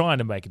she's trying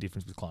to make a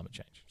difference with climate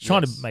change. She's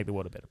trying to make the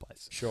world a better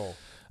place. Sure.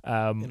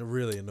 In a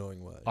really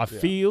annoying way. I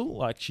feel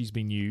like she's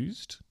been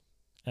used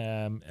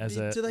as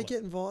a... Do they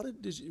get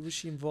invited? Was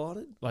she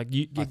invited? Like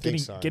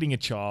getting a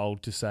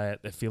child to say it,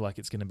 they feel like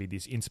it's going to be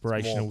this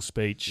inspirational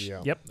speech.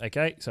 Yeah. Yep,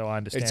 okay, so I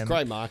understand. It's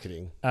great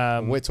marketing.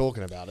 We're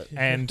talking about it.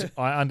 And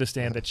I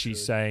understand that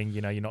she's saying,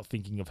 you're not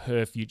thinking of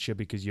her future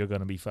because you're going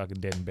to be fucking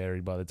dead and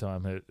buried by the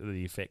time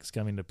the effects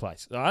come into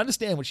place. I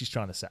understand what she's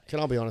trying to say. Can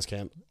I be honest,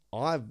 Cam?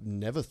 I've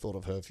never thought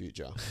of her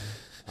future.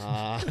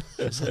 I'm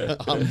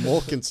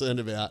more concerned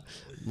about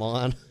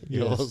mine,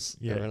 yours,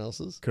 everyone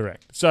else's.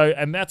 Correct. So,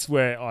 and that's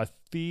where I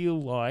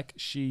feel like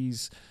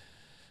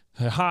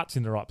her heart's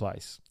in the right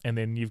place. And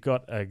then you've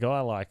got a guy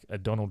like a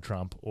Donald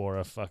Trump or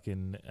a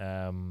fucking,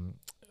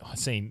 I've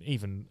seen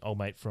even old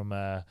mate from,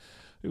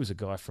 who was a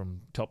guy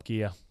from Top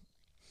Gear?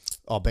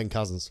 Oh, Ben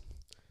Cousins.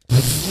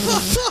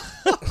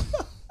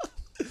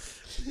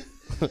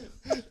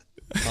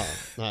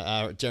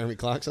 Jeremy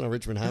Clarkson or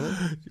Richmond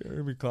Hammond.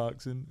 Jeremy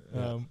Clarkson.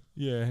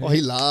 Yeah. Oh,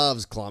 he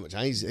loves climate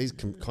change. He's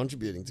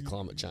contributing to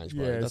climate change,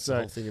 bro. That's the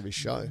whole thing of his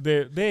show.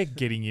 They're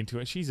getting into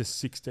it. She's a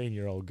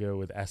 16-year-old girl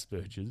with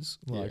Asperger's.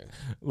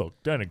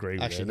 Look, don't agree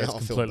with her. That's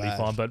completely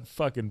fine. But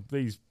fucking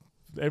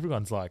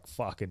everyone's like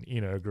fucking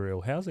in her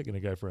grill. How's it going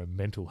to go for her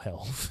mental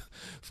health,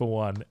 for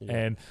one?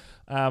 Yeah.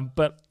 And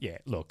but yeah,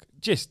 look,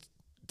 just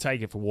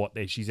take it for what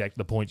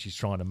the point she's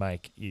trying to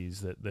make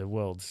is that the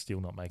world's still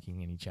not making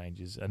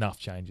enough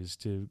changes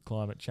to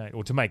climate change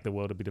or to make the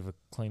world a bit of a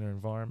cleaner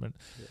environment.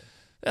 Yeah.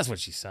 That's what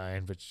she's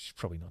saying, but she's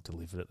probably not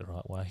delivered it the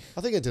right way.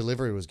 I think her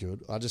delivery was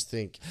good. I just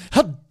think,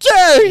 how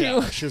dare you?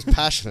 Yeah, she was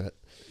passionate.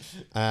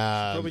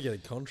 Probably get a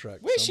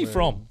contract. Where's she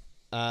from?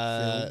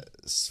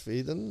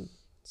 Sweden.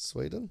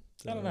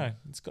 I don't know.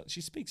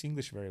 She speaks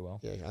English very well.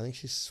 Yeah, I think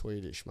she's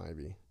Swedish,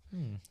 maybe.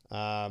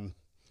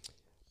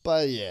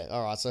 But yeah,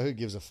 all right. So who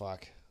gives a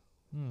fuck?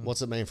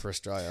 What's it mean for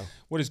Australia?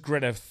 What does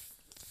Greta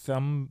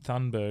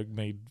Thunberg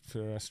mean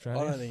for Australia?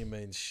 I don't think it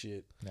means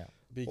shit. No.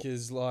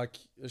 Because,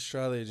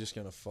 Australia is just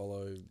going to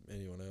follow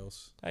anyone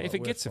else. Hey, if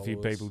it gets a few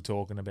people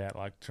talking about,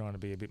 trying to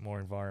be a bit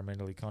more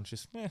environmentally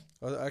conscious,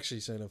 I've actually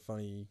seen a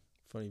funny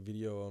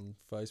video on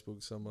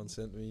Facebook someone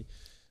sent me.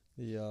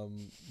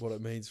 What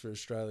it means for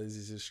Australia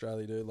is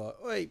Australia do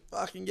oi,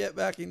 fucking get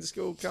back into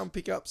school, come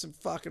pick up some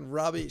fucking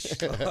rubbish.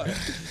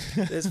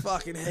 There's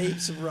fucking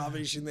heaps of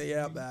rubbish in the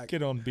outback.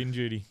 Get on bin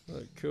duty.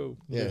 Cool.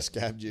 Yeah,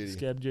 scab duty.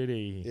 Scab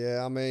duty.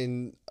 Yeah, I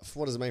mean,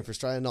 what does it mean for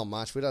Australia? Not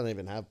much. We don't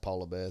even have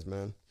polar bears,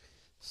 man.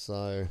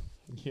 So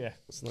yeah,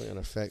 it's not going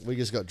to affect. We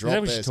just got drop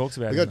bears.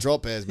 We got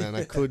drop bears, man.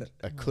 It could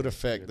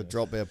affect the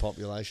drop bear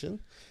population.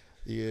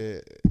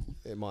 Yeah,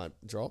 it might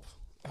drop.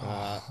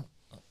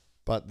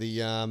 But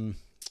the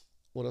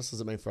what else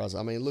does it mean for us?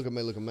 I mean, look at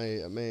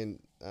me. I mean,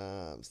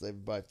 so they're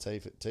both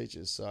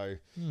teachers. So,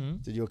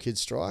 did your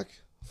kids strike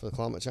for the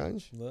climate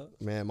change? No.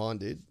 Man, mine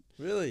did.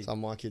 Really?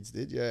 Some of my kids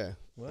did, yeah.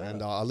 Wow.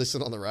 And I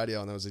listened on the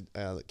radio, and there was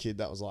a kid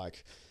that was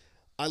like,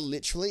 I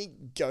literally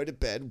go to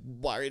bed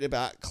worried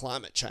about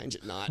climate change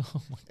at night.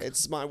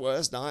 It's my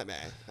worst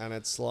nightmare. And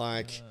it's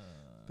like...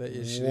 Bet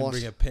you should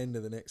bring a pen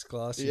to the next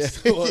class. Yeah.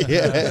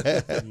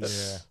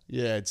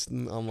 Yeah.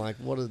 I'm like,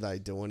 what are they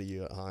doing to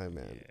you at home,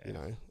 man?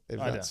 Yeah. If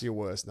that's your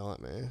worst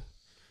nightmare,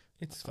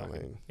 it's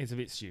a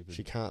bit stupid.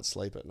 She can't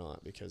sleep at night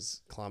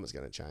because climate's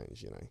going to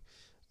change.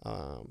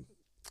 I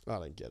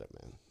don't get it,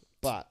 man.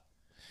 But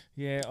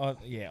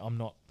I'm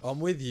not. I'm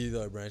with you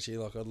though, Branchy.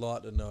 I'd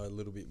like to know a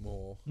little bit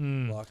more.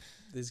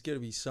 There's got to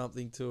be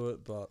something to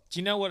it, but do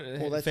you know what?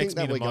 Well, they think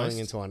that we're going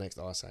into our next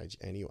ice age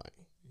anyway.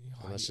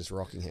 And that's just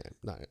Rockingham.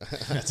 No,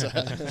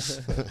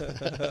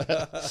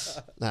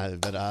 no,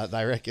 but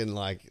they reckon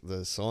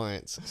the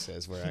science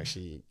says we're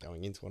actually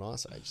going into an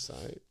ice age. So,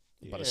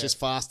 but it's just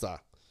faster.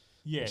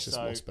 Yeah, it's just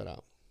more sped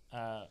up.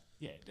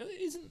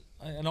 Isn't?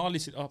 And I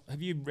listen.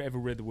 Have you ever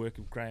read the work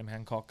of Graham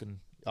Hancock and?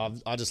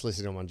 I just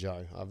listened to him on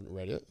Joe. I haven't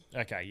read it.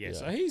 Okay, yeah.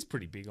 So he's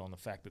pretty big on the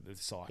fact that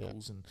there's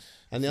cycles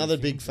and the other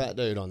big fat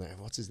dude on there.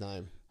 What's his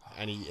name?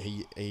 And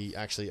he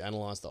actually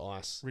analysed the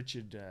ice.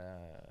 Richard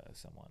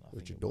someone.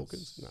 Richard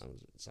Dawkins? No,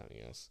 it was something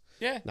else.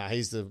 Yeah. No,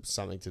 he's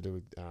something to do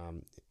with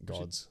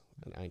gods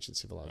and ancient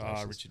civilizations.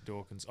 Oh, Richard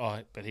Dawkins. Oh,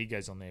 but he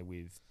goes on there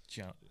with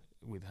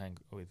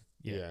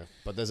Yeah,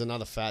 but there's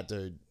another fat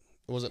dude.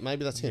 Was it?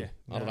 Maybe that's him.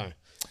 Yeah, I don't know.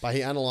 But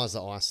he analysed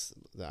the ice,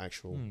 the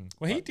actual...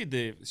 Well, he did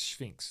the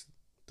Sphinx.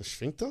 The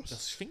Sphincter? The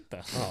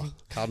Sphincter. Oh,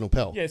 Cardinal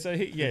Pell. Yeah, so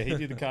he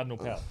did the Cardinal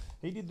Pell.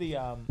 He did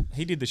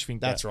the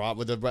Sphincter. That's right,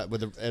 with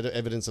the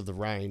evidence of the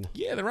rain.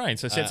 Yeah, the rain.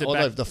 So sets it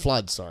back. The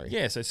flood, sorry.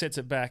 Yeah, so sets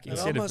it back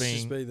instead of being... I must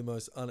just be the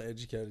most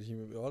uneducated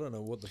human being. I don't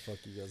know what the fuck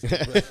you guys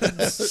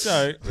do.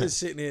 So... Just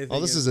sitting here thinking...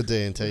 Oh, this is a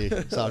D&T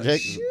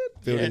subject.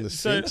 Building the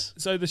Sphinx.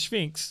 So the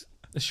Sphinx...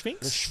 The Sphinx?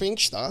 The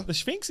Sphinxter. The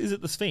Sphinx? Is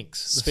it the Sphinx?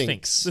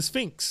 Sphinx. The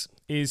Sphinx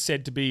is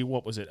said to be,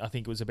 what was it? I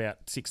think it was about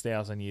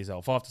 6,000 years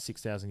old. 5,000 to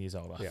 6,000 years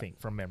old, I think,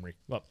 from memory.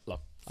 Look,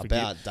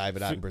 about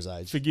David Attenborough's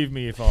age. Forgive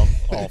me if I'm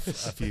off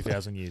a few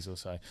thousand years or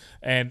so.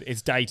 And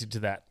it's dated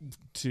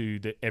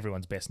to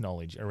everyone's best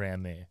knowledge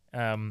around there.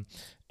 And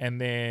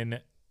then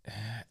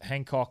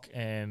Hancock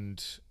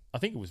and I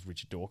think it was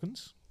Richard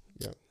Dawkins.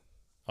 Yeah.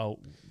 Oh,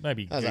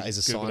 maybe he's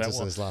a scientist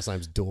and his last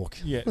name's Dork.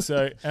 Yeah,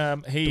 so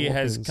he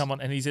has come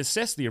on and he's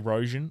assessed the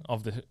erosion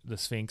of the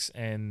Sphinx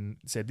and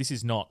said this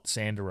is not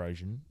sand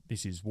erosion,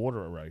 this is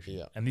water erosion.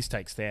 Yeah. And this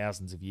takes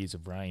thousands of years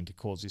of rain to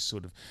cause this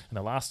sort of. And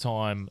the last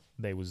time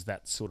there was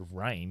that sort of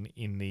rain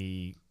in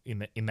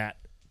that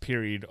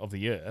period of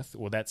the Earth,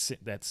 or that's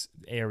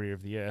area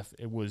of the Earth,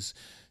 it was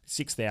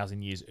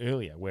 6,000 years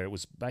earlier, where it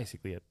was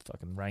basically a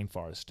fucking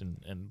rainforest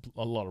and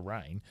a lot of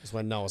rain. It's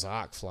when Noah's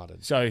Ark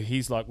flooded. So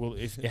he's like, well,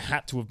 if it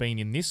had to have been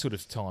in this sort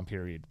of time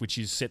period,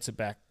 which sets it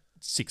back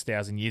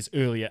 6,000 years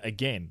earlier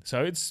again.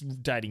 So it's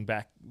dating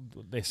back,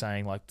 they're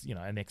saying like,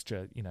 an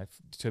extra,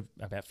 to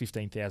about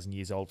 15,000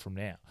 years old from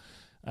now,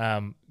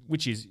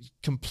 which is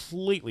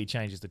completely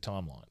changes the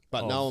timeline.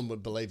 But no one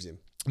believes him.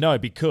 No,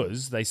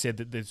 because they said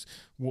that there's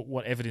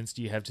what evidence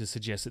do you have to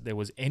suggest that there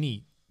was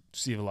any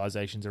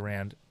civilizations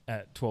around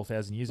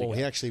 12,000 years ago? Well,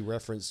 he actually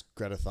referenced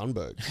Greta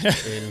Thunberg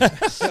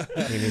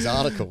in his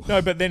article.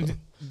 No, but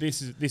then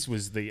this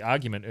was the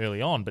argument early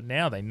on, but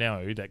now they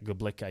know that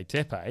Göbekli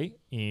Tepe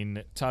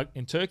in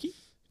Turkey,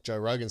 Joe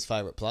Rogan's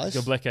favourite place,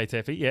 Göbekli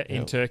Tepe,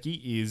 in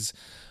Turkey is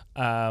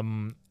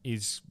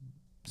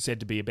said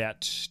to be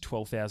about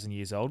 12,000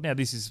 years old. Now,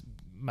 this is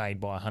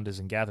made by hunters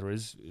and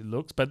gatherers, it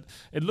looks, but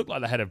it looked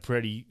like they had a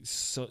pretty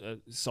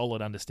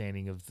solid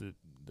understanding of the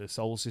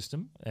solar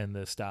system and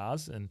the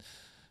stars, and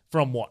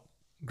from what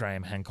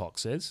Graham Hancock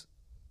says,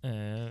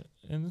 and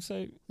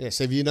so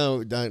so if you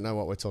don't know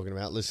what we're talking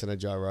about, listen to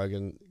Joe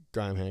Rogan,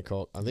 Graham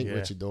Hancock, I think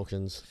Richard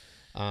Dawkins,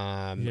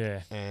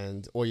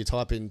 and or you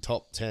type in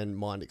top 10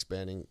 mind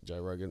expanding Joe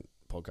Rogan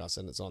podcast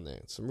and it's on there.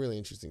 Some really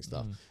interesting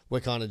stuff. We're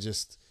kind of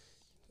just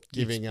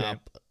giving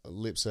up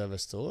lip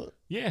service to it.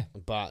 Yeah.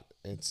 But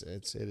it is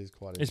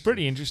quite interesting. It's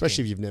pretty interesting.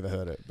 Especially if you've never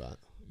heard it. But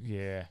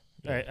yeah.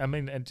 I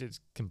mean, it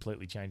just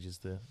completely changes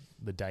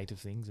the date of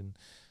things.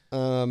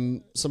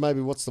 And so maybe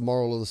what's the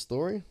moral of the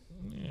story?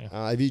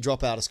 Yeah. If you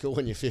drop out of school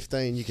when you're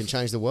 15, you can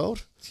change the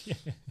world. Yeah.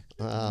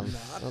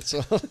 That's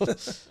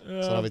what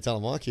I'll be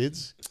telling my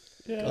kids.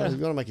 Yeah. God, if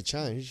you want to make a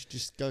change,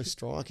 just go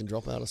strike and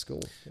drop out of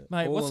school.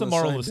 Mate, what's the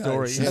moral of the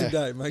story? Same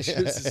day. Make sure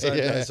it's the same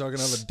day so I can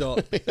have a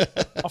dot.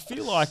 I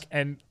feel like,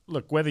 and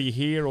look, whether you're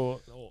here or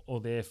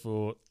there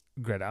for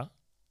Greta,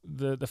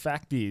 the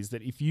fact is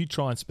that if you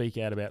try and speak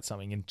out about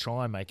something and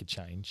try and make a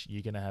change,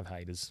 you're going to have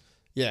haters.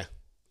 Yeah.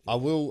 I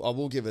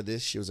will give her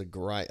this. She was a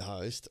great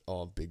host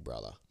of Big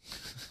Brother.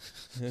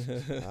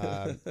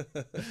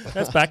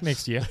 That's back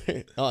next year.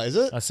 Oh, is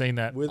it? I've seen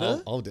that. With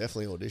her? I'll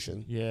definitely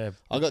audition. Yeah.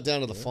 I got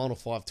down to the final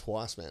 5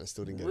 twice, man. I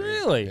still didn't get in.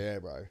 Really? Yeah,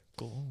 bro.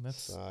 Cool.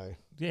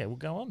 Yeah, we'll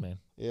go on, man.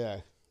 Yeah.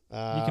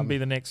 You can be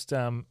the next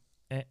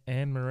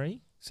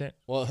Anne-Marie.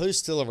 Well, who's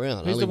still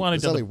around? Who's the one who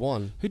There's only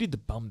one. Who did the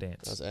bum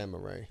dance? That's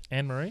Anne-Marie.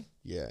 Anne-Marie?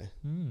 Yeah.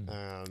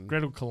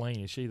 Gretel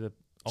Colleen, is she the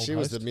old She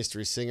host? was the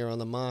mystery singer on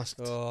The Masked.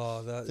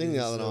 Oh, that thing is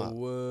the other the night.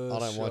 worst I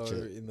don't watch show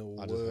it. in the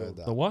I just heard world.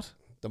 that. The what?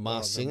 The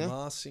Masked Singer. The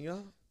Masked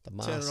Singer. The Turn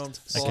it Masked. on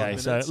for 5 Okay,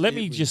 minutes. so let It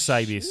me was just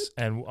say shit. this,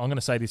 and I'm going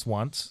to say this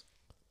once.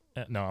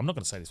 No, I'm not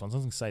going to say this once. I'm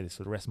going to say this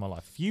for the rest of my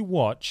life. If you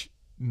watch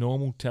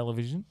normal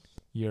television,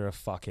 you're a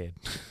fuckhead.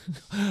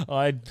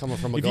 Coming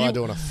from a guy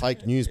doing a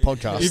fake news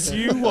podcast. If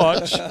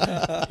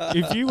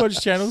you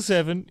watch Channel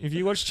 7, if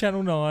you watch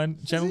Channel 9,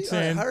 Channel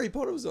 10... Harry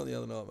Potter was on the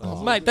other night,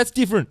 mate. Mate, that's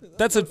different.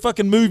 That's a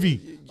fucking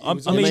movie. I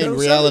mean,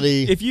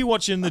 reality. If you're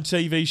watching the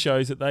TV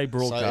shows that they So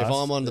broadcast... if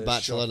I'm on The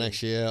Bachelor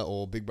next year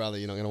or Big Brother,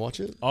 you're not going to watch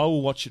it? I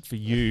will watch it for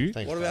you.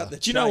 Thanks, What about pal. the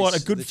Do you know what?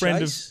 A good The friend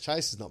Chase? of...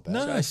 Chase is not bad.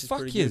 No, Chase is fuck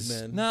pretty yes.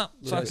 good, man. No,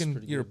 Chase is fucking,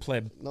 pretty you're a good.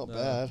 pleb. Not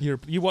bad.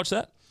 You watch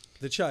that?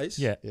 The Chase?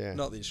 Yeah. Yeah.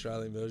 Not the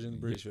Australian version, the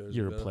British version.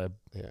 You're a better. pleb.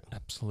 Yeah.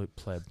 Absolute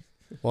pleb.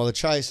 Well, The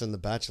Chase and The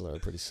Bachelor are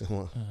pretty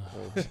similar.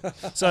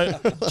 So,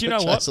 do you know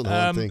what? Chase on the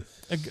whole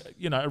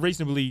thing. A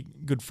reasonably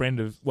good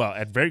friend of, well,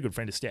 a very good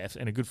friend of Steph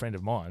and a good friend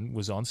of mine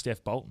was on,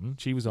 Steph Bolton.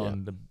 She was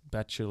on The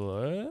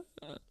Bachelor.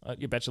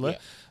 Bachelor. Yeah.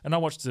 And I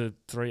watched the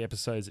 3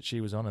 episodes that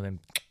she was on and then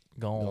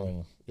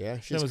gone. Yeah,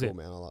 she's was cool, it.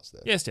 man. I like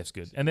Steph. Yeah, Steph's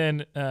good. And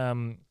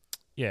then,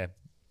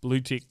 Blue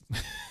Tick,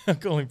 I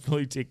call him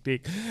Blue Tick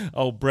Dick.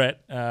 Old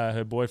Brett,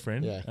 her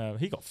boyfriend,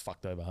 he got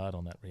fucked over hard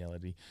on that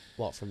reality.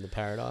 What, from the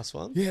Paradise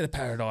one? Yeah, the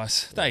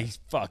Paradise. They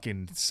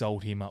fucking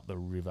sold him up the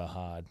river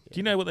hard. Do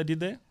you know what they did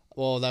there?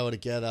 Well, they were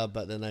together,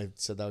 but then they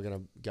said they were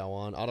going to go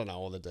on. I don't know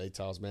all the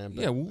details, man,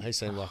 but he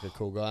seemed like a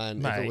cool guy.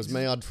 And if it was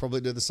me, I'd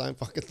probably do the same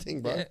fucking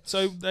thing, bro. Yeah.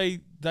 So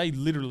they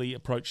literally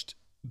approached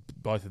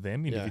both of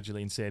them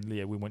individually and said,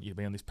 we want you to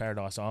be on this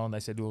Paradise Island. They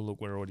said, well, look,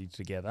 we're already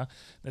together.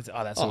 That's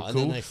all and cool.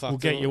 then they fucked We'll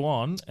get it you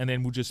on, and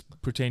then we'll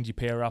just pretend you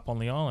pair up on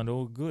the island.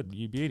 All good,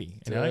 you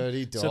beauty. You know?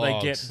 Dirty dogs. So they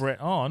get Brett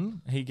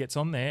on. He gets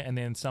on there, and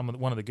then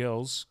one of the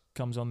girls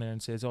comes on there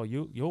and says, "Oh,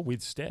 you're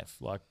with Steph.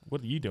 Like,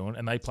 what are you doing?"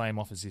 And they play him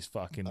off as this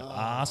fucking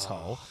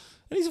asshole.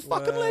 And he's a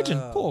fucking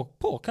legend. Poor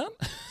cunt.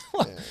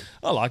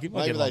 I like him.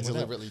 Maybe they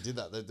deliberately did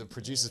that. The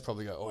producers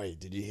probably go, "Oi,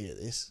 did you hear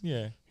this?"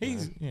 Yeah,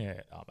 he's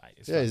Oh, mate.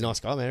 He's a nice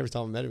guy, man. Every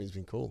time I met him, he's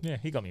been cool. Yeah,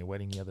 he got me a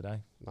wedding the other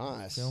day.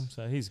 Nice. Film,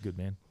 so he's a good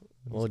man.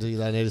 Or do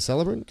they need a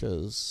celebrant?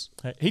 Because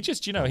he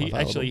just,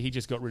 he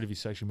just got rid of his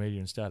social media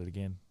and started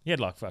again. He had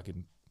like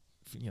fucking,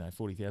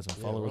 40,000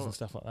 followers and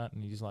stuff like that,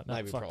 and he's just like, no,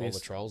 maybe fuck all this.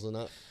 the trolls and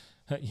that.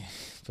 Yeah,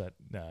 but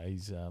no,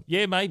 he's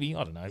maybe,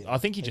 I don't know. I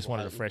think he just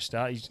wanted a fresh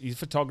start. He's a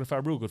photographer,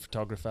 a real good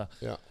photographer.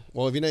 Yeah.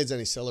 Well, if he needs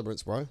any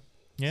celebrants, bro,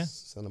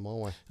 send them my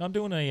way. I'm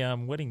doing a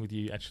wedding with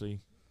you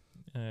actually.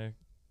 I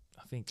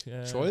think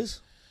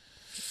Troy's?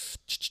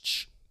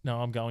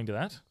 No, I'm going to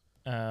that.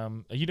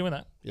 Are you doing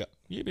that? Yeah.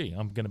 You be.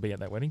 I'm going to be at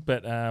that wedding,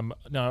 but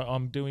no,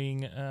 I'm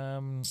doing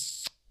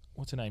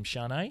what's her name?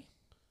 Shanae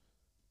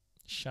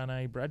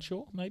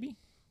Bradshaw, maybe.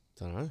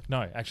 Don't know.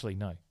 No, actually,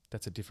 no.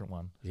 That's a different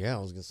one. Yeah, I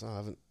was gonna say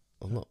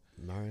I'm not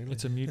married.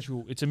 It's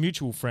a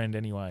mutual friend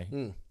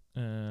anyway.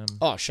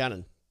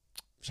 Shannon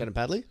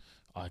Padley.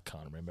 I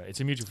can't remember. It's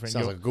a mutual friend.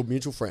 Sounds like a good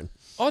mutual friend.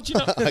 Oh, do you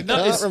know? I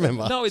can't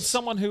remember. No, it's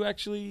someone who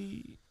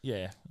actually.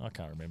 Yeah, I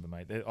can't remember,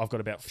 mate. I've got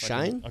about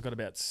Shane. I've got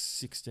about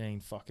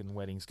 16 fucking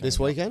weddings coming This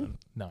weekend.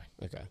 No.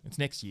 Okay. It's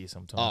next year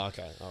sometime. Oh,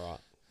 okay. All right.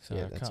 So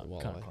yeah, I that's can't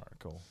quite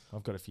recall.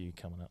 I've got a few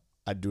coming up.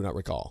 I do not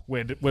recall.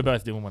 We're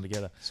both doing one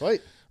together.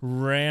 Sweet.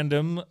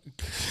 Random.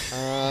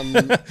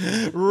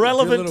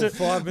 Relevant to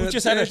 5 minutes.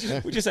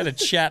 We just had a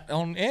chat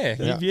on air.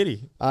 Yeah.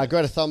 Beauty.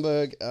 Greta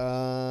Thunberg.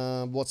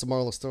 What's the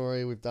moral of the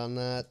story? We've done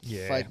that.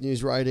 Yeah. Fake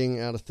news rating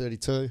out of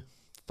 32.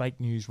 Fake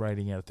news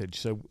rating out of 30.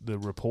 So the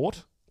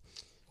report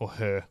or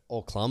her?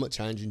 Or climate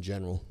change in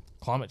general.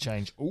 Climate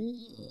change. Ooh.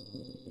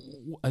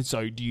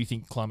 So do you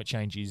think climate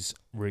change is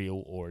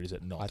real or is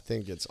it not? I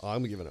think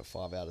I'm giving it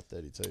 5 out of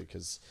 32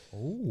 because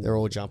they're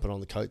all jumping on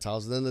the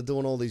coattails. And then they're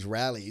doing all these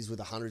rallies with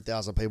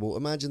 100,000 people.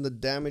 Imagine the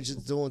damage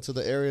it's doing to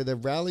the area they're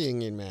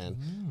rallying in,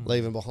 man.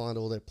 Leaving behind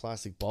all their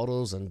plastic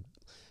bottles and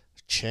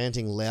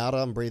chanting louder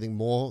and breathing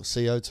more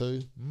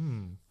CO2.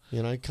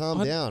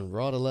 Calm down.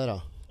 Write a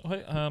letter.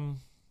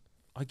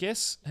 I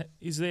guess,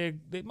 there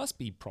must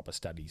be proper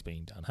studies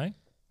being done, hey?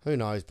 Who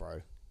knows,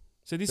 bro?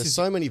 So There's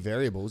so many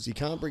variables. You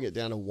can't bring it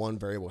down to one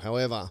variable.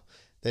 However,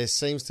 there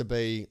seems to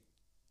be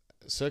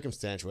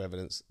circumstantial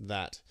evidence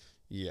that,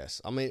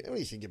 yes. I mean, when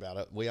you think about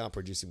it, we are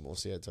producing more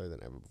CO2 than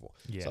ever before.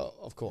 Yeah. So,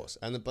 of course.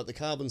 But the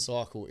carbon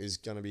cycle is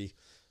going to be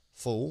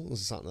full.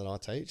 This is something that I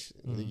teach.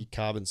 The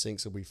carbon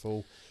sinks will be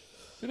full.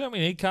 Don't we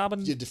need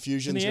carbon? Your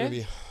diffusion's going to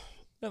be...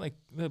 Don't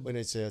we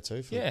need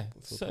CO2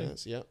 for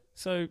plants. Yeah.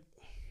 So,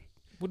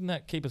 wouldn't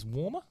that keep us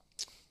warmer?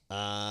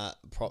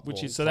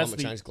 Which is climate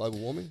change, global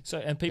warming. So,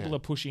 and people are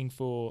pushing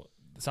for.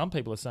 Some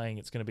people are saying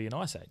it's going to be an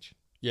ice age.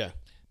 Yeah.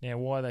 Now,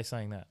 why are they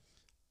saying that?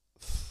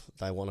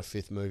 They want a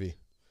 5th movie.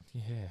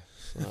 Yeah.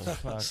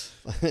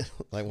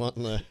 They want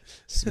the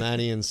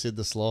Smanny and Sid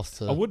the Sloth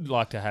to. I would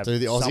like to have do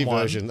the Aussie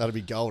version. That'd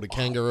be gold. A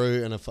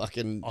kangaroo and a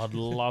fucking. I'd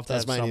love to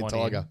have Tasmanian someone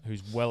tiger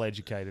who's well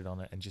educated on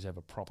it and just have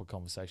a proper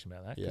conversation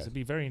about that because it'd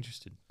be very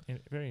interesting.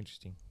 Very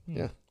interesting.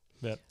 Yeah.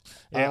 But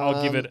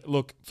I'll give it.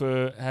 Look,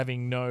 for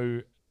having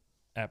no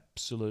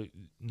absolute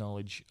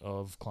knowledge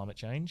of climate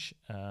change,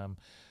 I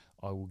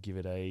will give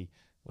it a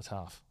what's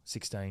half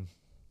 16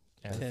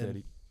 out of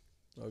 30.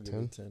 I'll give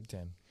it 10.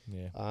 10.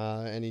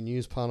 Yeah. Any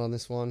news pun on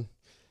this one?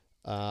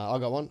 I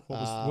got one.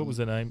 What was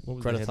the name? What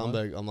was Greta the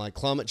Thunberg. I'm like,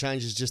 climate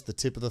change is just the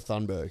tip of the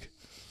Thunberg.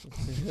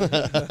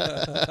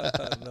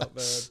 Not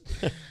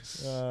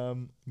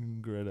bad.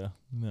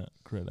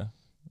 Greta.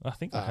 I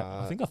think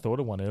I thought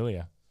of one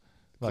earlier,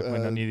 like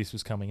when I knew this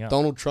was coming up.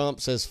 Donald Trump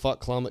says,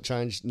 "Fuck climate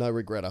change, no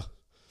regretta."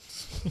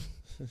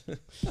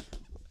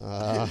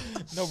 No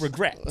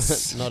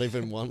regrets. Not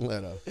even one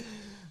letter.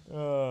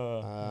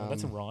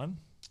 That's a rhyme.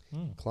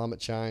 Climate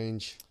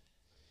change.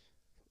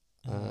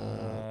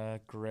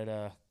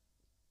 Greta,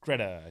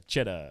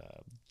 cheddar,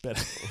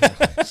 better.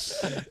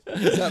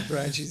 Is that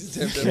Branchy's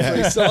attempt at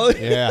freestyle?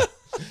 Yeah.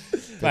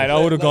 Mate, I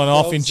would have gone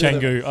off in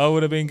Canggu. I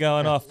would have been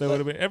going off. There would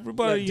have been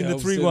everybody in the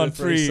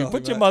 313.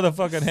 Put your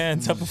motherfucking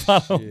hands up and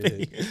follow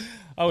me.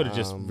 I would have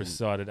just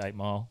recited 8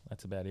 Mile.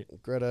 That's about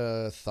it.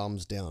 Greta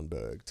thumbs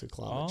downberg to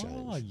climate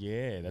change. Oh,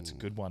 yeah. That's a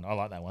good one. I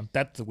like that one.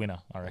 That's the winner,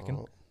 I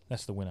reckon.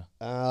 That's the winner.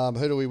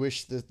 Who do we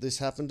wish this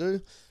happened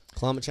to?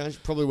 Climate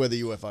change? Probably where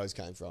the UFOs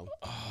came from.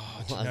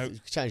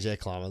 Change their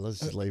climate. Let's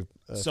just leave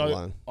Earth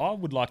alone. I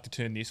would like to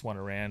turn this one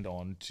around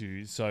on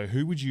to, so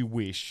who would you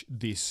wish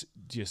there's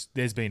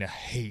been a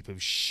heap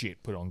of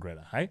shit put on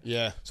Greta, hey?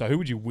 Yeah. So who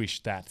would you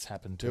wish that's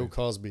happened to? Bill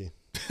Cosby.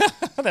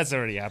 That's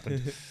already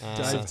happened.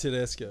 Dave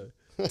Tedesco.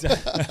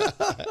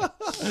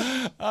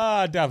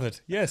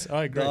 David. Yes,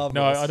 I agree. David.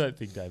 No, I don't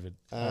think David.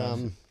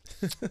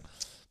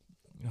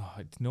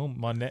 It's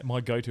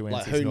my go-to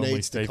answer is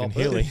normally Stephen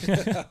Healy.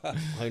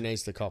 Who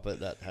needs to cop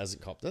it that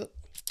hasn't copped it?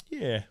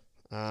 Yeah.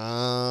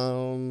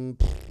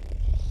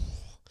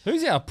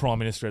 Who's our Prime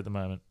Minister at the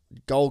moment?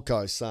 Gold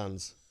Coast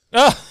Suns.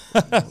 Yeah,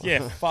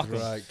 fuck 'em.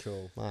 Great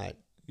call. Mate.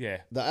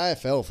 Yeah. The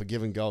AFL for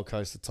giving Gold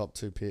Coast the top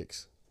 2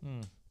 picks.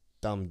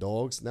 Dumb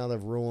dogs. Now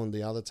they've ruined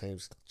the other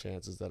team's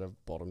chances that have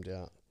bottomed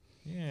out.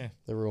 Yeah.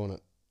 They ruin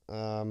it.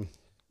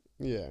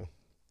 Yeah.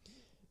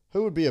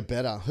 Who would be a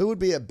better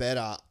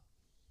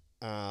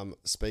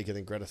speaker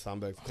than Greta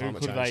Thunberg for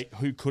climate change?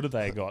 Who could have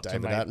they got?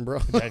 David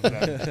Attenborough. David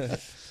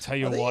Attenborough. Tell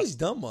you I think what. he's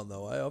done one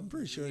though. I'm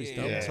pretty sure he's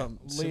done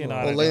something.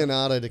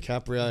 Leonardo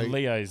DiCaprio.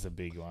 Leo's the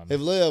big one. If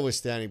Leo was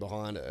standing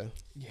behind her.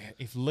 Yeah,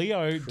 if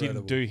Leo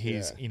didn't do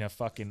his in a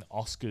fucking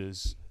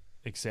Oscars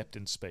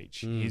acceptance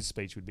speech, his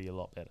speech would be a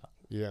lot better.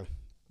 Yeah.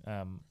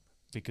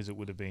 Because it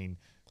would have been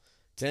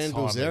Dan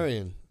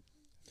Bilzerian.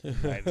 Dan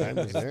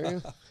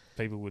Bilzerian.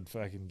 People would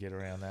fucking get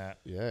around that.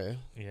 Yeah.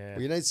 Yeah.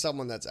 Well, you need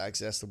someone that's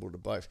accessible to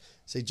both.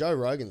 See, Joe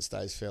Rogan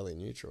stays fairly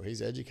neutral.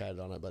 He's educated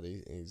on it, but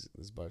he's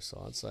both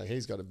sides. So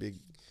he's got a big...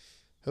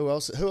 Who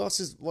else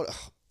is... What?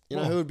 You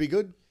know who would be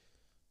good?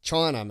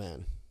 China,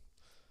 man.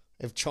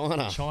 If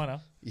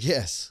China...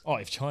 Yes. Oh,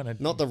 if China...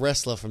 Not the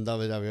wrestler from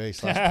WWE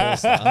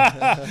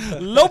 /Pornstar.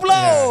 Low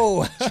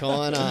blow! Yeah.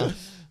 China,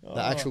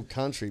 the actual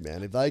country,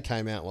 man. If they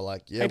came out and were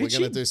like, yeah, we're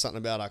going to do something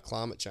about our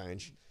climate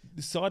change.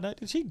 Side note,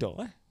 did she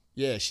die?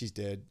 Yeah, she's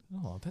dead.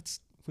 Oh,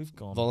 we've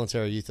gone.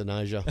 Voluntary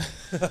euthanasia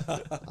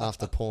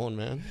after porn,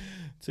 man.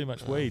 Too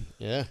much weed.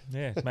 Yeah.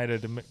 Yeah, made her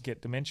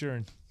get dementia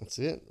and... That's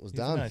it. It was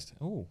done.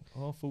 Oh,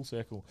 full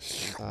circle.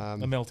 A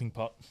melting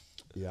pot.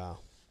 Yeah.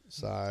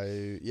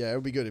 So, yeah, it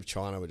would be good if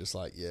China were just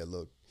like, yeah,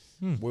 look,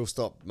 we'll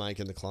stop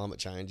making the climate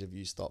change if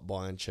you stop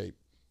buying cheap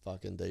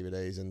fucking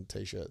DVDs and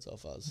T-shirts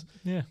off us.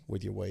 Yeah.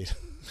 With your weed.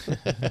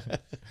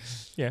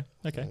 Yeah,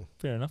 okay.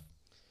 Fair enough.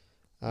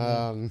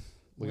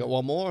 We got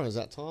one more, or is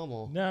that time?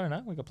 Or?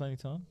 No, we got plenty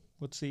of time.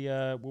 What's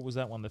the, what was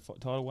that one, the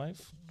tidal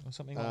wave or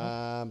something like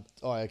that?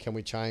 Oh, yeah, can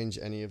we change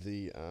any of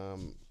the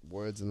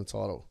words in the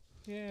title?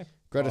 Yeah.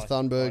 Greta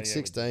Thunberg,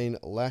 16,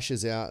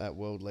 lashes out at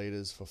world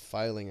leaders for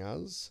failing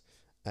us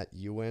at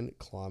UN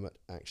Climate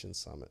Action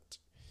Summit.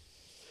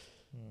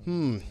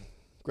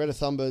 Greta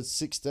Thunberg,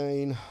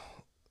 16,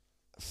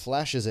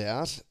 flashes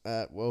out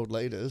at world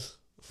leaders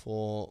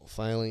for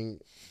failing...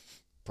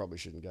 Probably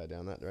shouldn't go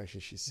down that direction.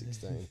 She's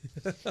 16.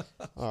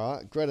 All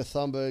right. Greta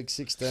Thunberg,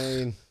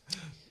 16,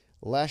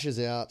 lashes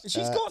out.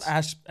 She's got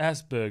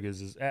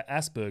Asperger's,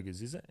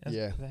 is it?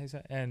 Yeah.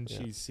 And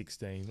she's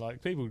 16.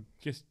 Like, people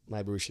just...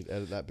 Maybe we should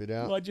edit that bit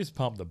out. Like, just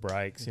pump the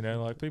brakes, you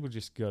know? Like, people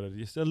just got to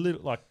just a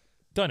little... Like,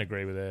 don't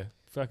agree with her.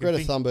 Greta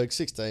Thunberg,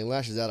 16,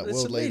 lashes out at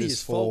world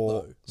leaders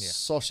for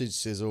sausage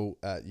sizzle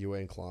at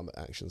UN Climate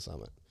Action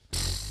Summit.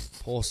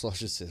 Poor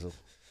sausage sizzle.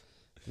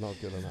 Not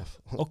good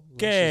enough.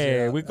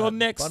 Okay, we got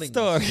next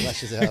story.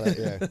 Lashes out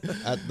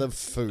at the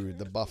food,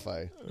 the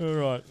buffet. All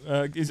right.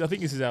 I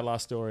think this is our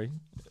last story.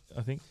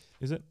 I think.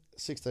 Is it?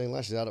 16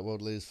 lashes out at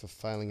world leaders for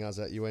failing us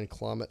at UN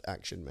Climate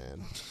Action,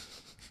 man.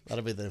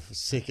 That'll be the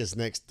sickest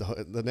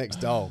the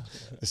next doll.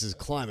 This is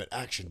Climate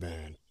Action,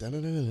 man.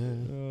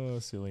 Oh,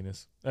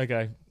 silliness.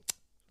 Okay.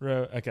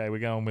 Okay, we're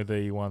going with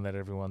the one that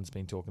everyone's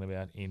been talking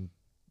about in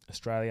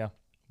Australia.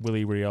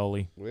 Willie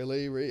Rioli.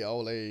 Willie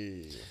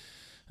Rioli.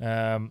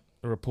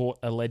 A report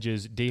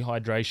alleges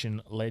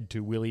dehydration led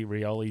to Willie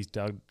Rioli's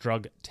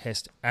drug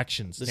test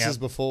actions. This is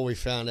before we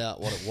found out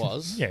what it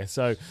was. Yeah,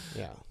 so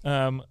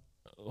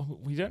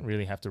we don't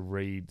really have to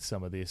read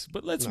some of this,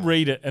 but let's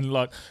read it and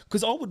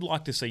because I would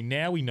like to see,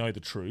 now we know the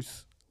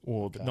truth,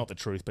 or not the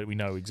truth, but we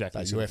know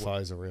exactly. That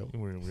UFOs are real.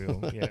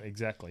 Real, yeah,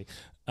 exactly.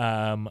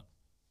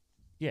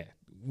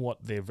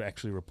 What they've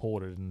actually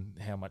reported and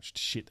how much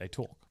shit they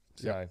talk.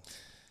 So.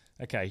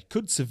 Okay,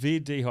 could severe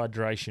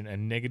dehydration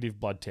and negative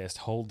blood test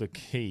hold the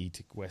key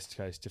to West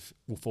Coast to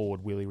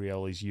forward Willie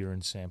Rioli's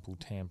urine sample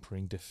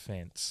tampering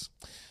defence?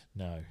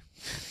 No.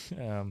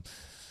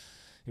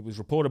 It was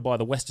reported by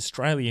the West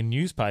Australian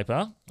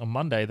newspaper on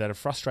Monday that a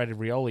frustrated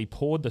Rioli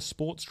poured the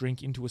sports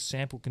drink into a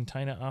sample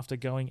container after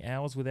going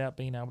hours without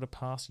being able to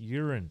pass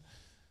urine.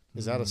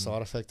 Is that a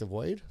side effect of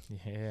weed?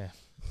 Yeah.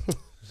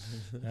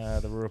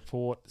 The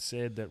report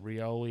said that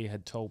Rioli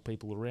had told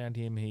people around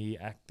him he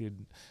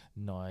acted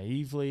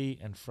naively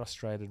and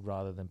frustrated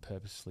rather than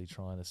purposely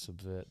trying to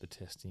subvert the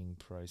testing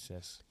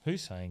process.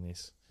 Who's saying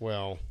this?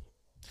 Well,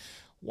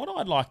 what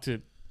I'd like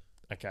to...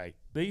 Okay,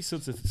 these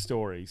sorts of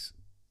stories,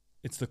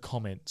 it's the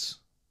comments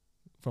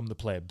from the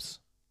plebs,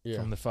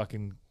 from the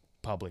fucking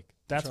public.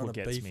 That's what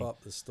gets me. Beef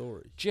up the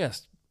story.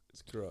 Just...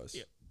 It's gross.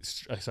 Yeah.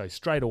 So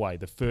straight away,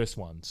 the first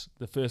ones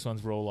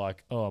were all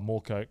like, oh,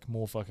 more coke,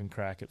 more fucking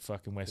crack at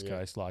fucking West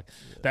Coast. Like,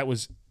 that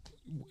was,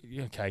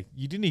 okay,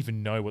 you didn't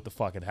even know what the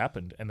fuck had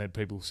happened. And then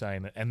people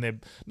saying it, and they're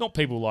not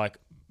people like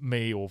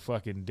me or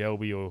fucking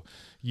Delby or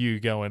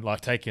you going,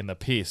 like, taking the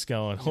piss,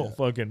 going,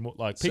 fucking,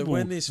 like, people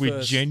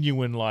with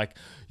genuine, like,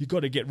 you got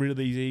to get rid of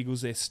these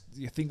Eagles.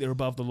 You think they're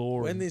above the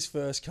law. When this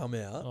first come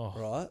out,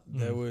 right,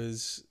 there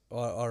was...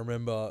 I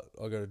remember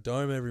I go to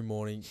Dome every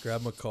morning,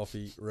 grab my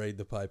coffee, read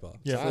the paper.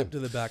 Flip to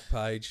the back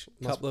page,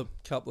 couple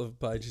of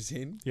pages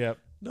in. Yep.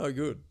 No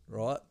good,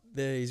 right?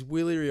 There's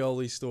Willie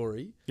Rioli's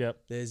story.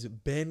 Yep. There's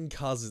Ben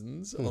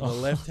Cousins on the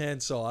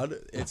left-hand side.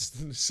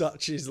 It's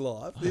such his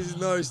life. There's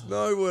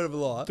no word of a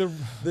lie.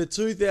 The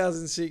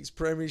 2006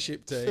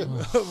 Premiership team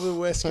of the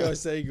West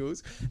Coast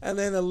Eagles, and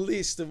then a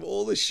list of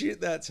all the shit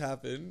that's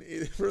happened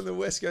from the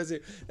West Coast.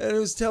 And it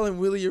was telling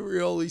Willie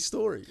Rioli's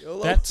story.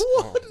 Like,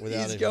 what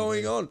is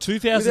going on?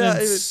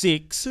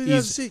 2006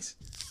 2006.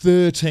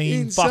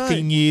 13 Insane.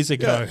 fucking years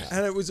ago. Yeah.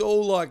 And it was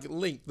all like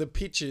linked. The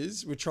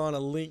pictures were trying to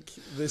link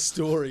the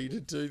story to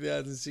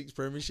 2006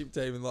 Premiership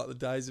team and like the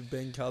days of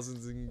Ben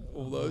Cousins and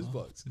all those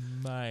blokes.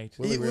 Mate.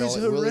 Willie was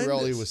Rioli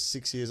horrendous. was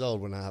 6 years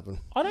old when that happened.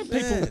 I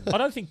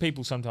don't think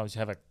people sometimes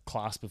have a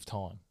clasp of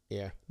time.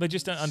 Yeah. They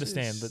just don't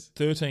understand that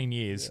 13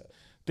 years.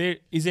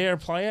 Is there a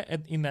player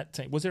in that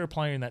team? Was there a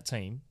player in that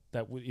team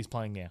that is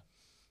playing now?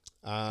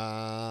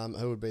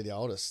 Who would be the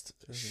oldest?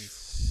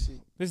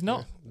 There's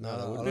not.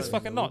 No, there's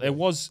fucking not. There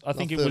was. I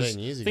think it was 13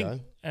 years ago.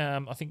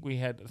 I think we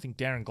had. I think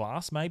Darren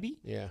Glass maybe.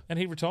 Yeah. And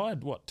he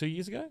retired 2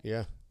 years ago.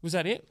 Yeah. Was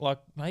that it? Like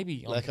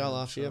maybe Lecker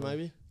last year,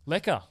 maybe.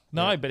 Lecker.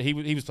 No, but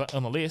he was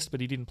on the list,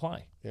 but he didn't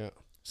play. Yeah.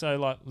 So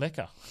like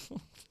Lecker.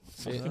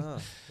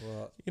 Right.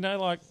 You know,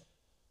 like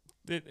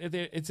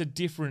it's a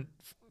different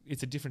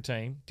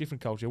team,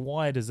 different culture.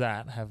 Why does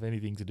that have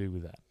anything to do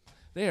with that?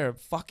 There are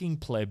fucking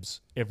plebs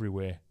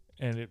everywhere.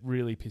 And it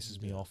really pisses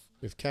me off.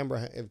 If Canberra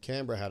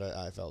had an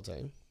AFL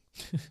team,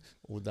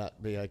 would that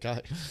be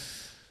okay?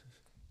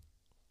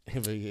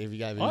 If you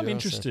gave I'm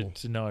interested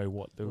to know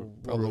what the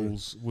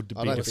rules would be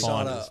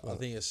defined. I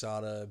think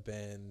ASADA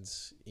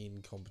bans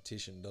in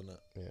competition, doesn't it?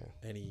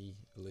 Yeah. Any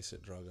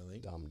illicit drug, I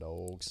think. Dumb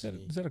dogs.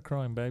 Is that a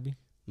crime, baby?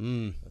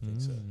 I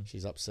think so.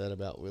 She's upset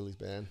about Willie's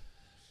ban.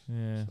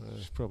 Yeah,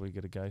 she's probably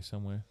got to go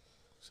somewhere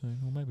soon,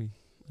 or maybe.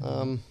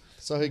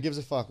 So who gives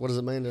a fuck? What does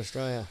it mean to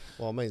Australia?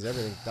 Well, it means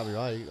everything.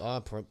 WA,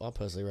 I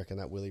personally reckon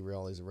that Willie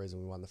Rioli is the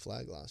reason we won the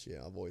flag last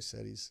year. I've always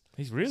said he's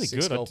really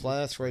good. 6-goal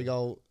player,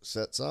 3-goal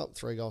sets up,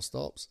 3-goal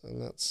stops,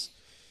 and that's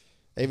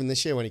even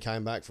this year when he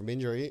came back from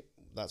injury.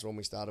 That's when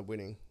we started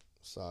winning.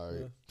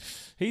 So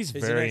he's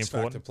very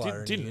important.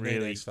 Player didn't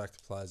really X-Factor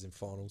players in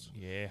finals.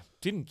 Yeah,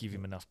 didn't give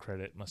him enough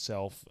credit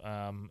myself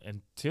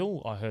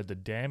until I heard the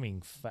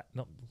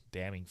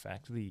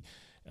the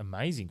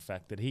amazing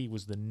fact that he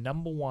was the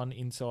number one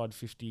inside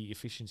 50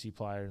 efficiency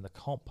player in the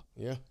comp.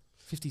 Yeah.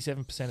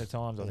 57% of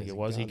times, I think it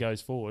was, he goes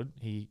forward.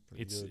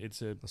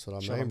 That's what I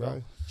mean,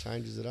 bro.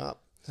 Changes it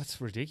up. That's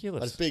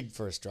ridiculous. That's big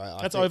for Australia.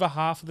 That's over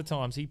half of the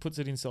times he puts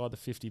it inside the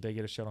 50, they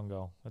get a shot on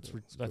goal.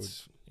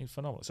 That's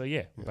phenomenal. So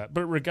yeah. But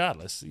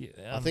regardless,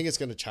 I think it's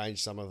going to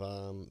change some of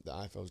the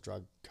AFL's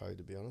drug code.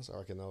 To be honest, I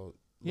reckon they won't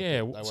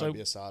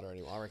be ASADA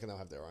anymore. I reckon they'll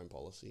have their own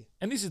policy.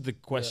 And this is the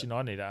question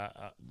I need.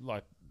 I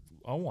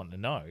want to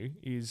know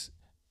is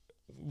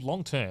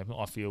long term.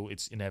 I feel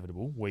it's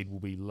inevitable. Weed will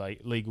be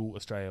legal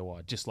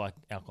Australia-wide, just like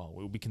alcohol.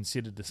 It will be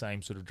considered the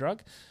same sort of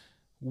drug.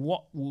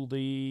 What will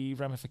the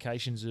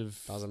ramifications of?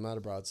 Doesn't matter,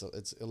 bro.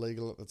 It's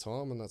illegal at the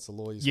time, and that's the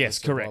law. Yes,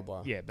 correct.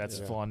 Yeah, that's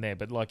fine there.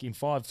 But like in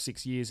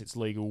 5-6 years, it's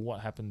legal. What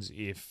happens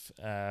if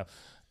a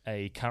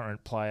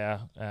current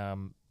player,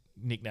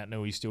 Nick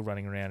Nat-Nui, is still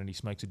running around and he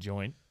smokes a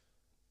joint?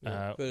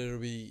 But it'll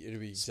be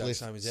exact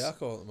same as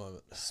alcohol at the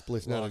moment.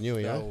 Spliff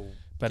Nat-Nui, yeah.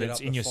 But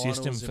it's in your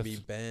system for be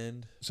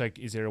banned. So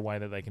is there a way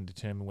that they can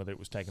determine whether it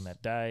was taken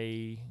that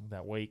day,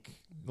 that week?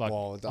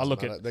 Well, it doesn't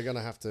matter. They're going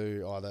to have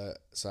to either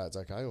say it's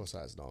okay or say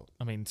it's not.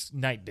 I mean,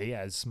 Nate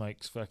Diaz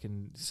smokes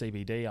fucking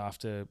CBD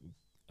after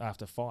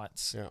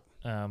fights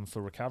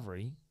for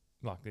recovery.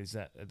 Like,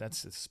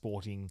 that's a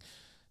sporting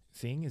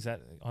thing? Is that?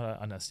 I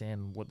don't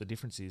understand what the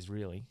difference is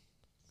really.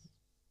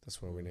 That's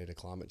where we need a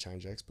climate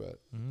change expert.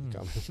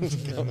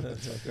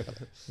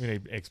 We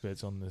need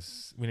experts on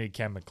this. We need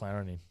Cam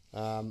McLaren in.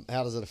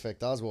 How does it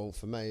affect us? Well,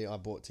 for me, I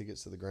bought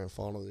tickets to the grand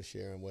final this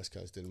year and West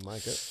Coast didn't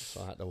make it,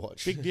 so I had to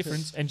watch. Big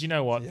difference. And do you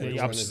know what?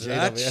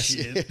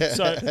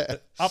 So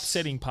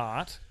upsetting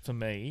part for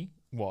me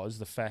was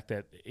the fact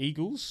that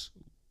Eagles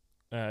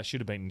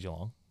should have beaten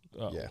Geelong.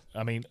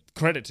 I mean,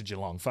 credit to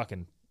Geelong.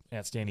 Fucking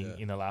outstanding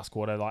in the last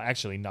quarter. Like,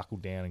 actually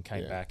knuckled down and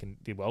came back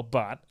and did well.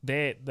 But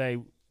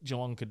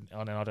Geelong could,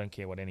 and I don't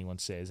care what anyone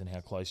says and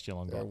how close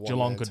Geelong got.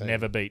 Geelong could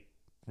never beat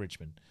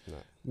Richmond. No.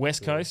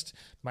 West Coast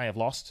may have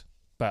lost,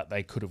 but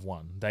they could have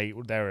won. They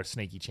were a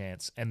sneaky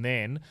chance. And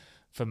then,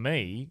 for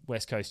me,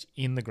 West Coast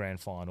in the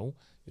grand final,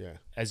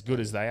 as good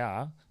as they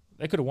are,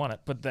 they could have won it,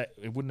 but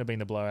it wouldn't have been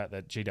the blowout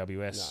that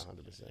GWS. No,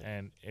 100%.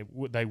 And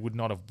they would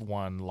not have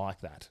won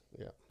like that.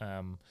 Yeah.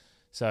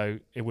 So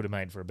it would have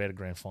made for a better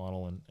grand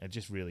final, and it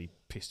just really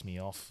pissed me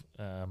off.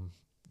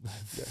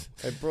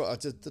 It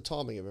brought the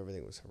timing of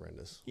everything was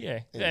horrendous. Yeah,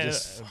 it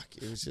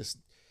was just.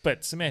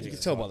 But semantics. You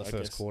could tell by the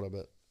first quarter,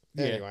 but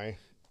anyway.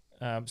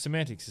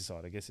 Semantics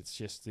aside, I guess it's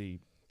just the.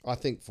 I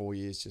think 4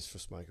 years just for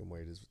smoking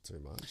weed is too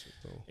much.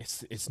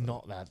 It's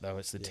not that though.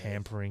 It's the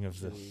tampering of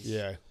the.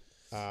 Yeah.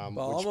 But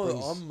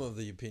I'm of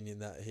the opinion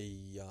that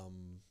he.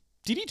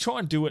 Did he try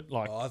and do it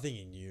like? I think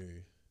he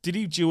knew. Did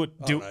he do it?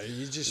 No,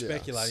 you're just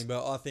speculating,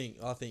 but I think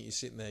you're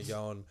sitting there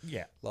going,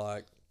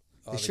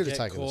 he should have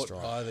taken a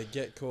strike. Either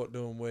get caught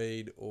doing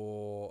weed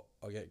or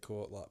I get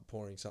caught like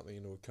pouring something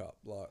into a cup.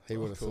 Like He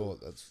would have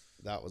thought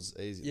that was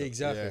easy. Yeah,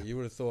 exactly. Yeah. You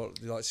would have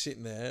thought like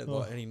sitting there,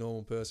 like any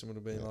normal person would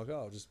have been like,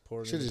 "Oh, I'll just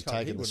pour it in the cup."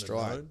 Taken the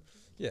strike.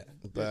 Yeah.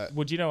 But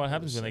well, do you know what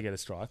happens when they get a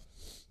strike?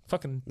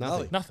 Fucking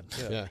nothing.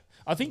 Yeah.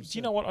 I think. Do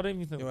you know what? I don't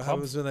even think. You know what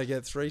happens when they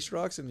get 3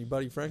 strikes and you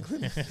Buddy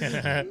Franklin?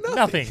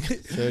 Nothing.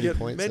 30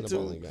 points in a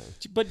bowling game.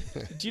 But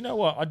do you know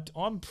what?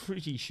 I'm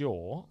pretty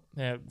sure.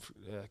 Now,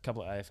 a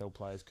couple of AFL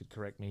players could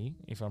correct me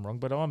if I'm wrong,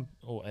 but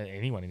or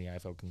anyone in the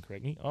AFL can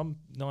correct me. I'm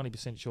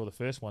 90% sure the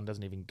first one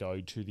doesn't even go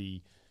to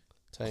the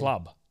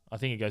club. I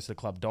think it goes to the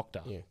club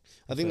doctor. Yeah,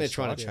 I think they're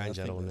trying to change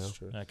that all now.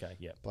 True. Okay,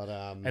 yeah. But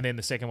and then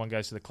the second one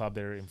goes to the club.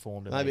 They're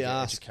informed of maybe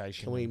ask.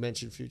 Education. Can we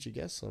mention future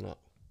guests or not?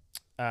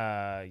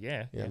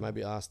 Yeah.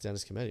 Maybe ask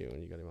Dennis Cometti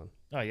when you got him on.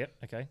 Oh yeah,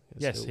 okay.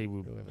 Yes, he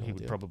would. He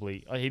would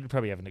probably. He'd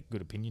probably have a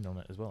good opinion on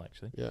it as well.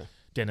 Actually, yeah.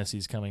 Dennis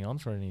is coming on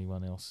for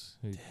anyone else.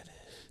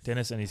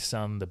 Dennis and his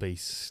son, the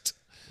Beast.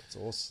 That's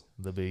awesome.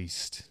 The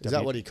Beast. Is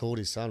that what he called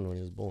his son when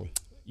he was born?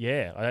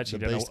 Yeah, I actually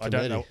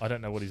don't know. I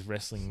don't know what his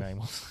wrestling name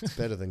was. It's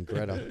better than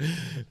Greta.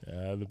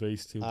 The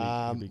Beast. He'll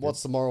be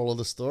what's the moral of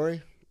the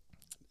story?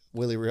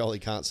 Willie Rioli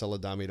can't sell a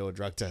dummy to a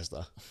drug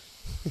tester.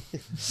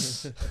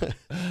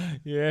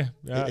 Yeah.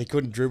 He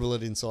couldn't dribble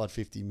it inside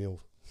 50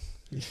 mil.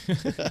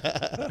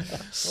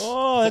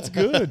 Oh, that's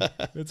good.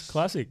 That's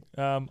classic.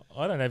 I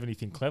don't have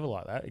anything clever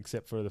like that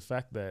except for the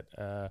fact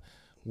that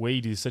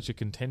weed is such a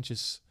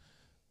contentious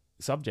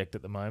subject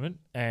at the moment,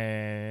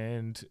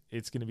 and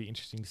it's going to be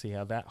interesting to see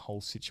how that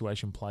whole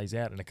situation plays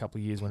out in a couple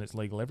of years when it's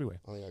legal everywhere.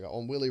 I think I got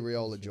on Willie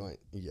Rioli joint.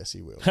 Yes,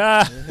 he will.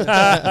 That's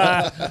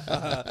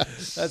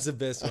the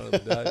best one of the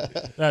day.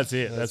 That's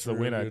it. That's the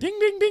winner. Good. Ding,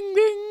 ding, ding,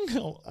 ding.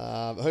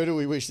 Who do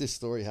we wish this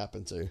story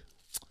happened to?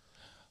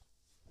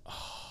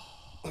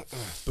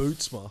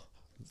 Bootsma.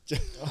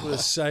 Would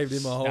have saved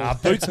him a whole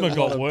Bootsma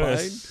got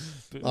worse.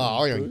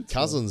 I reckon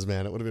Cousins,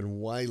 man. It would have been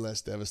way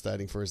less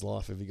devastating for his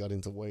life if he got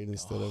into weed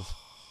instead of...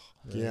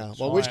 Yeah.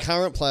 Well, which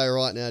current player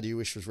right now do you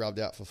wish was rubbed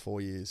out for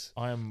 4 years?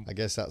 I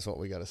guess that's what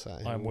we got to say.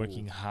 I'm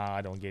working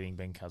hard on getting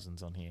Ben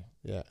Cousins on here.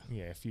 Yeah.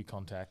 Yeah, a few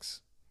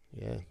contacts.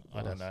 Yeah.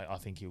 I don't know. I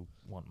think he'll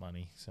want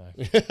money. So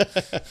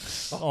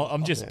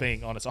I'm just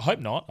being honest. I hope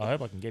not. I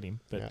hope I can get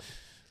him. But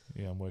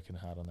yeah, I'm working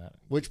hard on that.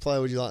 Which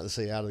player would you like to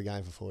see out of the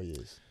game for 4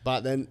 years,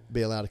 but then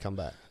be allowed to come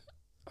back?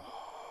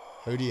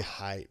 Who do you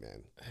hate,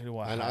 man? Who do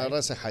I hate? And I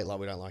don't say hate like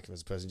we don't like him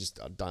as a person.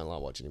 Just I don't like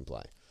watching him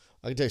play.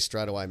 I can tell you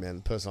straight away, man,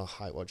 the person I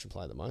hate watching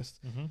play the most,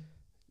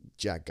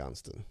 Jack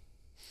Gunston.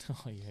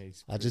 Oh, yeah,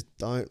 I just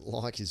don't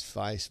like his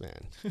face,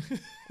 man.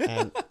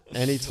 And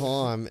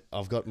anytime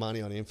I've got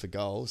money on him for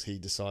goals, he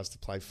decides to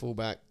play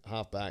fullback,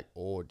 halfback,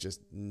 or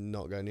just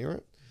not go near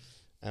it.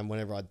 And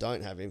whenever I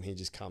don't have him, he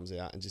just comes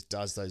out and just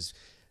does those,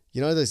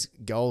 those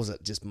goals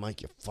that just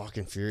make you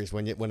fucking furious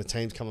when a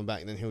team's coming back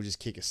and then he'll just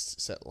kick a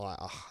set. Like,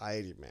 I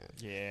hate it, man.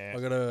 Yeah.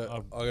 I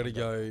gotta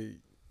go.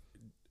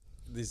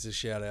 This is a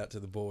shout out to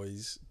the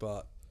boys,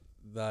 but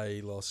they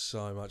lost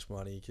so much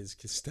money because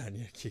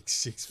Castagna kicked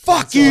 6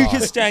 Fuck you,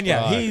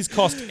 Castagna. He's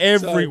cost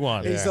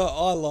everyone. So he's like,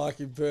 I like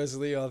him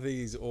personally. I think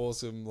he's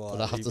awesome.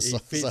 Like he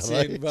fits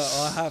in, but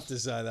I have to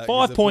say that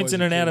 5 points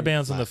in and out of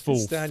bounds on the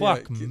full.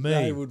 Fuck me.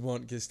 They would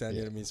want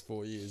Castagna to miss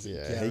 4 years.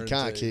 Yeah, he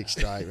can't kick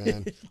straight,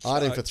 man. I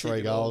had him for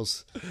 3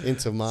 goals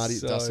into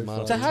Dustin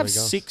Martin. To have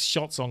 6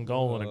 shots on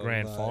goal in a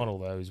grand final,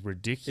 though, is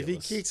ridiculous.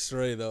 If he kicks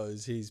 3 of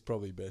those, he's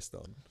probably best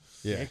on.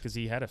 Yeah, because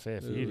he had a fair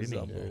few,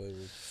 didn't he?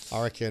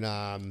 I reckon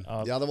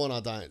the other one I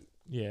don't.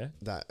 Yeah.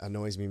 That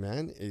annoys me,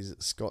 man, is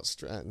not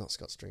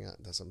Scott Stringer.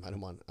 That's a matter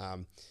one.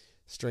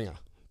 Stringer.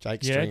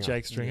 Jake Stringer. Yeah,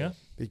 Jake Stringer.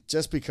 Yeah.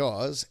 Just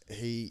because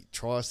he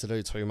tries to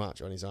do too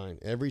much on his own.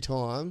 Every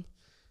time,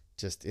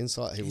 just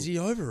inside. Is he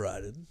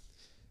overrated?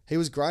 He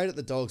was great at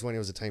the Dogs when he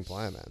was a team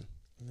player, man.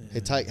 Yeah.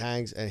 He'd take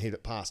hangs and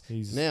he'd pass.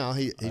 Now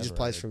he just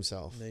plays for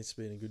himself. Needs to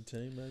be in a good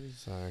team, maybe.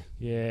 So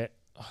yeah.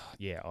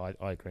 Yeah,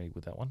 I agree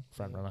with that one.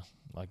 Front runner,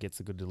 like gets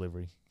a good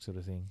delivery sort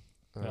of thing.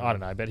 I don't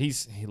know, but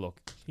he's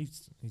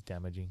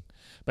damaging.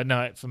 But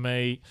no, for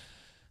me,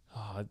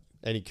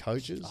 any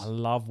coaches? I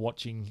love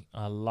watching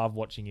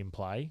him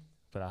play,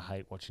 but I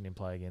hate watching him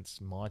play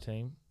against my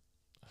team.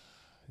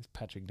 It's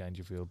Patrick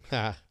Dangerfield.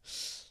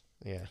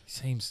 Yeah, he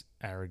seems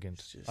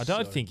arrogant. I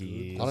don't think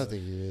he is. I don't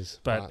think he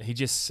is, but he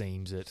just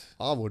seems it.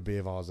 I would be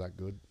if I was that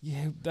good.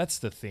 Yeah, that's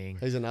the thing.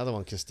 He's another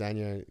one,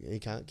 Castagna. He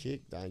can't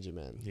kick, danger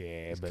man.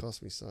 Yeah, but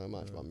cost me so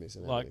much by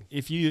missing. Like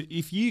if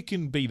you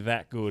can be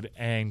that good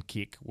and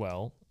kick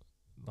well,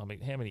 I mean,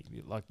 how many?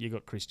 Like you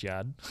got Chris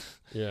Judd.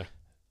 Yeah,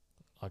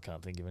 I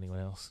can't think of anyone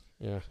else.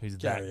 Yeah, who's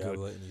Gary that good?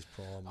 Ablett in his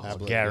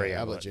prime. Gary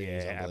Ablett.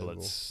 Yeah,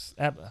 Ablett's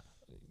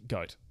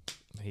goat.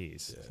 He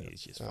is. Yeah. He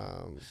is just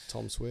fun.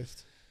 Tom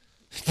Swift.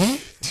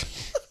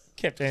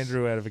 Kept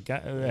Andrew out of a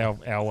game.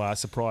 Our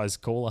surprise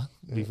caller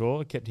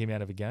before kept him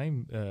out of a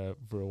game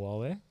for a while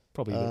there.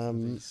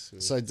 Probably.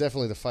 So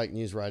definitely the fake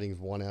news rating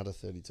of 1 out of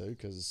 32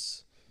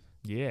 because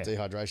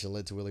dehydration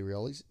led to Willie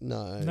Rioli's.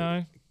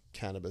 No.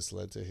 cannabis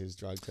led to his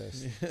drug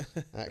test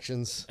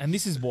actions. And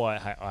this is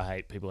why I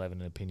hate people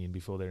having an opinion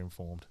before they're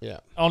informed. Yeah.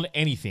 On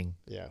anything.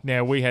 Yeah.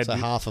 Now, we had... So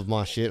half of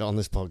my shit on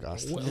this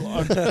podcast.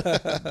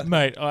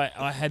 Mate,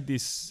 I had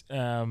this...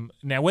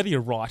 now, whether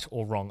you're right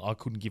or wrong, I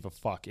couldn't give a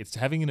fuck. It's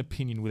having an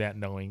opinion without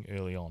knowing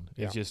early on.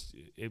 It's just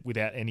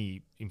without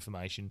any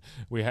information.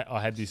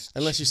 I had this...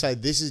 Unless you say,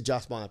 this is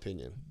just my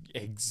opinion.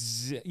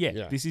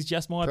 This is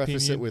just my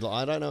Preface opinion. it with,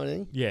 I don't know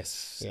anything.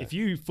 Yes. Yeah. If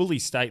you fully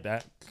state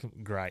that,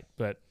 great.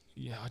 But...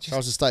 Yeah, I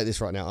was to state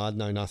this right now. I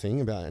know nothing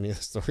about any of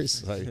the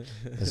stories, so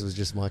this was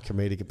just my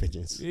comedic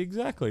opinions.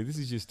 Exactly. This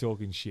is just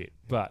talking shit.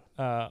 But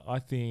I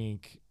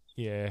think,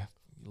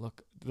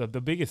 look, the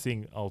biggest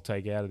thing I'll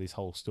take out of this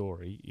whole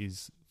story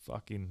is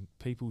fucking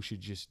people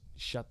should just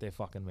shut their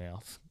fucking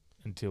mouth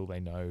until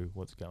they know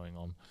what's going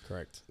on.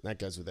 Correct. That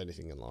goes with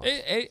anything in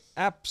life.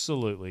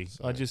 Absolutely.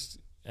 So.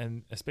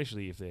 And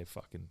especially if they're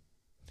fucking...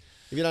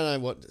 If you don't know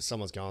what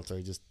someone's going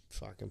through, just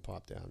fucking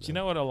pipe down. Do you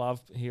know what I love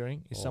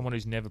hearing? Is someone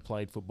who's never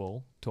played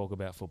football talk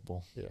about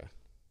football. Yeah.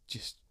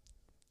 Just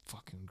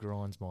fucking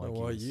grinds my gears.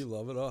 Why you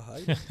love it, I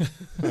hate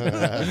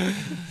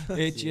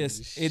it.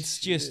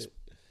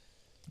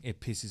 It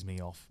pisses me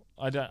off.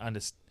 I don't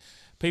understand.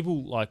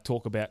 People like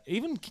talk about,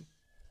 even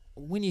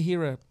when you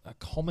hear a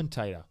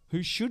commentator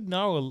who should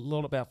know a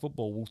lot about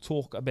football will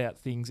talk about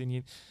things, and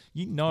you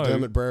know...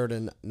 Dermot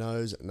Brereton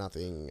knows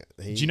nothing.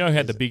 Do you know who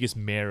had the biggest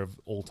mare of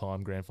all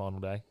time grand final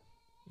day?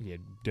 Yeah,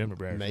 Dermot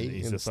Brereton.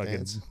 He's a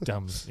fucking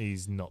dumb...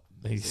 He's not...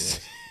 He's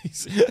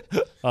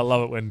I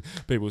love it when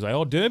people say,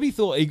 "Oh, Derby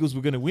thought Eagles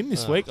were going to win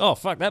this week." Oh,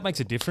 fuck, that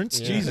makes a difference.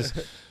 Yeah. Jesus.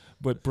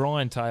 But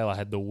Brian Taylor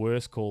had the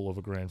worst call of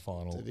a grand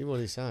final. Did he? What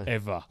did he say?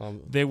 Ever.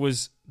 There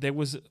was.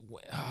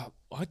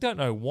 I don't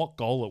know what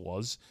goal it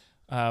was.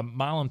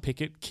 Marlon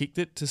Pickett kicked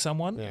it to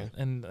someone,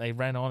 and they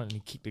ran on and he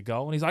kicked a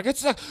goal, and he's like,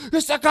 "It's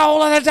the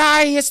goal of the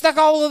day! It's the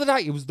goal of the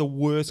day!" It was the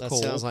worst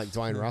call. That sounds like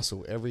Dwayne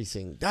Russell.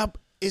 Everything. That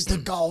is the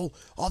goal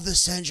of the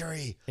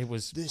century. It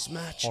was this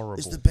match horrible.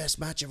 is the best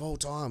match of all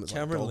time. It's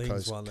Cameron like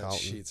Ling's one that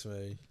shits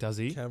me. Does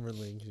he? Cameron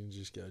Ling can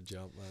just go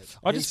jump, mate.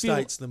 I just feel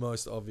states the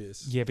most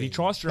obvious. Yeah, but he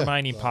tries to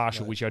remain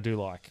impartial, which I do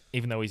like,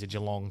 even though he's a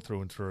Geelong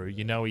through and through.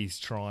 You know, he's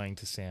trying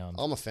to sound.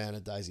 I'm a fan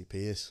of Daisy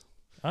Pearce.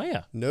 Oh,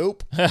 yeah.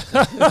 Nope.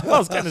 I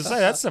was going to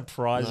say, that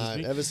surprises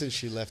me. Ever since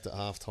she left at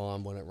half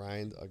time when it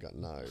rained, I got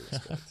no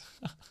respect.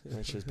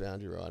 When she was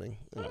boundary riding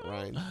and it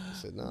rained, I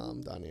said, "No,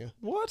 I'm done here."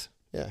 What?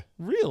 Yeah.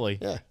 Really?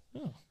 Yeah.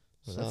 Oh,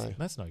 well,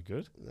 that's no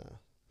good.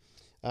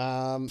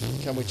 No.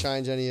 Can we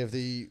change any of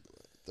the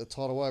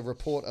title over?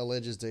 Report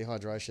alleges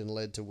dehydration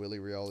led to Willie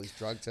Rioli's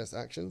drug test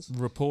actions.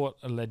 Report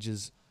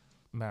alleges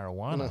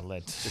marijuana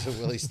led to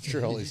Willie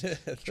Rioli's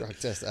drug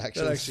test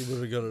actions. That actually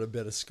would have got it a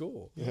better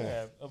score.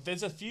 Yeah.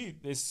 There's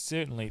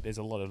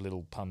a lot of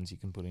little puns you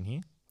can put in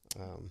here.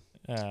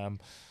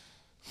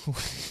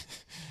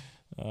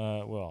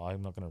 Well,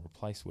 I'm not going to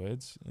replace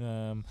words.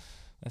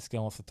 Let's go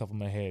off the top of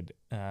my head.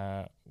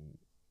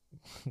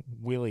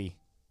 Willie.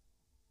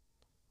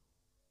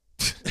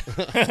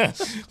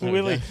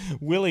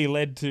 Willie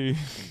led to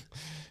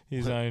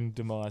his own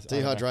demise.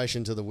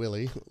 Dehydration to the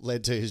Willie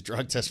led to his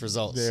drug test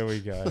results. There we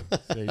go.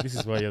 See, this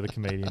is why you're the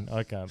comedian.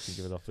 I can't think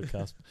of it off the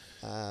cusp.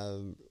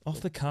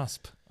 Off the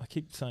cusp. I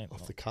keep saying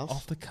off the cuff.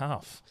 Off the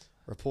cuff.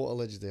 Report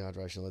alleged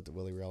dehydration led to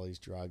Willie Rioli's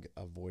drug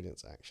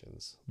avoidance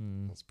actions.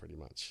 That's pretty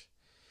much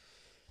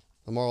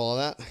the moral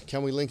of that.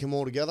 Can we link them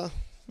all together?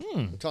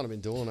 We've kind of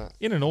been doing that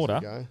in an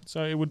order.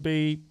 So it would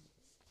be.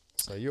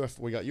 So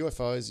we got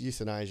UFOs,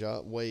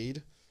 euthanasia,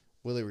 weed,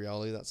 Willie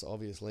Rioli. That's the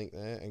obvious link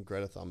there, and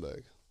Greta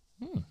Thunberg.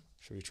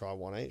 Should we try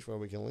one each where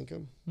we can link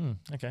them?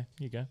 Okay,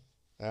 you go.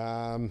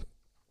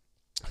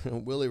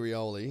 Willie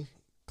Rioli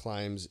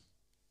claims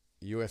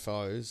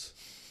UFOs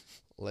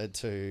led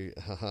to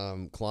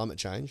climate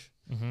change,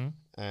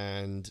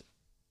 and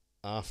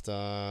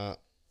after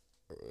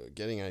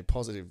getting a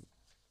positive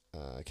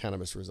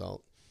cannabis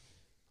result,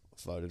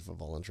 voted for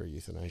voluntary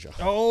euthanasia.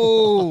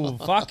 Oh,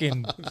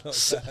 fucking!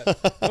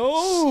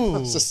 Oh, I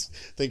was just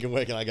thinking,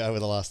 where can I go with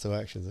the last two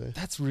actions there?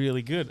 That's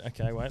really good.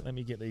 Okay, wait, let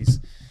me get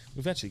these.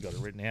 We've actually got it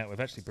written out. We've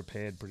actually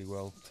prepared pretty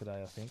well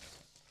today, I think.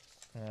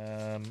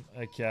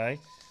 Okay.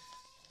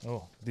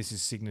 Oh, this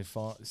is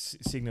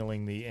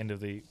signalling the end of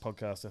the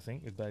podcast, I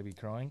think, with baby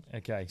crying.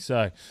 Okay,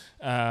 so,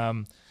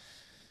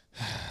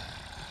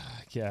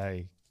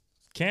 okay,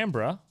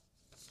 Canberra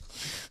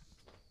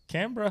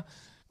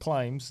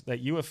claims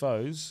that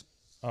UFOs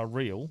are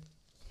real,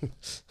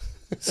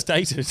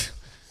 stated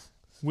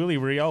Willie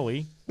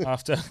Rioli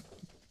after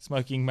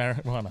smoking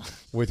marijuana.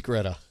 With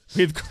Greta.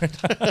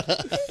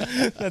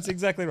 That's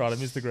exactly right. I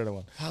missed the Greta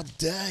one. How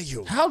dare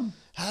you? How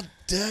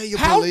dare you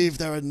believe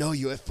there are no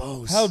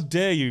UFOs? How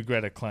dare you,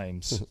 Greta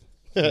claims.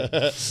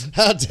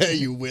 How dare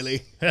you,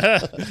 Willie? Yeah,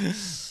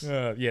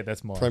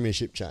 that's mine.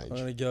 Premiership change. I'm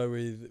going to go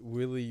with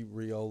Willie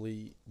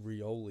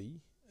Rioli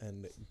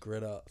and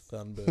Greta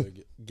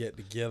Thunberg get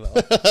together.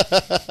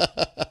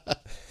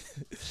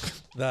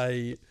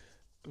 They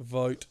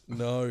vote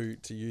no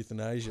to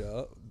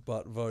euthanasia,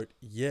 but vote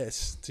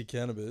yes to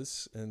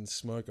cannabis and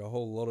smoke a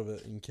whole lot of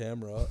it in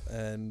Canberra.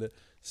 And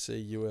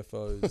see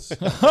UFOs.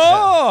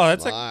 Oh,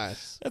 that's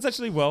nice. that's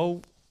actually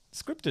well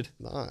scripted.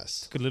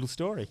 Nice. Good little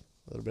story.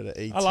 A little bit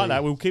of ET. I like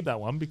that. We'll keep that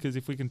one because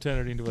if we can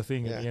turn it into a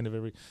thing at the end of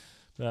every...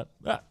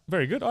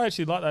 very good. I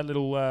actually like that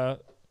little, I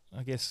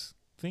guess,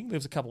 thing.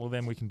 There's a couple of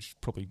them we can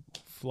probably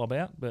flob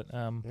out, but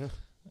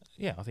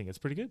yeah, I think it's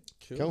pretty good.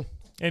 Cool.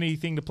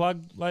 Anything to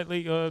plug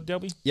lately,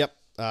 Delby? Yep.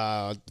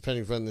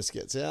 Depending on when this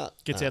gets out.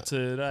 Gets out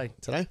today.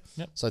 Today?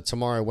 Yep. So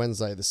tomorrow,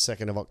 Wednesday, the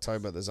 2nd of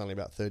October, there's only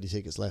about 30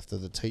 tickets left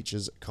of the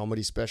Teachers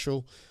Comedy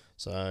Special.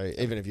 So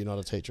even if you're not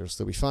a teacher, it'll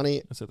still be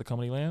funny. That's at the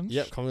Comedy Lounge?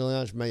 Yep, Comedy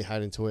Lounge. Me,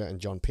 Hayden Toya, and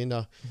John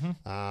Pinder.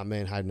 Me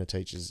and Hayden are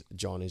teachers.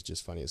 John is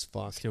just funny as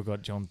fuck. Still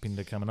got John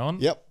Pinder coming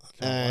on. Yep.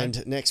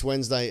 And next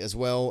Wednesday as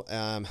well,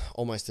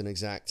 almost an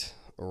exact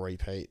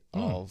repeat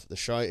of the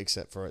show,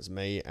 except for it's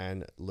me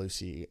and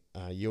Lucy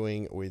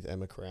Ewing with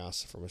Emma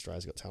Krause from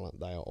Australia's Got Talent.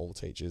 They are all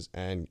teachers.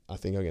 And I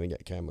think I'm going to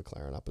get Cam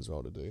McLaren up as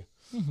well to do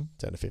 10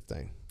 to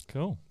 15.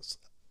 Cool.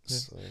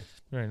 So.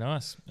 Very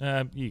nice.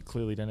 You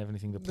clearly don't have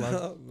anything to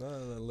plug. No,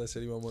 unless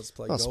anyone wants to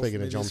play golf.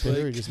 Speaking of John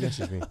Pinder, he just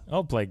messaged me.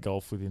 I'll play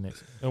golf with you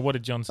next. What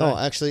did John say? Oh,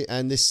 actually,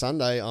 and this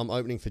Sunday I'm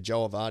opening for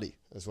Joe Avardi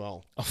as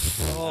well.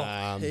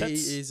 He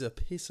is a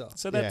pisser.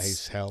 So that's,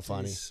 he's hell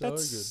funny. He's so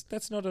good.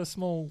 That's not a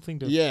small thing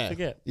to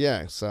forget.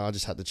 Yeah, so I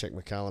just had to check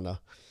my calendar.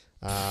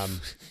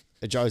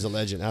 Joe's a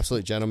legend,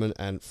 absolute gentleman,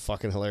 and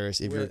fucking hilarious.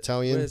 If you're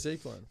Italian, where's he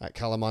playing? At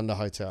Kalamunda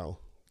Hotel.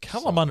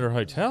 Kalamunda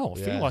Hotel. I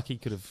feel like he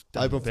could have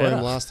done open better. for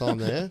him last time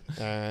there.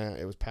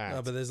 It was packed.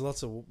 No, but there's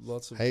lots of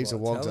heaps of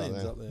wogs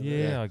Italians up there.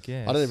 Yeah, I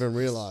guess. I didn't even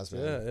realise,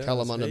 man. Yeah,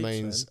 Kalamunda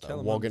means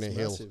wog in a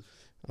hill. Massive.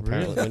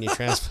 Apparently, when you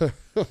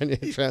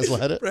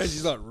translate it,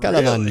 Brandy's like,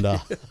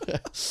 Kalamunda.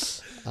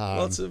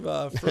 Lots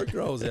of fruit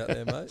rolls out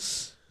there,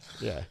 mate.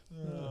 Yeah.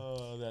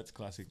 Oh, that's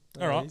classic.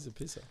 All right. He's a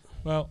pisser.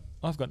 Well,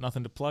 I've got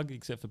nothing to plug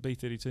except for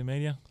B32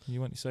 Media. You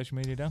want your social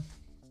media done?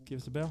 Give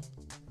us a bell.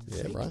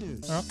 Yeah, bro. All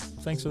right.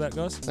 Thanks for that,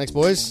 guys. Thanks,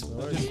 boys.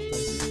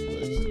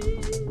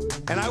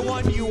 And I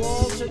want you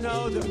all to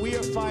know that we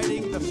are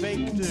fighting the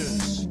fake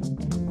news.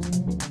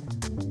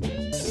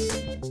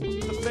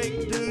 The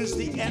fake news,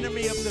 the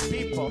enemy of the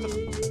people.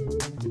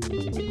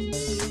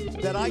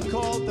 That I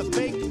called the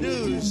fake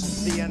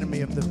news the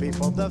enemy of the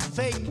people. The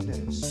fake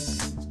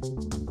news.